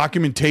and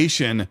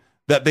documentation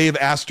that they've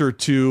asked her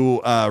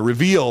to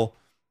reveal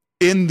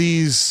in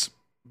these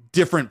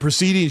different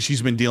proceedings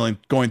she's been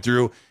going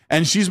through.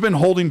 And she's been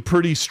holding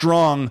pretty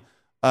strong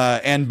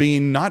and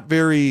being not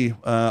very,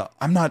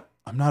 I'm not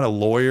a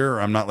lawyer.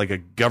 I'm not like a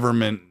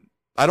government.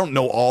 I don't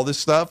know all this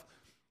stuff,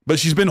 but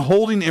she's been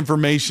holding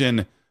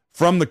information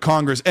from the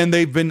Congress and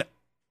they've been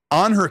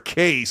on her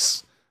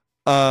case,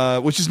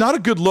 which is not a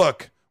good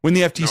look when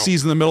the FTC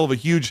is in the middle of a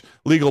huge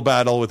legal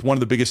battle with one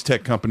of the biggest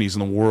tech companies in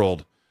the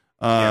world.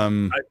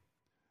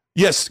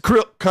 Yes,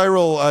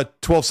 Kyril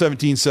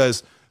 1217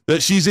 says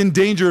that she's in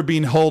danger of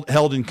being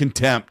held in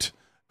contempt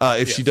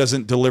if she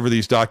doesn't deliver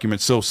these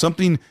documents. So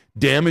something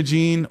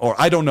damaging, or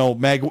I don't know,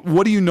 Mag,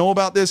 what do you know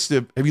about this?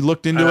 Have you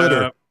looked into it?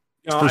 Or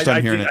first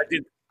time hearing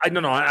it? I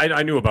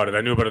knew about it.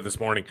 I knew about it this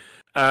morning.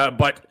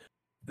 But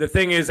the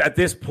thing is, at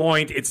this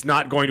point, it's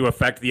not going to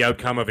affect the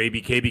outcome of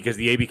ABK because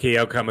the ABK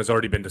outcome has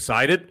already been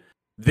decided.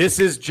 This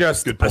is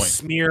just a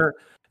smear.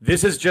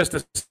 This is just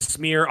a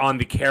smear on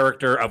the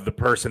character of the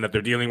person that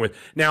they're dealing with.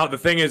 Now, the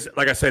thing is,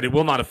 like I said, it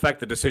will not affect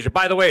the decision.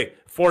 By the way,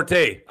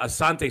 Forte,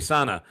 Asante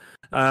Sana.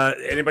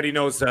 Anybody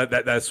knows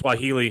that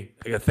Swahili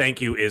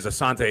thank you is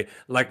Asante,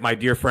 like my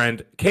dear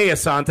friend Kay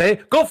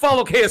Asante. Go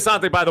follow Kay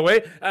Asante, by the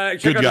way.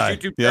 Check Good out guy. his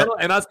YouTube channel.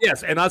 And us,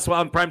 yes, and us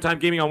on Primetime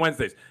Gaming on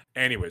Wednesdays.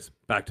 Anyways,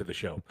 back to the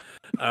show.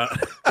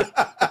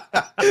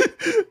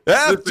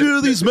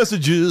 After these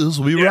messages,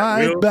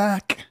 we'll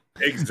back.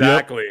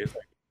 Exactly.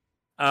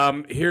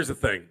 Yep. Here's the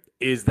thing,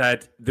 is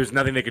that there's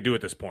nothing they could do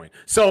at this point.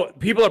 So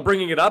people are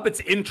bringing it up. It's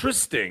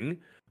interesting.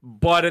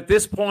 But at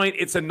this point,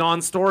 it's a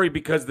non-story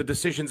because the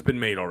decision's been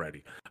made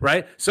already,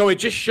 right? So it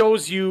just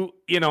shows you,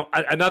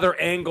 another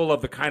angle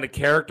of the kind of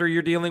character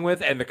you're dealing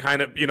with and the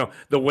kind of,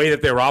 the way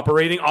that they're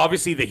operating.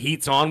 Obviously, the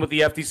heat's on with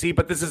the FTC,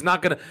 but this is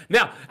not going to...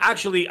 Now,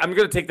 actually, I'm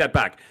going to take that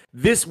back.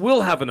 This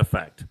will have an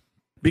effect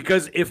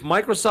because if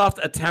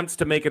Microsoft attempts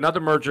to make another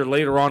merger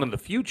later on in the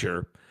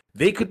future...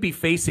 they could be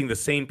facing the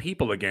same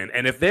people again.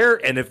 And if their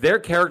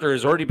character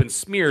has already been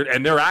smeared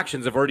and their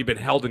actions have already been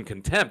held in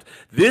contempt,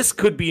 this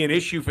could be an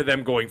issue for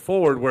them going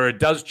forward, where it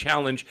does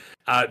challenge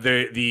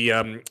their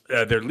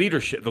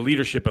leadership, the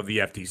leadership of the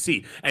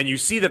FTC. And you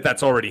see that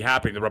that's already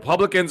happening. The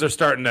Republicans are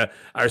starting to,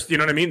 you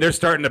know what I mean? They're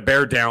starting to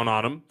bear down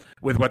on them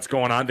with what's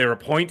going on. They're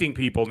appointing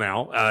people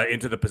now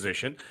into the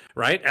position,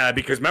 right?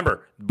 Because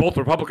remember, both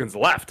Republicans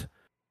left.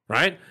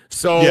 Right,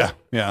 so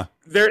yeah.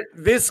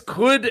 This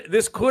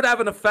could have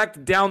an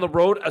effect down the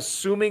road,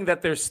 assuming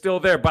that they're still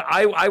there. But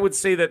I would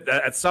say that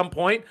at some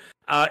point,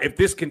 if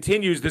this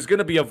continues, there's going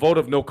to be a vote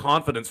of no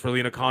confidence for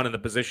Lena Khan in the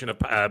position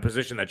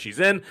that she's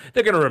in.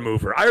 They're going to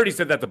remove her. I already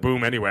said that to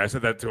Boom anyway. I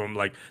said that to him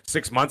like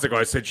 6 months ago.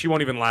 I said she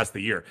won't even last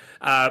the year.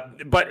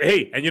 But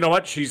hey, and you know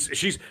what?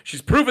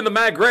 She's proven the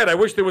Mag Red. I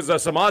wish there was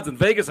some odds in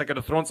Vegas. I could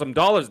have thrown some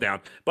dollars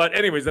down. But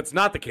anyways, that's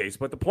not the case.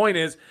 But the point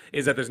is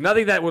that there's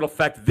nothing that would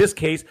affect this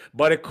case,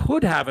 but it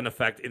could have an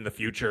effect in the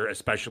future,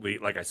 especially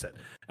like I said,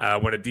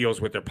 when it deals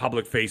with their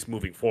public face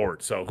moving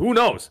forward. So who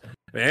knows?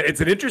 Man,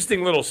 it's an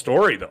interesting little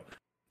story though.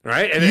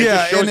 Right? And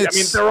yeah, and I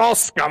mean, they're all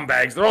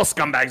scumbags. They're all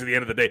scumbags at the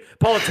end of the day.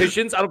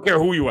 Politicians, I don't care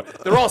who you are.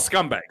 They're all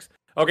scumbags.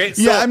 Okay?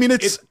 So yeah, I mean,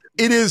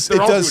 they're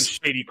all doing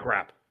shady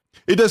crap.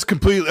 It does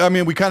completely. I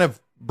mean, we kind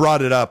of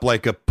brought it up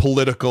like a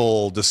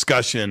political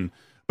discussion,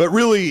 but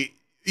really,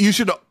 you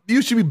should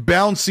be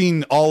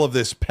bouncing all of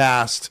this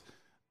past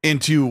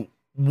into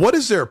what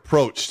is their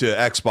approach to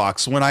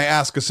Xbox. When I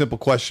ask a simple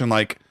question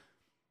like,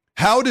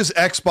 how does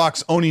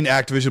Xbox owning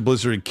Activision,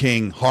 Blizzard, and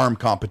King harm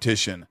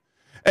competition?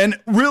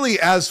 And really,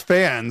 as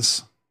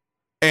fans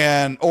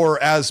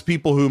or as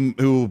people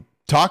who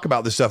talk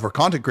about this stuff or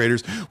content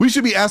creators, we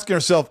should be asking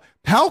ourselves,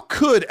 how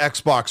could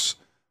Xbox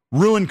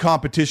ruin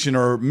competition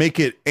or make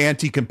it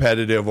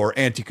anti-competitive or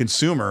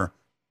anti-consumer?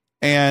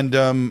 And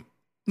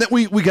that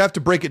we have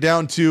to break it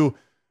down to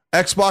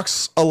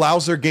Xbox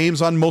allows their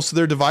games on most of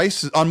their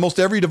devices, on most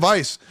every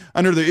device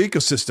under their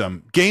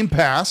ecosystem. Game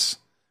Pass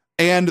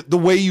and the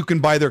way you can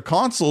buy their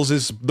consoles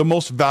is the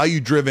most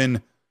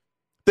value-driven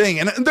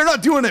thing. And they're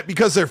not doing it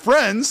because they're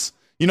friends.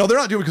 They're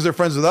not doing it because they're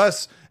friends with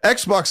us.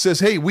 Xbox says,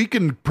 hey, we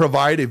can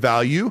provide a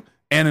value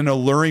and an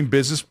alluring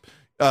business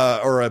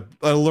or a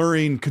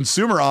alluring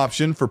consumer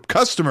option for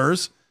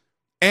customers.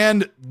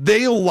 And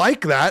they'll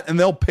like that and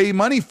they'll pay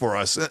money for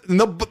us and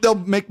they'll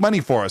make money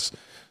for us.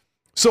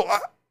 So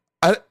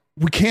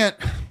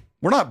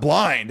we're not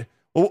blind.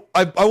 Well,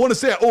 I want to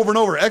say it over and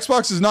over.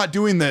 Xbox is not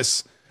doing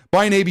this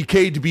buying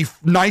ABK to be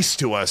nice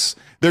to us.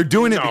 They're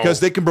doing it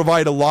because they can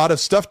provide a lot of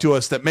stuff to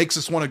us that makes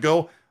us want to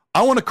go,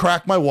 I want to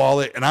crack my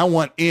wallet and I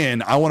want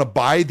to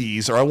buy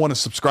these or I want to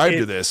subscribe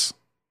to this.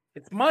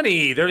 It's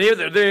money. They're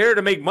here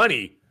to make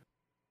money.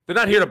 They're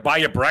not here to buy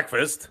you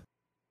breakfast.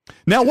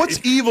 Now, what's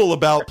evil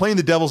about playing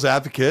the devil's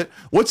advocate?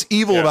 What's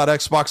evil about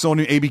Xbox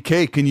owning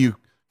ABK? Can you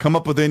come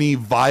up with any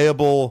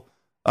viable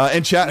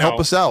and chat, help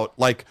us out?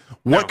 Like,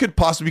 what could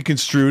possibly be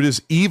construed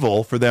as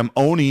evil for them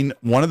owning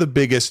one of the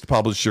biggest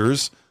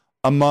publishers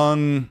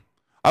among,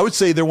 I would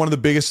say they're one of the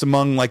biggest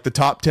among like the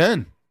top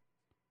 10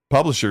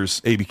 publishers,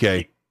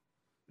 ABK.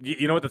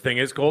 You know what the thing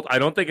is, Colt? I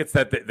don't think it's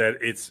that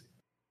it's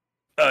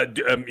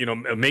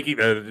making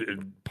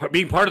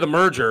being part of the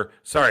merger.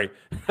 Sorry,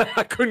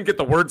 I couldn't get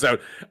the words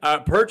out.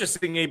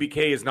 Purchasing ABK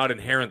is not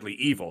inherently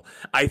evil.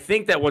 I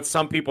think that what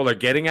some people are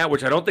getting at,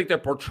 which I don't think they're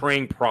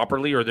portraying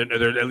properly, or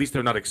they're at least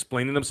they're not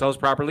explaining themselves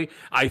properly.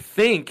 I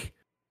think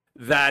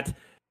that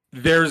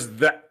there's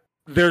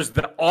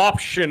the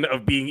option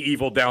of being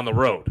evil down the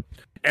road.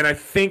 And I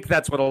think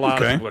that's what a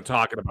lot of people are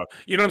talking about.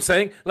 You know what I'm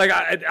saying? Like,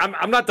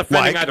 I'm not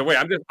defending either way.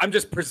 I'm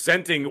just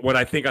presenting what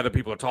I think other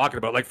people are talking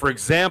about. Like, for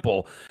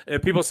example,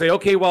 people say,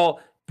 okay, well,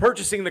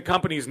 purchasing the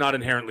company is not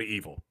inherently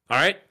evil. All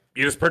right?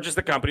 You just purchase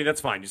the company. That's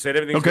fine. You said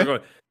everything's going to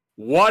go.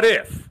 What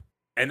if?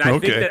 And I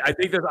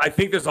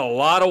think there's a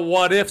lot of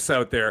what ifs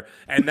out there.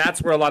 And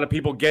that's where a lot of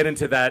people get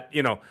into that,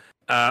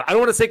 I don't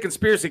want to say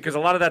conspiracy because a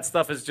lot of that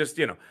stuff is just,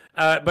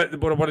 but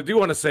what I do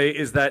want to say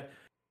is that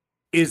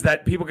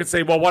people could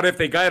say, well, what if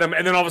they got him?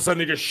 And then all of a sudden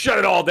they just shut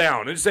it all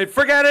down and just say,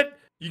 forget it.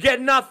 You get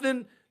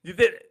nothing. You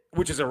did,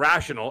 which is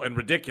irrational and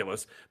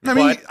ridiculous. I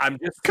mean, I'm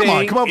just come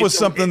up with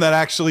something that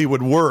actually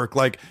would work.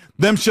 Like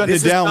them shutting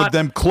it down with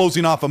them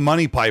closing off a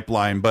money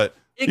pipeline. But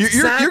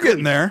you're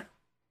getting there.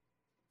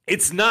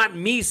 It's not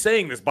me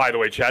saying this, by the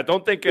way, Chad.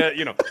 Don't think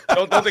don't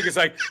think it's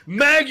like,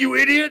 Mag, you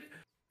idiot.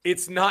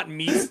 It's not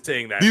me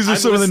saying that. These are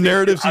some of the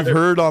narratives you've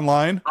heard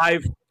online.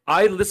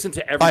 I listen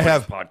to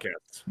everybody's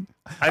podcasts.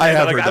 I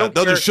have heard that.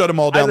 They'll just shut them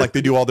all down like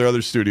they do all their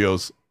other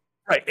studios.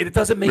 Right. And it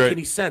doesn't make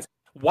any sense.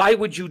 Why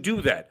would you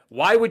do that?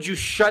 Why would you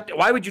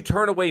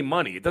turn away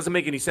money? It doesn't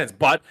make any sense.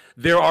 But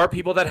there are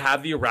people that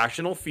have the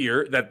irrational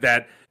fear that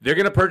they're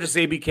going to purchase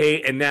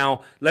ABK, and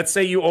now let's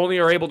say you only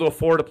are able to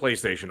afford a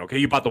PlayStation, okay?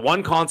 You bought the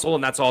one console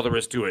and that's all there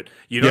is to it.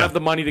 You don't have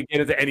the money to get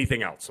into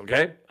anything else,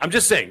 okay? I'm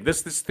just saying,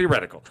 this is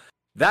theoretical.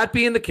 That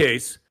being the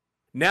case,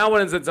 now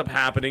what ends up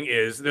happening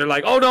is they're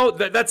like, oh no,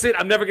 that's it.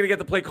 I'm never going to get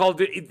to play Call of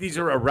Duty. These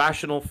are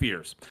irrational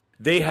fears.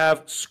 They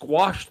have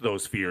squashed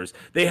those fears.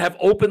 They have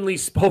openly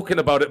spoken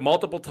about it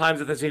multiple times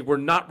that they say we're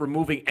not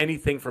removing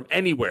anything from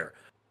anywhere.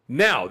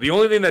 Now, the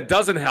only thing that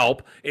doesn't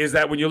help is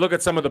that when you look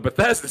at some of the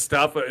Bethesda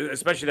stuff,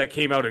 especially that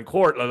came out in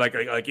court, like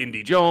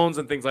Indy Jones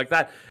and things like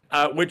that,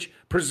 which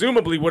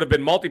presumably would have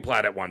been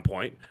multiplat at one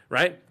point,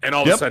 right? And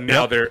all of a sudden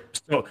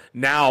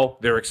now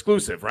they're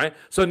exclusive, right?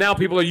 So now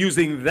people are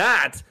using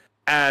that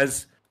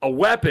as a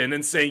weapon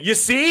and saying, you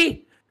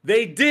see,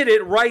 they did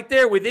it right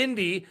there with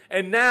Indy,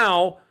 and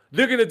now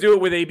they're going to do it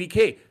with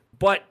ABK.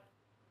 But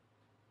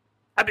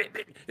I mean,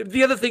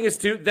 the other thing is,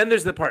 too, then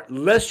there's the part.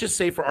 Let's just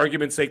say, for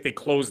argument's sake, they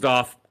closed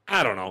off,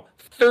 I don't know,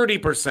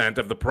 30%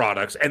 of the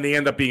products, and they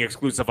end up being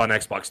exclusive on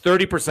Xbox.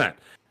 30%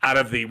 out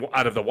of the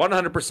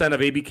 100% of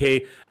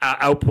ABK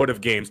output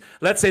of games.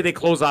 Let's say they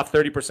close off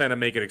 30% and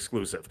make it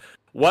exclusive.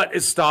 What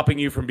is stopping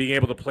you from being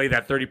able to play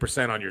that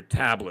 30% on your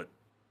tablet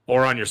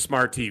or on your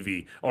smart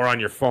TV or on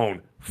your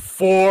phone?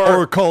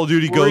 Or Call of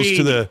Duty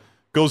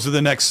goes to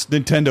the next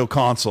Nintendo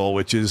console,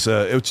 which is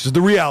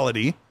the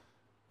reality.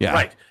 Yeah.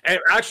 Right. And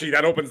actually,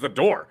 that opens the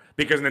door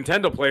because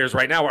Nintendo players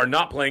right now are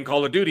not playing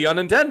Call of Duty on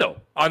Nintendo,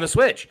 on the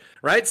Switch,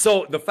 right?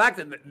 So the fact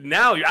that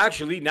now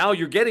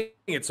you're getting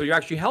it, so you're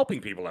actually helping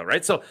people out,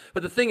 right? So,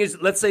 but the thing is,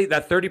 let's say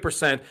that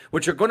 30%,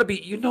 which are going to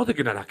be, they're not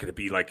going to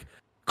be like,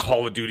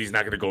 Call of Duty's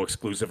not going to go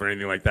exclusive or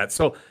anything like that.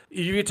 So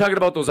you're talking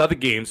about those other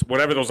games,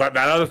 whatever that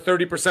other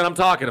 30% I'm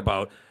talking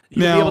about,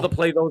 you'll be able to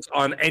play those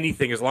on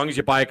anything as long as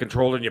you buy a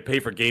controller and you pay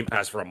for Game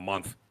Pass for a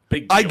month.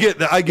 Big deal. I get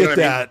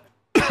that.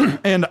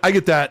 And I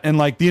get that. And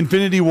like the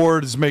Infinity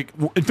Ward's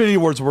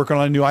working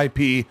on a new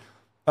IP.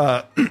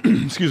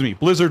 Excuse me,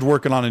 Blizzard's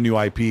working on a new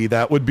IP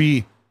that would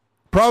be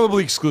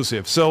probably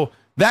exclusive. So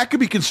that could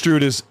be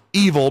construed as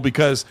evil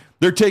because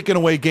they're taking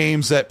away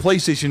games that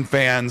PlayStation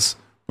fans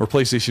or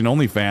PlayStation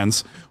only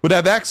fans would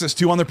have access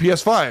to on their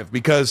PS5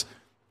 because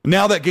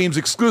now that game's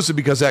exclusive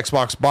because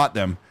Xbox bought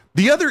them.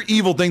 The other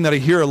evil thing that I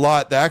hear a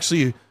lot that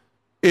actually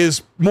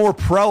is more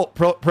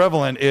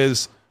prevalent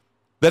is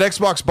that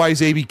Xbox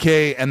buys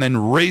ABK and then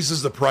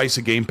raises the price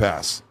of Game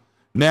Pass.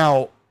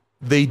 Now,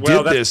 they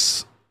did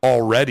this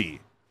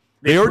already.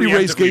 They already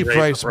raised Game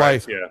Price by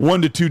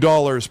 $1 to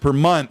 $2 per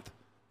month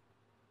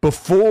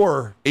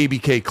before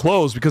ABK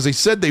closed because they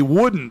said they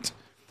wouldn't.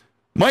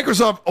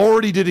 Microsoft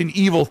already did an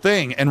evil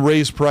thing and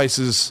raised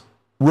prices.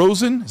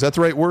 Risen? Is that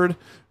the right word?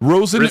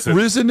 Risen.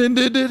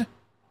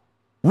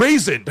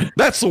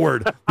 That's the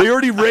word. They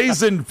already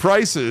raised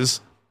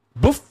prices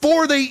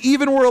before they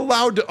even were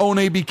allowed to own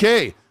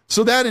ABK.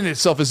 So that in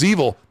itself is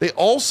evil. They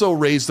also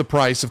raised the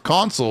price of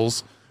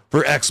consoles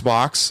for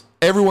Xbox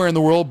everywhere in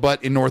the world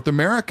but in North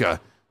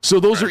America. So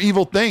those are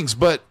evil things.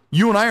 But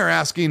you and I are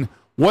asking,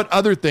 what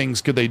other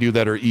things could they do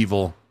that are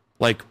evil?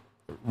 Like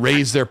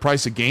raise their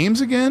price of games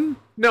again?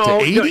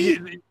 No, you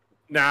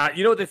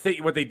know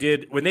what they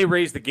did when they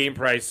raised the game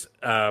price.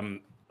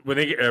 When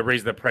they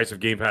raised the price of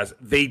Game Pass,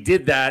 they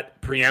did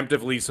that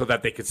preemptively so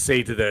that they could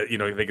say to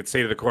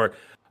the court,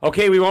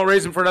 "Okay, we won't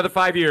raise them for another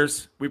 5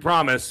 years. We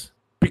promise."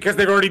 Because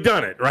they've already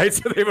done it, right?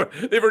 So they've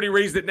already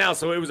raised it now.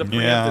 So it was a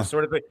preemptive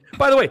sort of thing.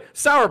 By the way,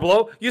 Sour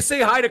Blow, you say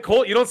hi to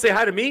Colt, you don't say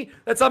hi to me?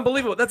 That's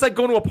unbelievable. That's like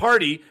going to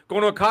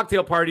a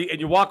cocktail party,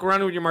 and you walk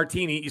around with your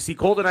martini. You see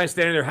Colt and I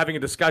standing there having a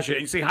discussion,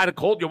 and you say hi to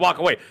Colt, you walk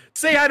away.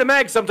 Say hi to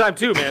Mag sometime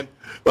too, man.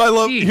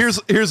 Well,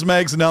 here's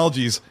Mag's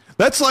analogies.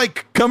 That's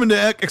like coming to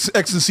X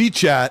and C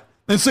chat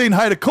and saying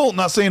hi to Colt,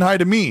 not saying hi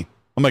to me.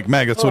 I'm like,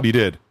 Mag, that's what he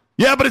did.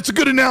 Yeah, but it's a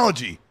good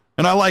analogy,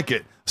 and I like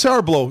it.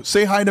 Sour Blow,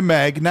 say hi to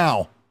Mag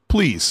now,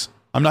 please.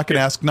 I'm not going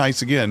to ask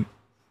nice again.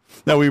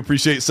 No, we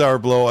appreciate Sour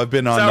Blow. I've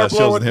been on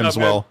shows with him as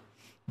well.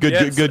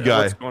 Good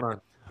guy. What's going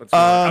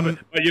on?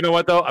 But you know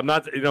what, though? I'm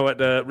not, you know what,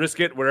 risk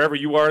it wherever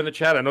you are in the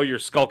chat. I know you're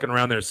skulking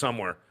around there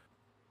somewhere.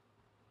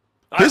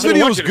 His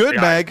video was good,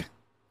 Mag.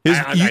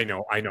 I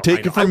know.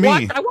 Take it from me.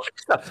 I watch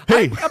stuff.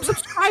 Hey, I'm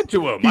subscribed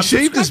to him. He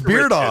shaved his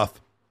beard off.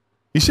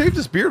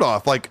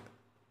 Like,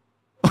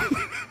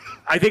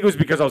 I think it was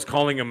because I was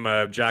calling him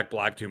Jack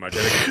Black too much. I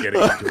think I was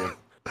getting into him.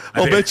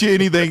 I'll bet you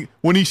anything.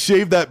 When he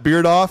shaved that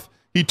beard off,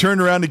 he turned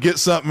around to get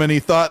something, and he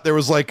thought there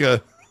was like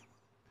a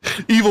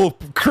evil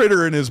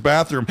critter in his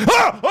bathroom.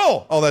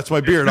 Oh, that's my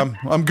beard.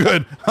 I'm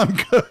good.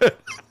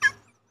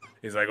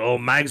 He's like, oh,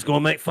 Mag's gonna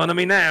make fun of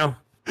me now.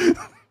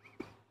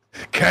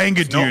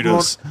 Kanga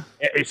doodles.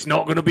 It's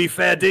not gonna be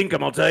fair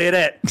dinkum, I'll tell you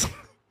that.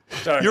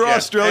 Your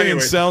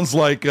Australian sounds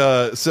like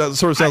sort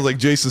of sounds like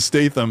Jason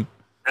Statham.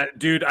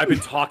 Dude, I've been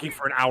talking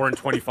for an hour and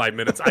 25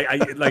 minutes. I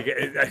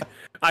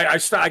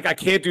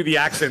can't do the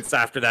accents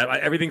after that.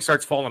 Everything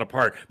starts falling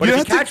apart. But you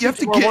have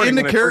to get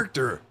into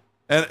character.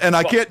 And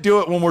I can't do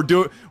it when we're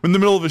in the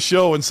middle of a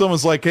show and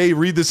someone's like, "Hey,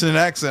 read this in an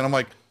accent." I'm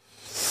like,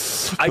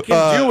 I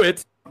can do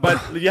it,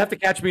 but you have to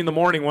catch me in the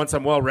morning once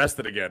I'm well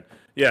rested again.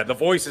 Yeah, the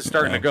voice is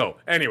starting to go.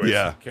 Anyways,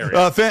 carry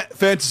on.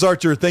 Fantas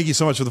Archer, thank you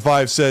so much for the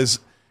 5. Says,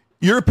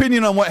 your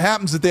opinion on what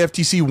happens if the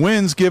FTC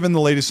wins, given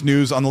the latest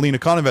news on the Lena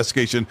Khan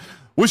investigation.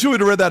 Wish we would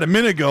have read that a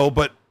minute ago,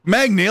 but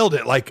Mag nailed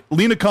it. Like,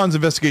 Lena Khan's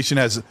investigation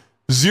has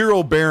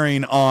zero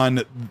bearing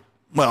on.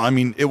 Well, I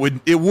mean, it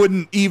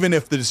wouldn't even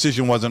if the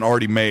decision wasn't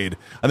already made.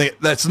 I think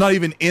that's not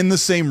even in the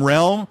same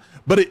realm.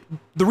 But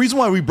the reason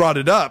why we brought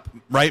it up,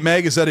 right,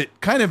 Meg, is that it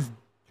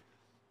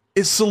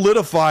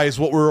solidifies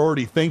what we're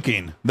already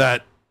thinking,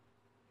 that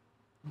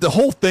the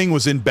whole thing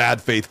was in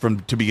bad faith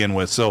to begin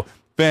with. So,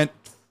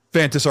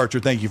 Fantas Archer,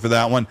 thank you for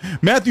that one.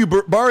 Matthew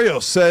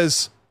Barrios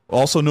says,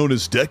 also known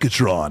as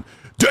Decatron,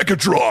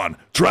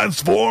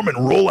 transform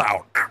and roll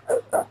out.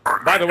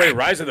 By the way,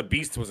 Rise of the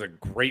Beast was a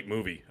great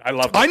movie. I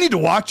loved it. I need to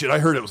watch it. I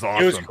heard it was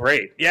awesome. It was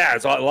great. Yeah,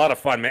 it's a lot of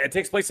fun, man. It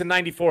takes place in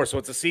 '94, so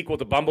it's a sequel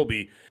to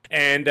Bumblebee.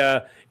 And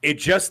it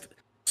just...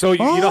 So you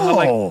know how,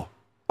 like... Okay.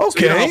 So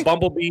you know how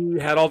Bumblebee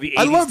had all the 80s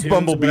I love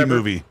Bumblebee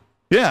movie.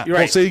 Yeah. You're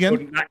right. Say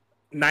again. So,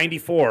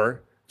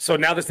 94. So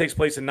now this takes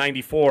place in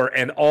 94,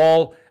 and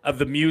all of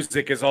the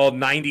music is all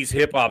 90s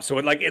hip hop. So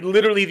it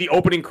literally the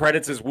opening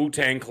credits is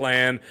Wu-Tang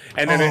Clan,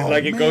 and then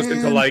it goes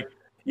into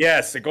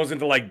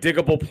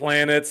Diggable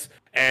Planets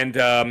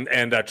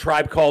and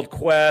Tribe Called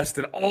Quest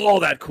and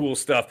all that cool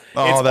stuff.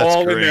 Oh, it's that's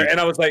all great. in there.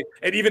 And I was like,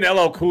 and even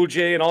LL Cool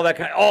J and all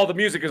that all the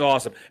music is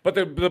awesome. But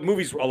the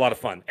movie's a lot of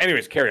fun.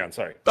 Anyways, carry on.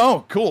 Sorry.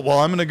 Oh, cool. Well,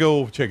 I'm gonna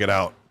go check it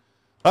out.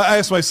 I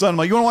asked my son, I'm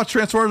like, you want to watch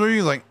Transformers?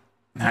 He's like,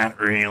 not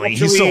really.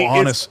 He's so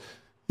honest.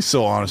 He's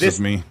so honest with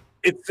me.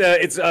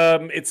 It's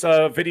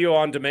a video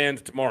on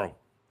demand tomorrow.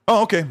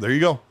 Oh, okay. There you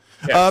go.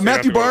 Yeah,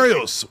 Matthew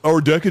Barrios,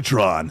 or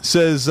Decatron,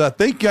 says,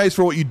 thank you guys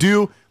for what you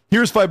do.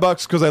 Here's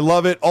 $5 because I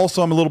love it.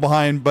 Also, I'm a little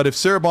behind, but if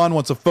Sarah Bond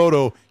wants a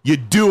photo, you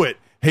do it.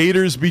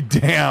 Haters be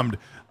damned.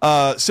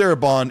 Sarah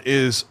Bond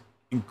is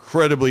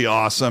incredibly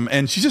awesome,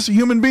 and she's just a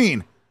human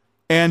being.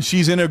 And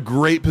she's in a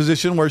great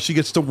position where she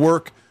gets to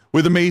work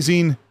with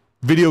amazing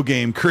video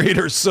game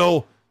creators.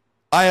 So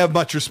I have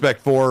much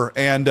respect for her,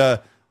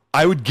 and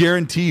I would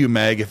guarantee you,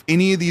 Meg, if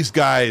any of these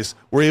guys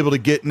were able to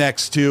get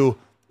next to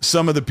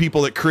some of the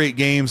people that create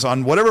games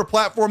on whatever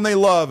platform they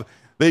love,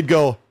 they'd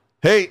go,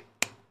 hey,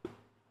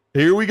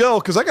 here we go.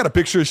 Because I got a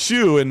picture of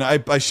Shu, and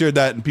I shared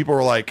that, and people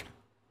were like,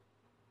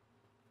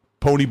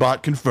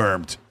 Ponybot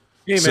confirmed.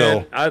 Hey,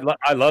 man, I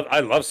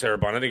love Sarah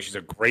Bond. I think she's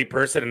a great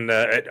person. And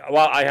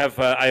I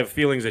have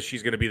feelings that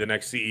she's going to be the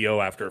next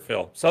CEO after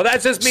Phil. So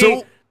that's just me.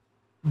 So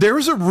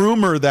there's a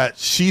rumor that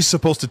she's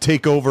supposed to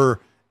take over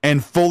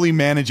and fully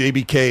manage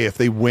ABK if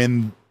they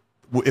win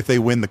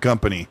the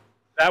company.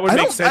 That would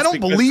make sense. I don't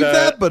believe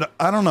that, but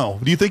I don't know.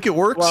 Do you think it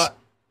works? Well,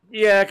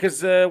 yeah,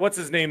 because what's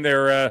his name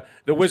there?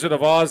 The Wizard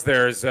of Oz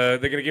there is they're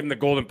going to give him the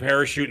golden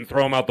parachute and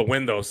throw him out the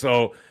window.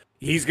 So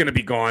he's going to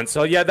be gone.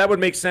 So, yeah, that would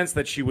make sense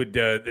that she would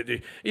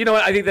you know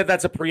what? I think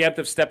that's a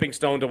preemptive stepping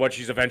stone to what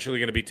she's eventually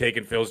going to be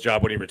taking Phil's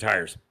job when he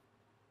retires.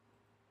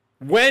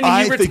 When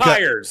he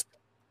retires.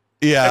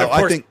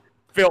 I think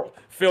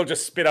Phil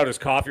just spit out his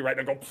coffee right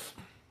now and go...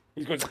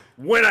 He goes,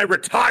 when I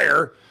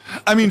retire.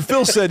 I mean,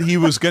 Phil said he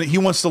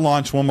wants to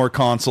launch one more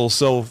console,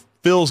 so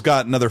Phil's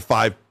got another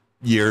 5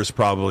 years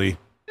probably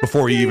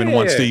before he even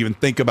wants to even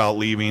think about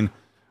leaving.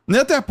 And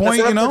at that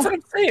point, that's what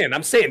I'm saying.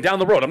 I'm saying down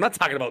the road. I'm not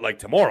talking about like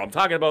tomorrow. I'm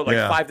talking about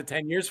 5 to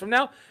 10 years from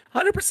now.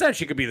 100%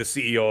 she could be the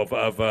CEO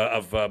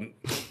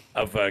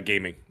of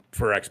gaming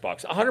for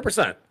Xbox.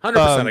 100%.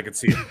 100% I could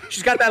see it.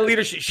 She's got that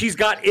leadership. She's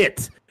got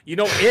it. You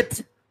know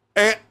it?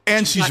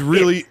 And she's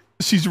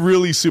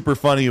really super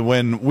funny.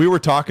 When we were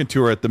talking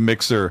to her at the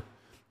mixer,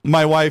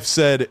 my wife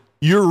said,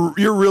 you're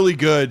really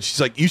good. She's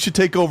like, you should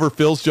take over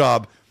Phil's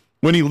job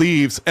when he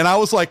leaves. And I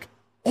was like,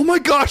 oh my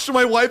gosh, to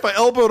my wife. I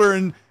elbowed her,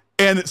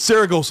 and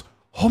Sarah goes,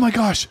 oh my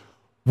gosh,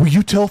 will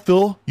you tell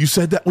Phil you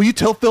said that? Will you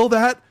tell Phil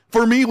that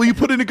for me? Will you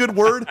put in a good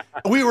word?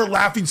 We were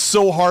laughing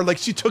so hard. Like,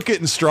 she took it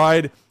in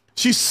stride.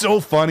 She's so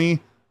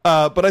funny.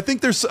 But I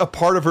think there's a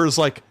part of her is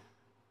like,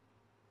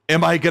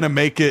 am I going to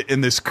make it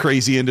in this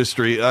crazy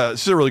industry?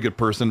 She's a really good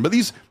person, but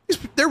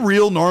they're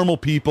real normal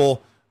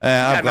people.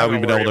 I'm glad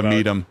we've been able to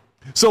meet them.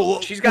 So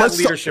she's got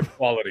leadership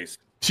qualities.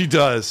 She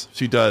does.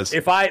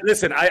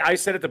 I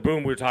said at the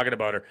Boom, we were talking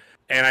about her,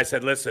 and I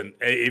said, listen,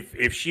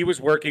 if she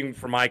was working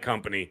for my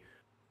company,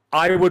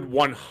 I would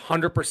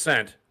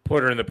 100%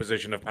 put her in the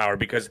position of power,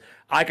 because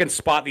I can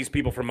spot these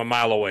people from a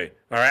mile away.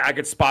 All right. I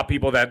can spot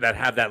people that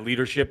have that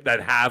leadership,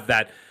 that have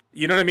that,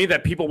 you know what I mean?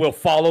 That people will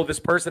follow this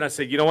person. I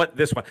say, you know what,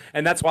 this one.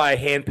 And that's why I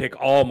handpick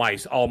all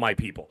my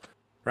people,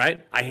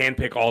 right? I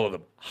handpick all of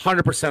them.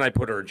 100% I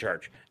put her in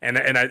charge. And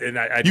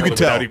I you can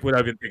tell.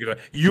 Without even thinking about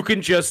it. You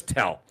can just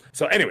tell.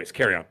 So anyways,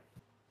 carry on.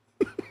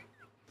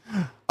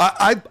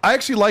 I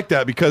actually like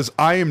that because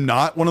I am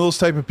not one of those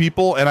type of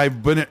people, and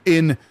I've been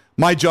in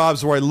my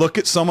jobs where I look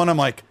at someone, I'm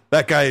like,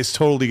 that guy is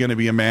totally going to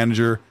be a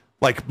manager.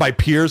 Like my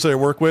peers that I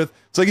work with,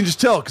 so I can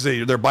just tell because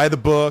they're by the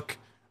book.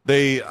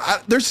 There's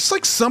just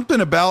like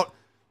something about.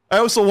 I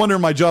also wonder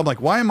in my job,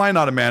 like, why am I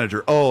not a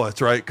manager? Oh, that's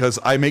right, because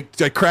I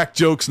crack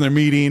jokes in their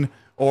meeting,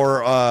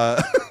 or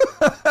I'm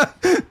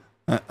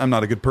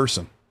not a good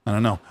person. I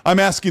don't know. I'm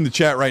asking the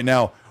chat right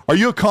now. Are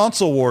you a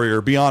console warrior?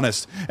 Be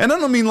honest. And I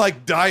don't mean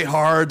like die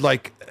hard,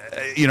 like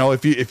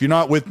if you're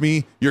not with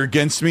me, you're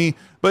against me.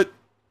 But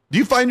do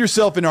you find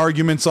yourself in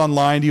arguments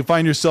online? Do you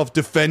find yourself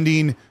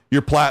defending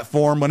your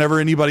platform whenever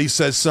anybody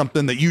says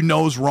something that you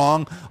know is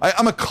wrong?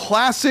 I'm a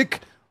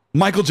classic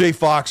Michael J.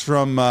 Fox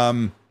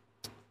from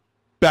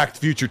Back to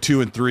the Future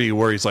 2 and 3,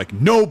 where he's like,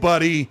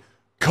 nobody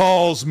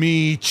calls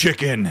me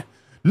chicken.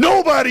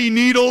 Nobody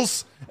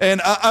needles.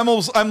 And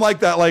I'm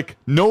like that, like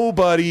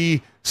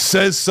nobody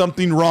says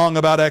something wrong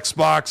about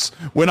Xbox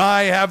when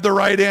I have the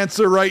right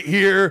answer right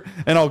here.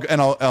 And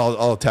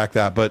I'll attack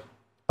that. But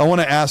I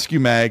want to ask you,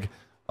 Mag,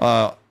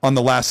 on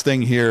the last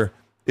thing here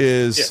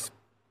is, yes,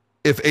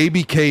 if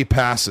ABK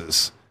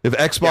passes, if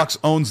Xbox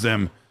owns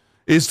them,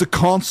 is the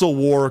console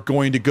war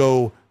going to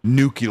go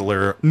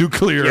nuclear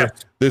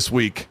this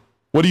week?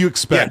 What do you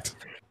expect?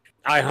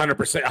 Yeah,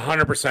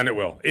 100% it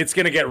will. It's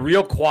going to get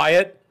real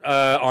quiet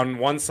on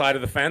one side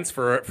of the fence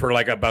for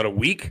like about a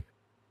week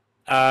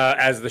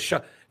as the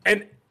show.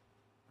 And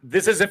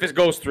this is if it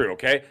goes through,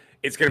 okay?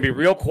 It's going to be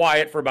real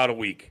quiet for about a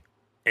week.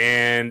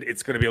 And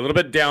it's going to be a little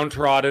bit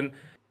downtrodden.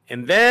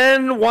 And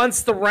then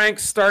once the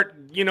ranks start,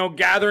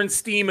 gathering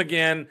steam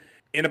again,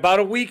 in about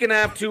a week and a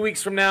half, 2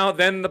 weeks from now,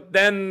 then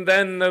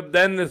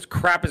this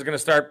crap is going to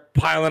start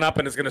piling up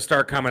and it's going to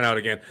start coming out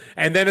again.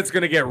 And then it's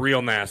going to get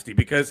real nasty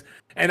because,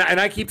 and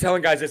I keep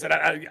telling guys this, and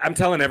I'm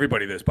telling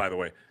everybody this, by the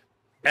way,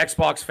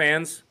 Xbox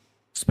fans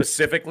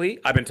specifically,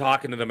 I've been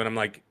talking to them and I'm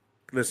like,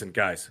 listen,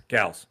 guys,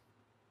 gals,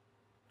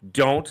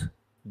 don't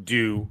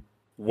do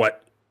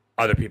what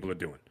other people are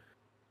doing.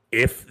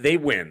 If they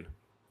win,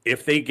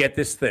 if they get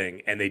this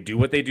thing and they do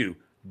what they do,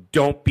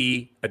 don't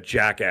be a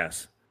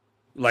jackass.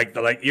 Like,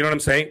 you know what I'm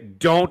saying?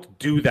 Don't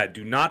do that.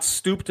 Do not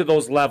stoop to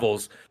those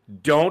levels.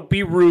 Don't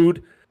be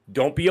rude.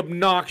 Don't be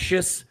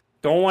obnoxious.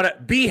 Don't want to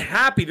be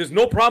happy. There's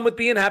no problem with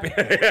being happy.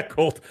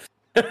 Colt.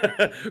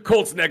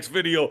 Colt's next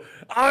video.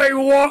 I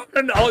won.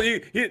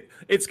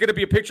 It's going to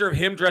be a picture of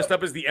him dressed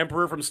up as the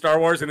Emperor from Star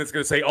Wars, and it's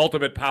going to say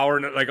ultimate power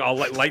and like all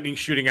lightning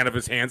shooting out of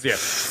his hands. Yeah.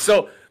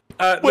 So,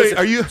 wait, listen,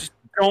 are you?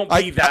 Don't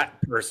be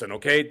that person,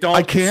 okay? Don't.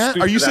 I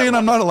can't. Are you saying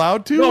I'm not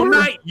allowed to? No,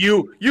 not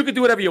you. You can do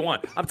whatever you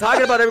want. I'm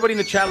talking about everybody in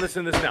the chat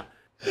listening to this now.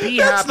 Be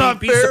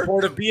happy. Be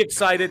supportive. Be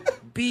excited.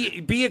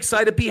 Be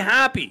excited. Be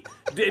happy.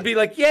 Be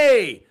like,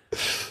 yay!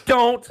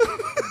 Don't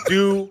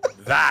do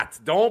that.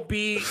 Don't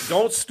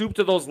stoop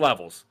to those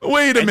levels.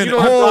 Wait a minute.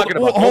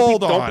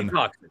 Hold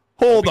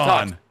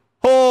on.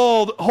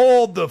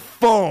 Hold the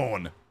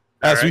phone.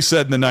 As we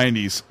said in the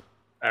 90s.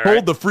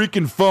 Hold the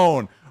freaking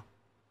phone.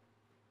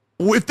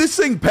 If this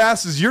thing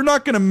passes, you're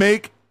not going to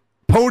make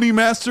Pony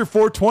Master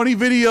 420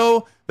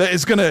 video that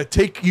is going to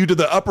take you to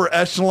the upper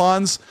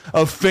echelons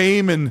of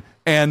fame and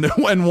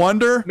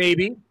wonder.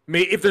 Maybe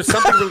if there's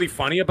something really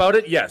funny about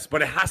it, yes,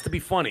 but it has to be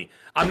funny.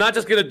 I'm not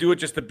just going to do it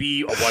just to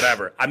be or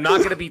whatever. I'm not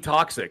going to be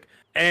toxic.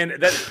 And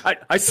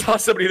that I saw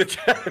somebody in the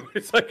chat.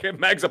 It's like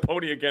Mag's a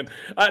pony again.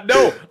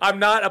 No, I'm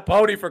not a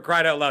pony, for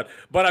crying out loud.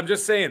 But I'm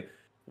just saying,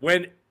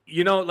 when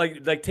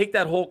like take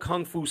that whole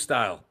kung fu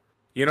style.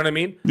 You know what I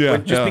mean? Yeah.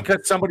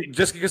 Because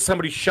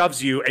somebody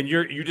shoves you and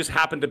you just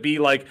happen to be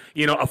like,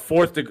 a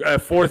fourth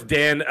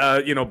Dan,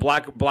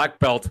 black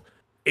belt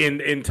in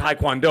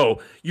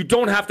Taekwondo, you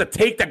don't have to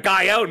take the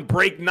guy out and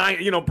break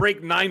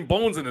nine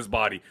bones in his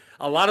body.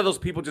 A lot of those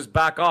people just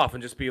back off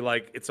and just be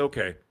like, it's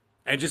okay.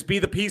 And just be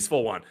the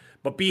peaceful one.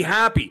 But be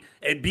happy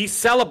and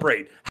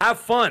celebrate. Have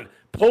fun.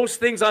 Post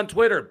things on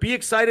Twitter. Be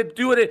excited.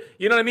 Do it.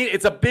 You know what I mean?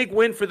 It's a big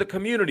win for the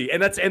community,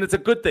 and it's a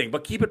good thing.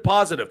 But keep it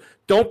positive.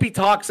 Don't be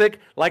toxic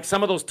like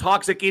some of those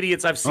toxic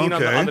idiots I've seen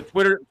on the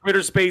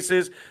Twitter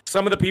Spaces.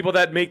 Some of the people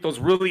that make those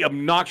really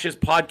obnoxious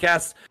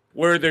podcasts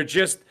where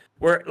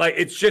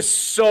it's just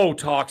so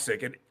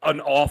toxic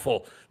and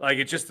awful. Like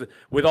it's just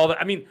with all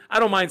that. I mean, I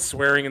don't mind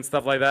swearing and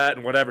stuff like that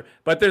and whatever,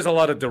 but there's a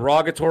lot of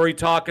derogatory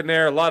talk in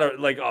there. A lot of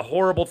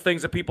horrible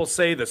things that people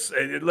say. This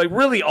like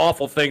really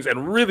awful things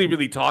and really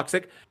really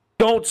toxic.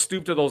 Don't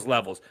stoop to those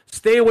levels.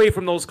 Stay away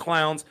from those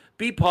clowns.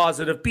 Be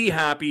positive, be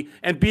happy,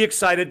 and be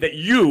excited that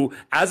you,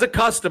 as a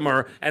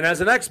customer and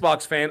as an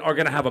Xbox fan, are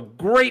going to have a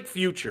great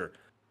future,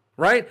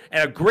 right?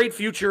 And a great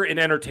future in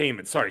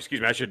entertainment. Sorry, excuse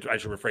me. I should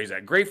rephrase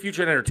that. Great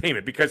future in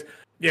entertainment because,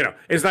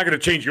 it's not going to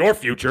change your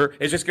future.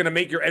 It's just going to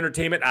make your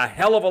entertainment a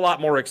hell of a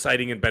lot more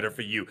exciting and better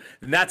for you.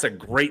 And that's a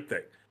great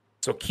thing.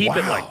 So keep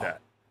it like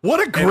that. What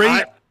a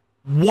great,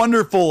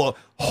 wonderful,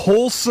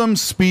 wholesome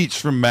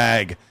speech from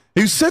Mag.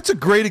 He sets a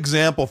great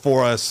example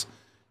for us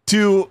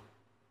to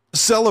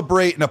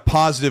celebrate in a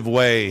positive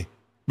way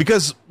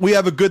because we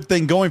have a good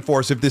thing going for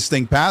us if this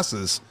thing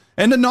passes,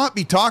 and to not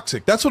be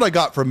toxic. That's what I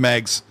got from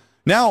Megs.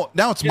 Now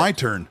it's my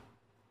turn.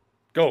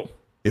 Go.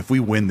 if we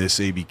win this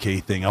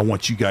ABK thing, I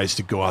want you guys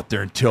to go out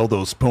there and tell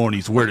those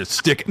ponies where to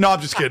stick it. No,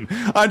 I'm just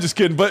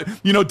kidding. But,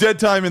 Dead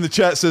Time in the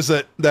chat says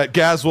that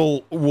Gaz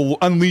will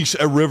unleash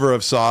a river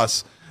of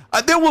sauce.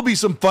 There will be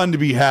some fun to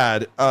be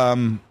had.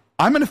 I'm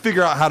going to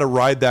figure out how to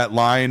ride that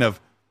line of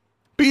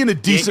being a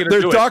decent.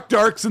 There's Doc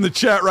Darks in the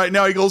chat right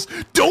now. He goes,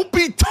 "Don't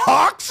be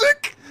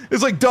toxic."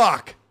 It's like,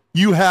 Doc,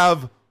 you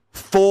have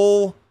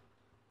the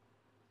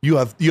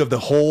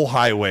whole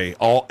highway,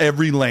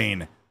 every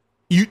lane.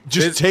 You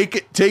just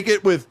take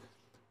it with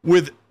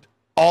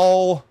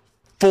all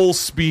full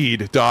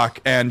speed, Doc,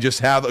 and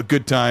just have a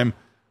good time.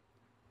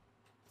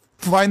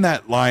 Find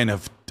that line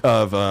of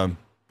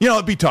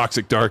it'd be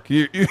toxic, Dark.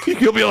 You'll be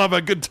able to have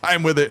a good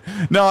time with it.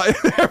 No,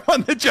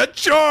 everyone, the jet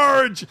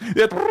charge.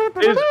 Yeah,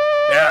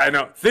 I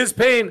know. Fizz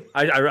Pain.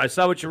 I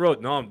saw what you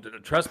wrote. No,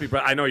 trust me, bro.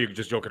 I know you're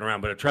just joking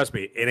around, but trust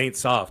me, it ain't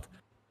soft.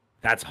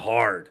 That's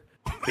hard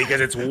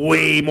because it's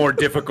way more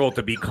difficult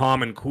to be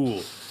calm and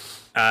cool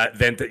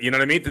than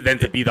to, than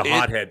to be the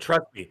hothead.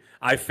 Trust me,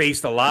 I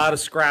faced a lot of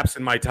scraps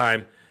in my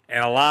time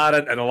and a lot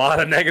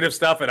of negative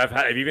stuff, and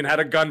I've even had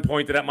a gun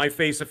pointed at my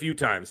face a few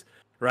times.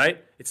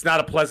 Right? It's not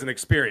a pleasant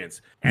experience,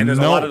 and there's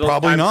a lot of those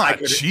probably not.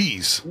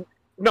 Jeez.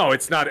 No,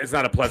 it's not. It's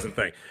not a pleasant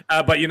thing.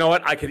 But you know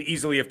what? I could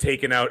easily have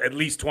taken out at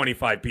least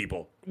 25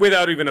 people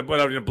without even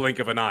a blink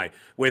of an eye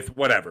with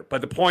whatever.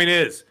 But the point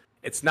is,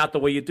 it's not the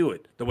way you do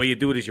it. The way you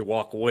do it is you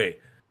walk away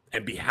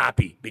and be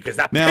happy because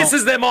that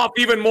pisses them off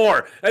even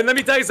more. And let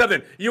me tell you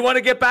something. You want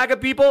to get back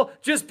at people?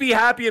 Just be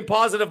happy and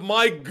positive.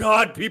 My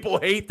God, people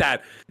hate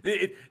that.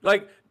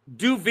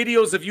 Do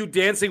videos of you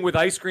dancing with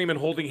ice cream and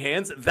holding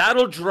hands.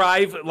 That'll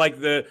drive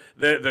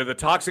the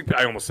toxic.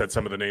 I almost said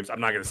some of the names. I'm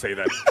not going to say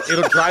that.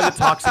 It'll drive the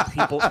toxic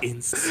people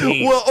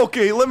insane. Well,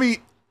 okay, let me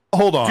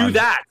hold on. Do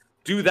that.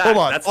 Hold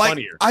on. That's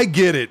funnier. I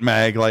get it,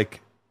 Mag.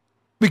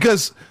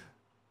 Because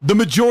the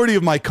majority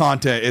of my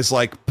content is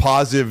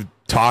positive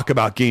talk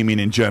about gaming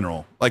in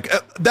general.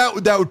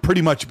 That would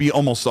pretty much be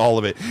almost all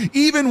of it.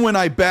 Even when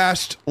I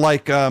bashed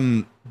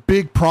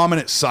big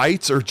prominent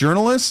sites or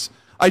journalists,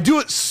 I do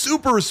it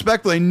super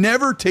respectfully. I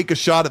never take a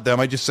shot at them.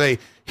 I just say,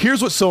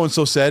 here's what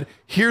so-and-so said.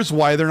 Here's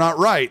why they're not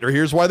right, or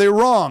here's why they're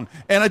wrong.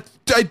 And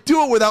I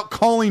do it without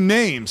calling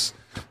names.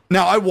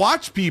 Now, I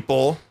watch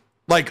people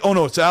oh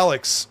no, it's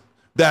Alex,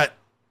 that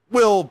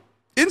will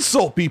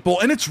insult people,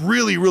 and it's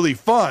really, really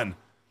fun.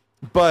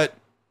 But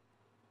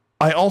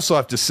I also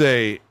have to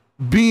say,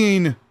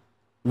 being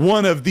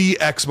one of the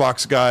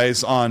Xbox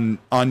guys on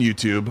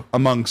YouTube,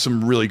 among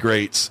some really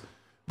greats,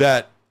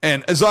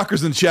 and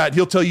Zucker's in the chat,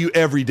 he'll tell you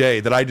every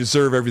day that I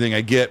deserve everything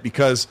I get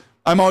because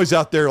I'm always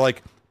out there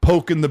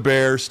poking the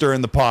bear,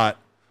 stirring the pot.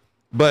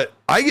 But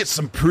I get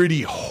some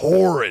pretty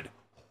horrid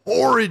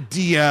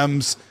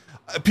DMs.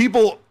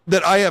 People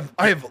that I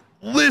have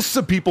lists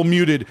of people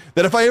muted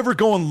that if I ever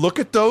go and look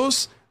at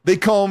those, they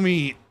call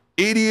me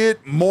idiot,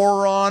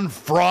 moron,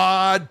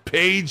 fraud,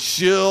 page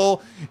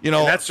shill. And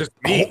that's just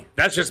me.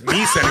 That's just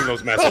me sending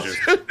those messages.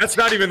 That's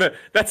not even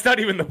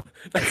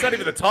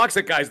the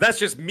toxic guys. That's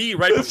just me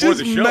before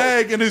the show.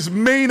 Mag and his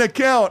main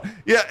account.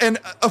 Yeah, and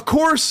of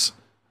course,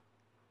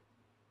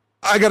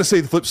 I got to say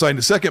the flip side in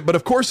a second. But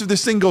of course, if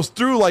this thing goes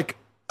through,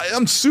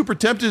 I'm super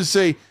tempted to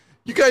say,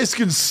 you guys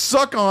can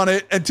suck on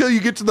it until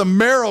you get to the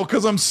marrow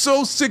because I'm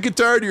so sick and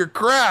tired of your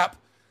crap.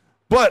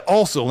 But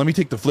also, let me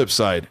take the flip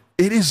side.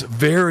 It is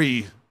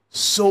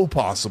so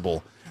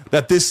possible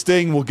that this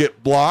thing will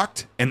get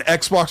blocked and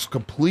Xbox will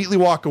completely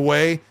walk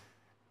away,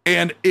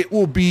 and it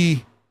will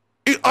be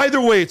either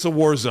way. It's a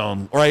war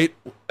zone, right?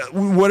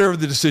 Whatever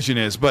the decision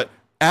is. But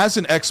as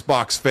an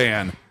Xbox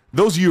fan,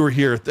 those of you who are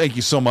here, thank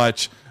you so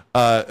much.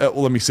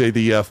 Let me say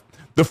the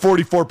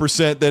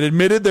 44% that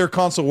admitted they're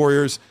console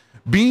warriors.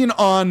 Being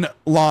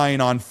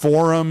online on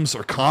forums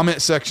or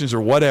comment sections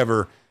or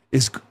whatever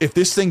is, if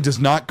this thing does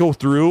not go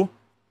through,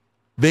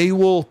 they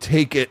will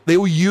take it. They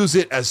will use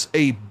it as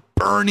a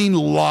burning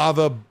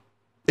lava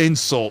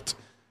insult,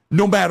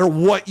 no matter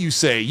what you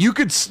say. You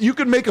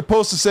could make a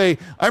post to say,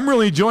 I'm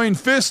really enjoying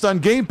Fist on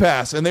Game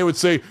Pass, and they would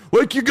say,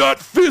 you got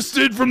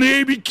fisted from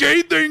the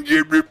ABK thing.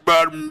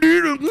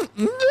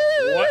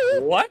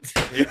 What?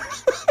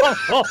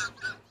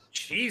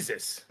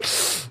 Jesus.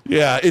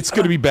 Yeah, it's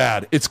going to be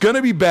bad. It's going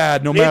to be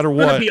bad no matter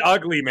what. It's going to be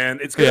ugly, man.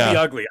 It's going to be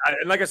ugly.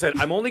 Like I said,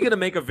 I'm only going to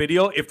make a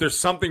video if there's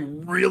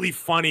something really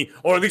funny,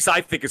 or at least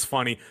I think is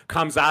funny,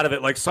 comes out of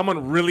it. Like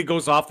someone really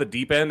goes off the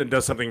deep end and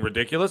does something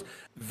ridiculous.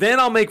 Then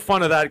I'll make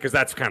fun of that because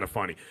that's kind of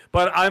funny.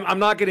 But I'm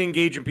not going to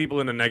engage in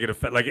people in a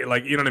negative, like you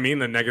know what I mean?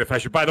 The negative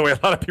fashion. By the way, a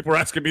lot of people are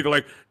asking me, they're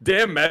like,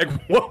 damn, Meg,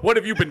 what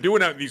have you been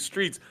doing out in these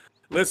streets?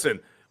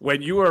 Listen, when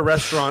you are a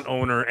restaurant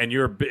owner and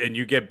you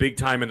get big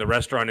time in the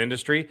restaurant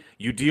industry,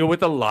 you deal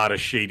with a lot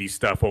of shady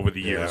stuff over the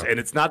years. And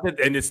it's not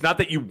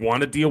that you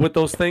want to deal with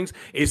those things.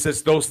 It's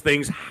just those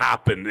things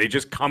happen. They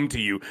just come to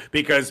you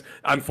because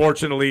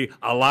unfortunately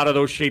a lot of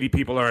those shady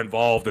people are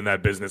involved in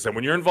that business. And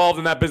when you're involved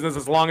in that business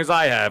as long as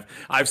I have,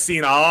 I've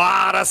seen a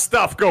lot of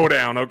stuff go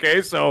down.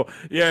 Okay. So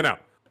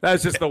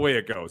that's just the way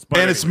it goes.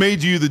 But it's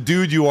made you the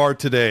dude you are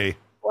today.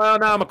 Well,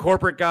 now I'm a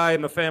corporate guy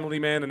and a family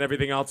man and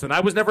everything else, and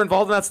I was never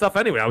involved in that stuff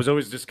anyway. I was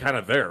always just kind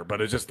of there,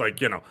 but it's just like,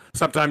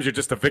 sometimes you're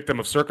just a victim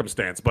of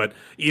circumstance. But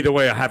either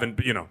way, I haven't,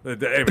 anyway,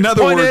 in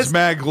other words,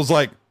 Mag was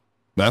like,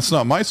 that's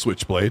not my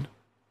switchblade.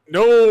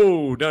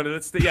 No,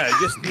 that's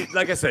just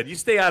like I said, you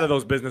stay out of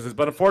those businesses.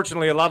 But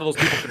unfortunately, a lot of those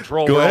people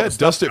control. Go ahead,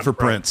 dust it for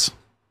Prince.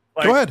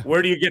 Like, go ahead.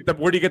 Where do you get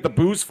the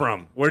booze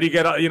from? Where do you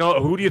get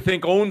who do you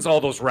think owns all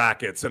those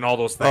rackets and all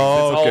those things?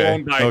 Oh, it's all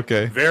owned by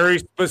very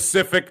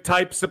specific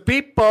types of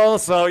people.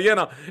 So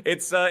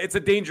it's a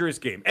dangerous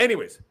game.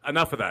 Anyways,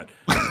 enough of that.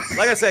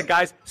 Like I said,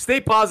 guys, stay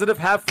positive,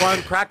 have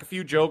fun, crack a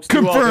few jokes.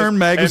 Confirm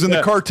Mag was in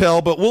the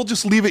cartel, but we'll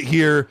just leave it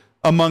here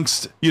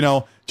amongst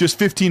just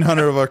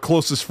 1,500 of our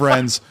closest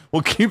friends.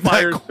 We'll keep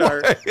that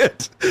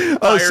quiet.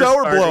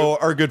 Sour Blow,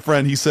 our good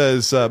friend, he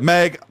says,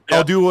 Mag,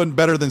 I'll do one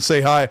better than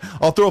say hi.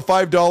 I'll throw a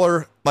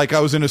 $5 like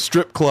I was in a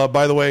strip club.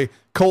 By the way,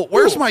 Colt,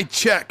 where's my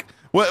check?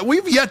 Well,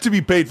 we've yet to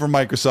be paid from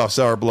Microsoft,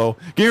 Sour Blow.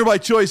 Gamer by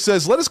Choice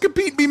says, let us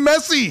compete and be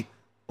messy.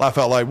 Laugh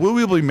out loud. We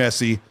will be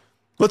messy.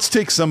 Let's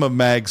take some of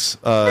Mag's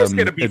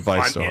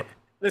advice.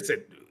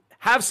 Listen,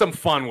 have some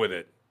fun with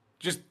it.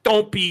 Just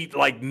don't be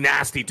like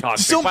nasty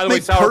toxic. Just don't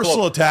make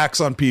personal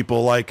attacks on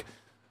people. Like,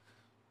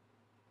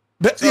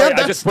 that's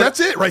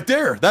it right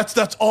there.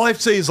 That's all I have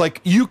to say is, like,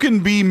 you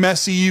can be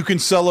messy, you can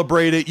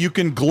celebrate it, you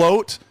can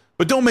gloat,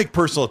 but don't make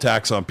personal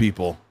attacks on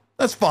people.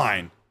 That's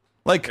fine.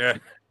 Like,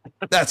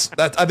 that's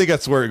I think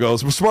that's where it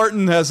goes.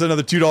 Spartan has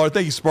another $2.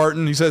 Thank you,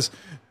 Spartan. He says,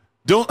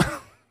 don't.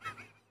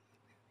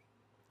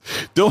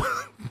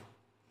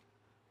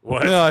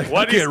 What? No,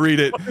 I can't read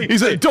it. He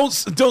said, "Don't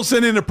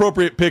send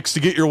inappropriate pics to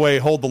get your way.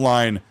 Hold the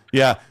line."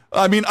 Yeah,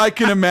 I mean, I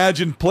can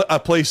imagine a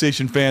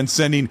PlayStation fan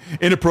sending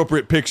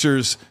inappropriate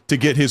pictures to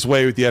get his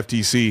way with the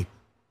FTC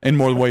in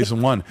more ways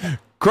than one.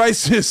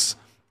 Crisis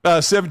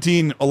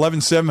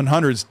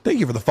 1711-700s.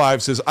 Thank you for the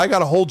 5. Says, I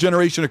got a whole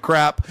generation of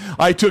crap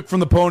I took from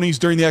the ponies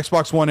during the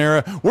Xbox One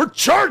era. We're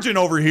charging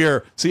over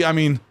here. See, I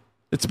mean,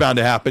 it's bound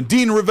to happen.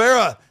 Dean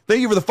Rivera. Thank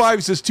you for the 5.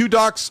 He says, 2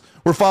 docs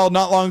were filed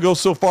not long ago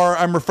so far.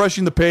 I'm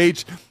refreshing the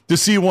page to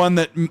see one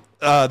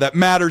that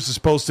matters is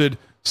posted.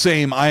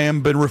 Same. I am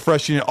been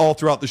refreshing it all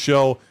throughout the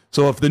show.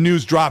 So if the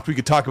news dropped, we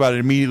could talk about it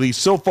immediately.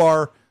 So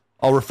far,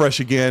 I'll refresh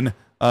again.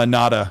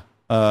 Nada.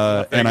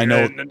 And I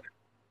know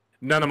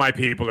none of my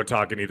people are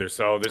talking either,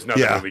 so there's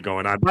nothing really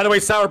going on. By the way,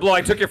 Sour Blow,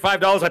 I took your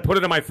 $5. I put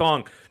it in my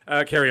thong.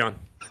 Carry on.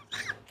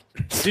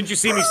 Didn't you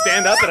see me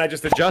stand up and I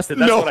just adjusted?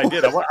 That's what I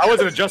did. I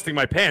wasn't adjusting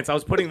my pants. I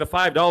was putting the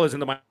 $5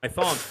 into my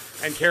thong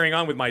and carrying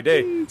on with my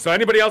day. So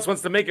anybody else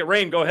wants to make it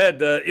rain, go ahead.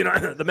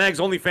 The Mag's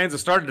OnlyFans has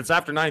started. It's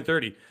after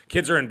 9:30.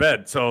 Kids are in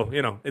bed, so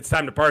it's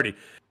time to party.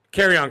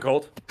 Carry on,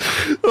 Colt.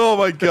 Oh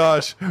my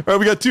gosh! All right,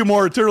 we got 2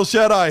 more. Eternal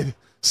Shadeye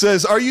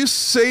says, "Are you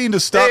saying to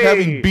stop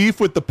having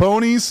beef with the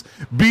ponies?"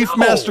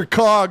 Beefmaster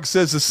Cog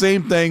says the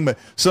same thing, but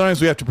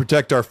sometimes we have to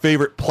protect our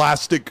favorite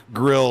plastic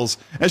grills.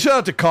 And shout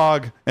out to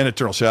Cog and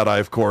Eternal Shadeye,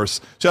 of course.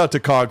 Shout out to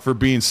Cog for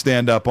being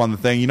stand up on the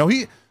thing.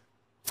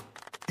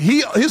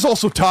 He's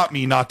also taught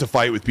me not to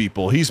fight with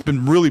people. He's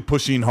been really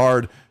pushing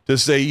hard to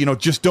say,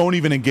 just don't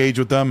even engage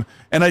with them.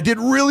 And I did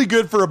really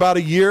good for about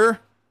a year.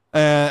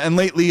 And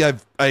lately, I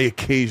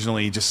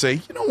occasionally just say,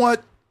 you know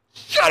what?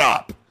 Shut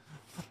up.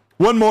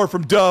 One more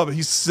from Dub.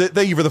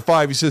 Thank you for the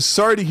 5. He says,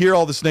 sorry to hear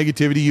all this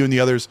negativity you and the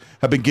others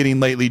have been getting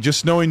lately.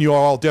 Just knowing you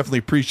all definitely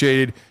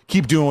appreciated.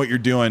 Keep doing what you're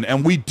doing.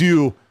 And we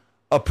do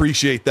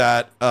appreciate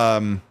that.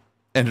 And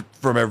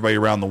from everybody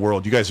around the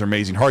world. You guys are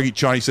amazing. Hargeet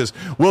Chani says,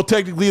 well,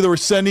 technically they were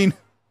sending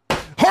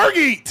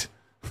Hargeet.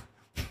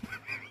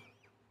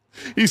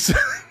 He says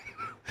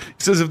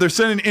if they're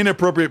sending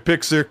inappropriate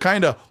pics, they're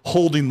kind of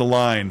holding the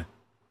line.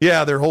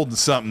 Yeah, they're holding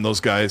something, those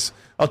guys.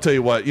 I'll tell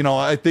you what,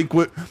 I think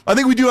we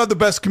do have the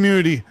best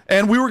community,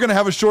 and we were going to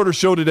have a shorter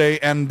show today,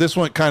 and this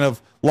went kind of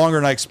longer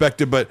than I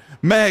expected. But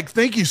Mag,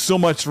 thank you so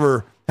much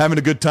for having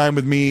a good time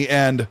with me,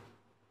 and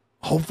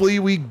hopefully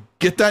we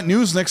get that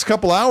news next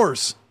couple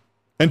hours.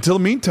 Until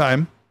the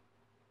meantime,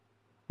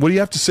 what do you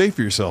have to say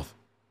for yourself,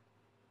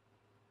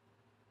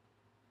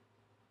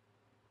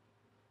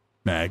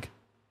 Mag?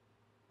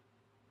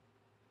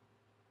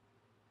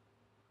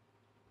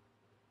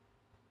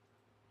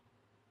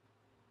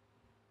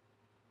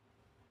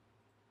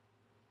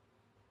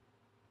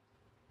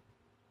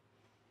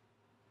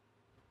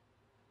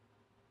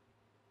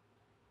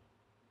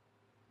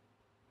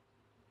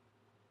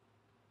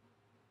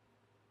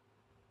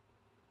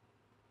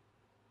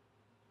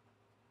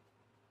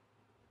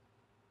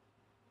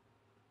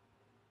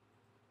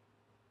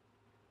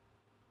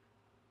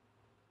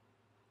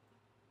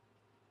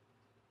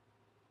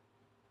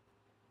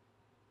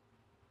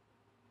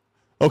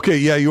 Okay,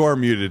 yeah, you are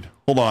muted.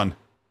 Hold on.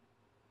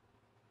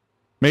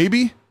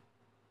 Maybe?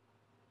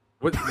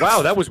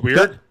 Wow, that was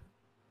weird.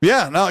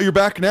 No, you're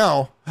back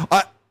now.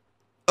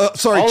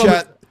 Sorry,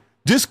 chat.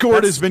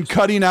 Discord has been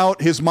cutting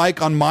out his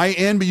mic on my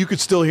end, but you could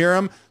still hear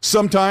him.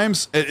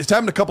 Sometimes. It's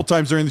happened a couple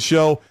times during the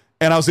show,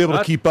 and I was able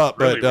to keep up.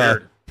 Really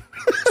weird.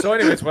 So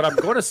anyways, what I'm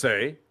going to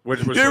say,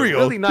 which was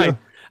really nice.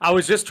 I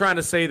was just trying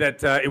to say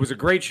that it was a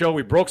great show.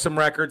 We broke some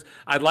records.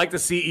 I'd like to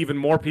see even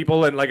more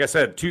people. And like I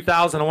said,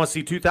 2,000, I want to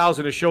see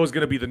 2,000. A show is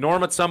going to be the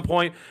norm at some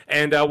point.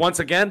 And once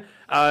again,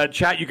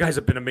 chat, you guys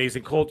have been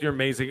amazing. Colt, you're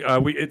amazing.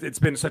 It's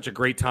been such a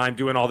great time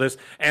doing all this.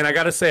 And I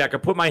got to say, I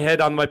could put my head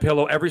on my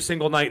pillow every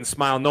single night and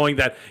smile knowing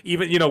that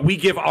even, we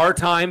give our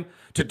time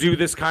to do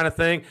this kind of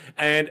thing,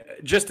 and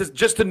just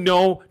to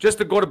know, just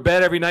to go to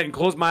bed every night and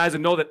close my eyes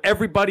and know that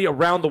everybody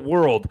around the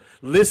world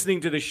listening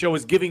to the show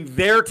is giving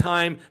their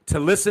time to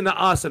listen to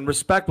us and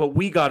respect what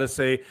we got to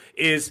say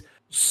is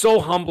so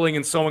humbling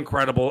and so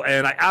incredible.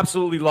 And I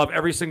absolutely love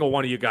every single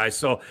one of you guys.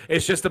 So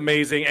it's just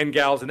amazing, and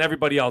gals and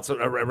everybody else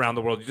around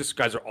the world. You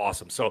guys are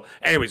awesome. So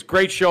anyways,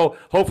 great show.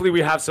 Hopefully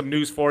we have some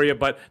news for you,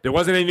 but there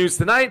wasn't any news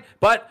tonight,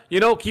 but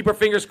keep our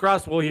fingers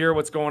crossed. We'll hear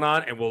what's going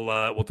on, and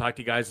we'll talk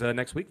to you guys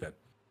next week then.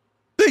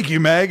 Thank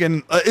you, Mag.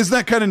 And isn't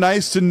that kind of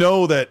nice to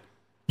know that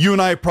you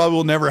and I probably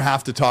will never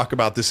have to talk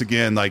about this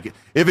again? Like,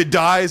 if it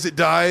dies, it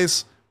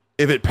dies.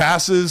 If it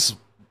passes,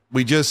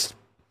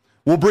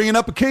 we'll bring it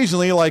up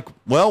occasionally. Like,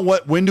 well,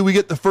 when do we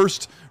get the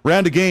first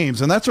round of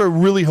games? And that's where I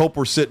really hope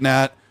we're sitting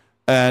at.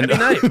 And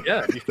that'd be nice.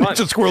 Yeah, it'd be fun.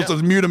 Just Squirrel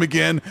says, mute him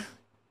again.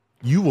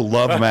 You will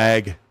love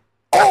Mag.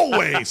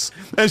 Always.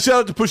 And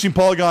shout out to Pushing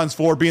Polygons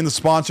for being the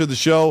sponsor of the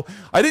show.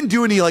 I didn't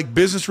do any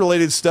business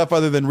related stuff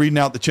other than reading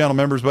out the channel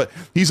members, but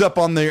he's up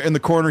on there in the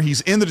corner. He's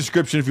in the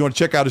description if you want to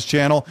check out his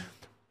channel.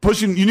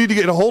 Pushing, you need to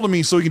get a hold of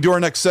me so we can do our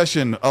next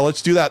session.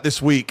 Let's do that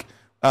this week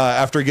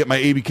after I get my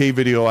ABK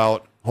video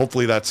out.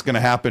 Hopefully that's going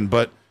to happen.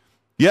 But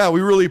yeah,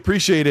 we really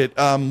appreciate it.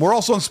 We're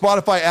also on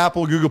Spotify,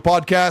 Apple, Google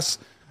Podcasts.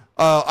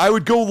 I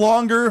would go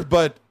longer,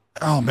 but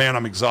oh man,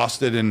 I'm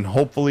exhausted, and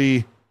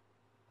hopefully.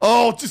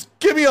 Oh, just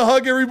give me a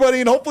hug, everybody,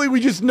 and hopefully we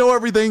just know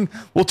everything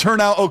will turn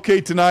out okay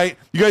tonight.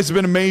 You guys have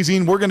been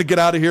amazing. We're going to get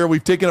out of here.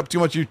 We've taken up too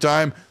much of your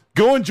time.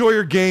 Go enjoy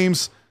your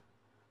games.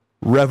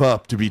 Rev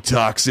up to be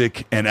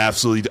toxic and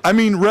absolutely...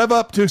 rev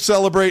up to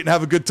celebrate and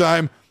have a good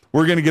time.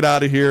 We're going to get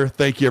out of here.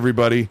 Thank you,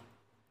 everybody.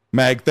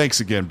 Mag, thanks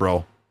again,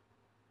 bro.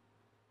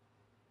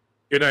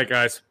 Good night,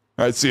 guys.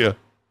 All right, see ya.